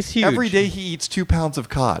understand? He's huge. Every day he eats 2 pounds of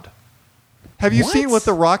cod. Have you What? seen what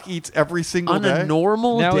The Rock eats every single on day? a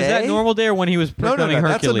normal Now, day. is that normal day or when he was No, becoming that's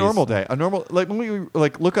a Hercules? normal day. A normal like let me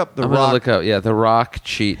look up the I'm Rock. gonna look up. Yeah, the Rock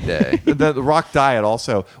cheat day. The Rock diet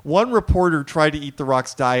also. One reporter tried to eat The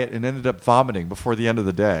Rock's diet and ended up vomiting before the end of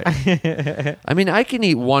the day. I mean, I can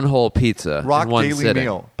eat one whole pizza Rock in one daily sitting,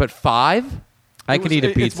 meal. but 5. I could eat a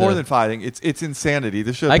pizza. It's more than 5. It's insanity.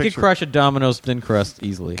 This show I could crush a Domino's thin crust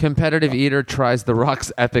easily. Competitive eater tries the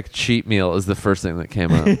Rock's epic cheat meal is the first thing that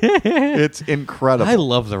came up. It's incredible. I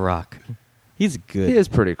love The Rock. He's good. He is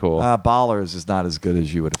pretty cool. Ballers is not as good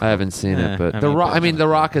as you would. I haven't seen Eh, it, but I the mean, Rock. I mean, personally. The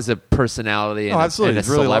Rock is a personality and, Oh, absolutely. and a He's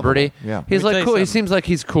really celebrity. lovable. Yeah. He's Let me tell like you cool. He something. seems like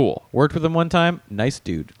he's cool. Worked with him one time. Nice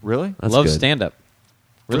dude. Really? That's Loves good. stand-up.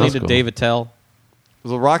 Really into cool. Dave Attell.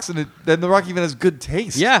 The Rock's in it. Then The Rock even has good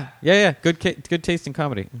taste. Yeah. Good taste in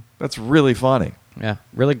comedy. That's really funny. Yeah,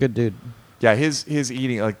 really good dude. Yeah, his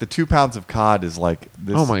eating, like the 2 pounds of cod is like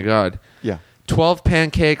this. Oh my god. Yeah. 12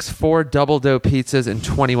 pancakes, 4 double dough pizzas, and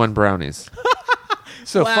 21 brownies.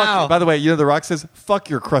 So Wow. fuck. By the way, The Rock says, "Fuck,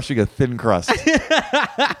 you're crushing a thin crust."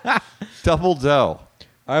 Double dough.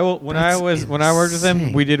 When I worked with him,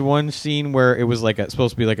 insane. we did one scene where it was like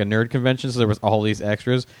supposed to be like a nerd convention, so there was all these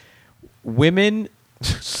extras. Women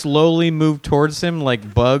slowly moved towards him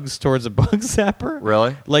like bugs towards a bug zapper.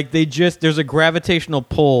 Really? Like there's a gravitational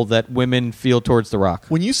pull that women feel towards The Rock.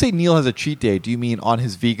 When you say Neil has a cheat day, do you mean on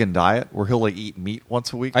his vegan diet where he'll like eat meat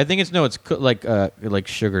once a week? I think it's like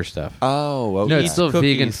sugar stuff. Oh, okay. No, it's still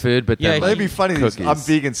Cookies. vegan food, but Yeah, then That'd be funny. cookies. I'm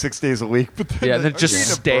vegan 6 days a week, but then Yeah, then I'm just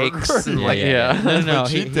eating a burger. steaks. And like, yeah. No.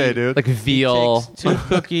 cheat day, dude. Like veal. He takes 2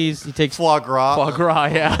 cookies. He takes Foie gras. Foie gras,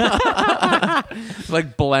 yeah.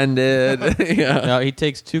 Like blended. Yeah. no. He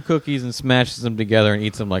takes 2 cookies and smashes them together and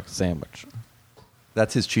eats them like a sandwich.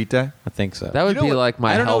 That's his cheat day. I think so. That would know be what? like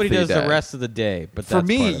my I don't know what he healthy does day. the rest of the day, but For that's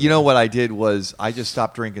me, part of you it. know what I did was I just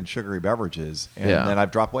stopped drinking sugary beverages, and Yeah. then I've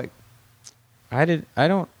dropped weight.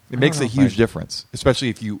 It makes a huge difference, especially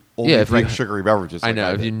if you only Yeah, if drink you- sugary beverages. I like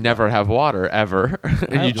know. If did. you never have water ever,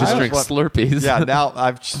 and you just I drink was- Slurpees. Yeah, now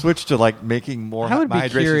I've switched to like making more. I would my be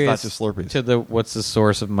hydration is curious not just Slurpees. to what's the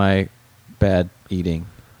source of my bad eating,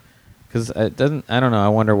 because it doesn't. I don't know. I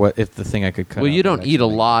wonder what if the thing I could cut. Well, out you don't would eat a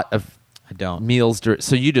actually- lot of I don't. meals,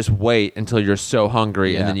 so you just wait until you're so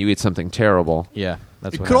hungry, Yeah. and then you eat something terrible. Yeah,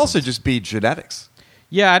 that's it what could also happens. just be genetics.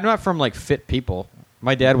 Yeah, I'm not from like fit people.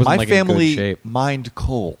 My dad was My in like in family good shape. mined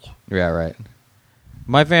coal. Yeah, right.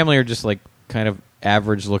 My family are just like kind of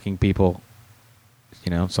average-looking people,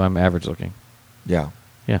 so I'm average-looking. Yeah.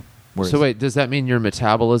 Yeah. Whereas- So wait, does that mean your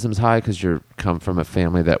metabolism's high because you come from a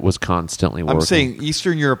family that was constantly working? I'm saying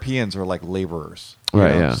Eastern Europeans are like laborers.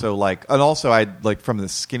 Right, yeah. So like, and also I like from the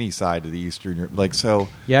skinny side of the Eastern Europe, like so.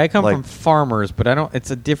 Yeah, I come like, from farmers, but I don't. It's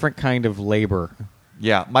a different kind of labor.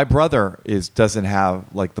 Yeah, my brother doesn't have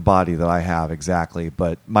like the body that I have exactly,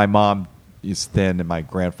 but my mom is thin and my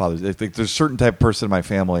grandfather's. There's a certain type of person in my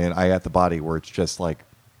family, and I got the body where it's just like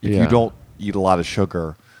if Yeah. you don't eat a lot of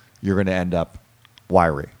sugar, you're going to end up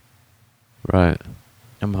wiry. right.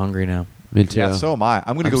 I'm hungry now. Me too. Yeah, so am I.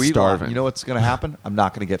 I'm going to I'm go eat a lot. starving. You know what's going to happen? I'm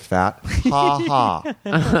not going to get fat. Ha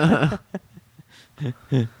ha.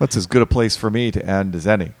 That's as good a place for me to end as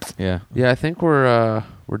any. Yeah. Yeah, I think we're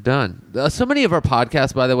done. So many of our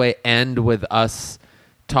podcasts, by the way, end with us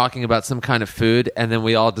talking about some kind of food, and then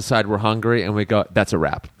we all decide we're hungry, and we go, "That's a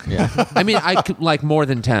wrap." Yeah. I mean, like more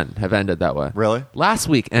than 10 have ended that way. Really? Last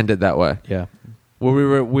week ended that way. Yeah.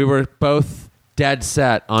 Where we were both dead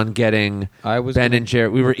set on getting I was Ben gonna- and Jerry.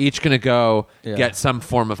 We were each going to go Yeah. get some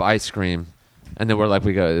form of ice cream, and then we're like,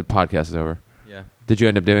 "We go. The podcast is over." Yeah. Did you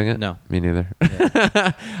end up doing it? No. Me neither.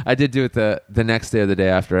 I did do it the next day or the day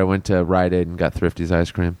after. I went to Rite Aid and got Thrifty's ice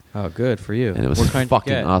cream, Oh, good for you. and it was what kind did you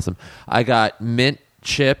fucking get? awesome. I got mint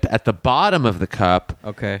chip at the bottom of the cup,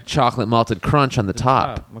 Okay. chocolate malted crunch on the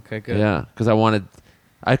top. Okay, good. Yeah, because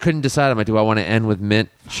I couldn't decide. Do I want to end with mint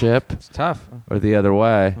chip It's tough. or the other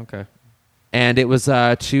way? Okay. And it was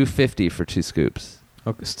 $2.50 for 2 scoops,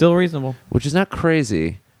 Okay. Still reasonable, which is not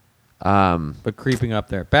crazy. but creeping up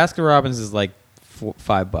there. Baskin Robbins is like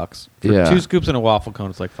 $5. For Yeah. 2 scoops and a waffle cone,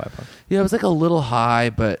 it's like $5. Yeah, it was like a little high,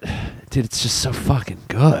 but dude, it's just so fucking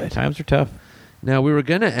good. Times are tough. Now, we were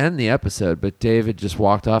going to end the episode, but David just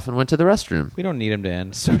walked off and went to the restroom. We don't need him to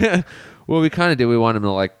end. So, well, we kind of do. We want him to,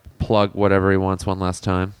 like, plug whatever he wants one last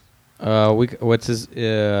time. What's his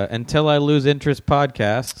Until I Lose Interest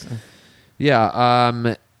podcast?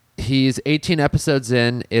 Yeah, he's 18 episodes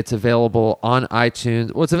in. It's available on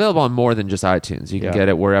iTunes. Well, it's available on more than just iTunes. You can Yeah. get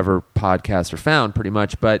it wherever podcasts are found, pretty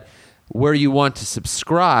much. But where you want to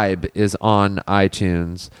subscribe is on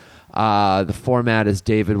iTunes. The format is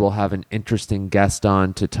David will have an interesting guest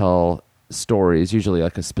on to tell stories, usually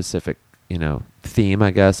like a specific, theme,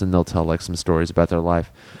 I guess, and they'll tell like some stories about their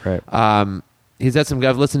life. Right. He's had some.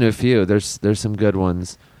 I've listened to a few. There's some good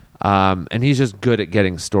ones, and he's just good at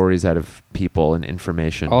getting stories out of people and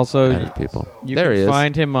information. Also, out of people. You There can he is.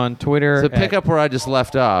 find him on Twitter So pick up where I just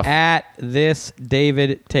left off. at this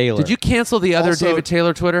David Taylor. Did you cancel the other Also- David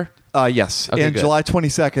Taylor Twitter? Yes. Okay, and good. July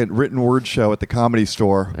 22nd, written word show at the Comedy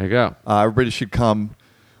Store. There you go. Everybody should come.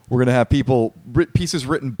 We're going to have pieces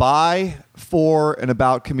written by, for, and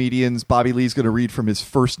about comedians. Bobby Lee's going to read from his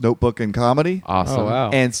first notebook in comedy. Awesome. Oh, wow.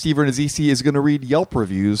 And Steve Ranazisi is going to read Yelp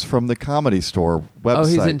reviews from the Comedy Store website. Oh,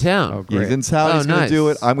 he's in town. Oh, great. He's in town. Oh, He's going to nice. do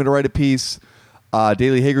it. I'm going to write a piece.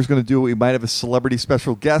 Daily Hager's going to do it. We might have a celebrity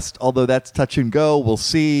special guest, although that's touch and go. We'll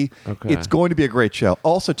see. Okay. It's going to be a great show.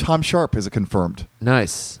 Also, Tom Sharp is confirmed.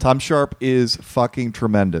 Nice. Tom Sharp is fucking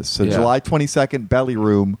tremendous. So Yeah. July 22nd, Belly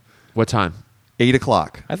Room, What time? 8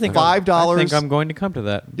 o'clock. I think $5. I think I'm going to come to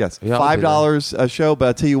that. Yes, Yeah, I'll be $5 a show. But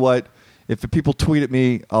I'll tell you what, if the people tweet at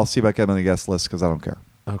me, I'll see if I can get them on the guest list because I don't care.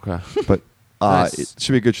 Okay. But Nice. it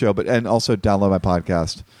should be a good show. And also download my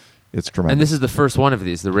podcast. It's tremendous. And this is the first one of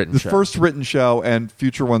these, the written the show. first written show, and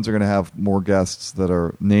future ones are going to have more guests that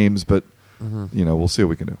are names, but we'll see what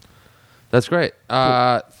we can do. That's great.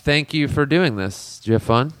 Thank you for doing this. Did you have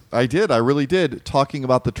fun? I did. I really did. Talking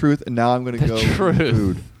about the truth, and now I'm going to go truth. with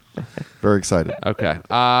food. Very excited. Okay.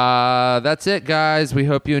 That's it, guys. We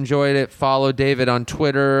hope you enjoyed it. Follow David on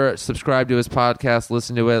Twitter. Subscribe to his podcast.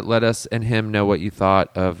 Listen to it. Let us and him know what you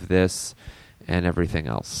thought of this and everything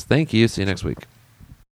else. Thank you. See you next week.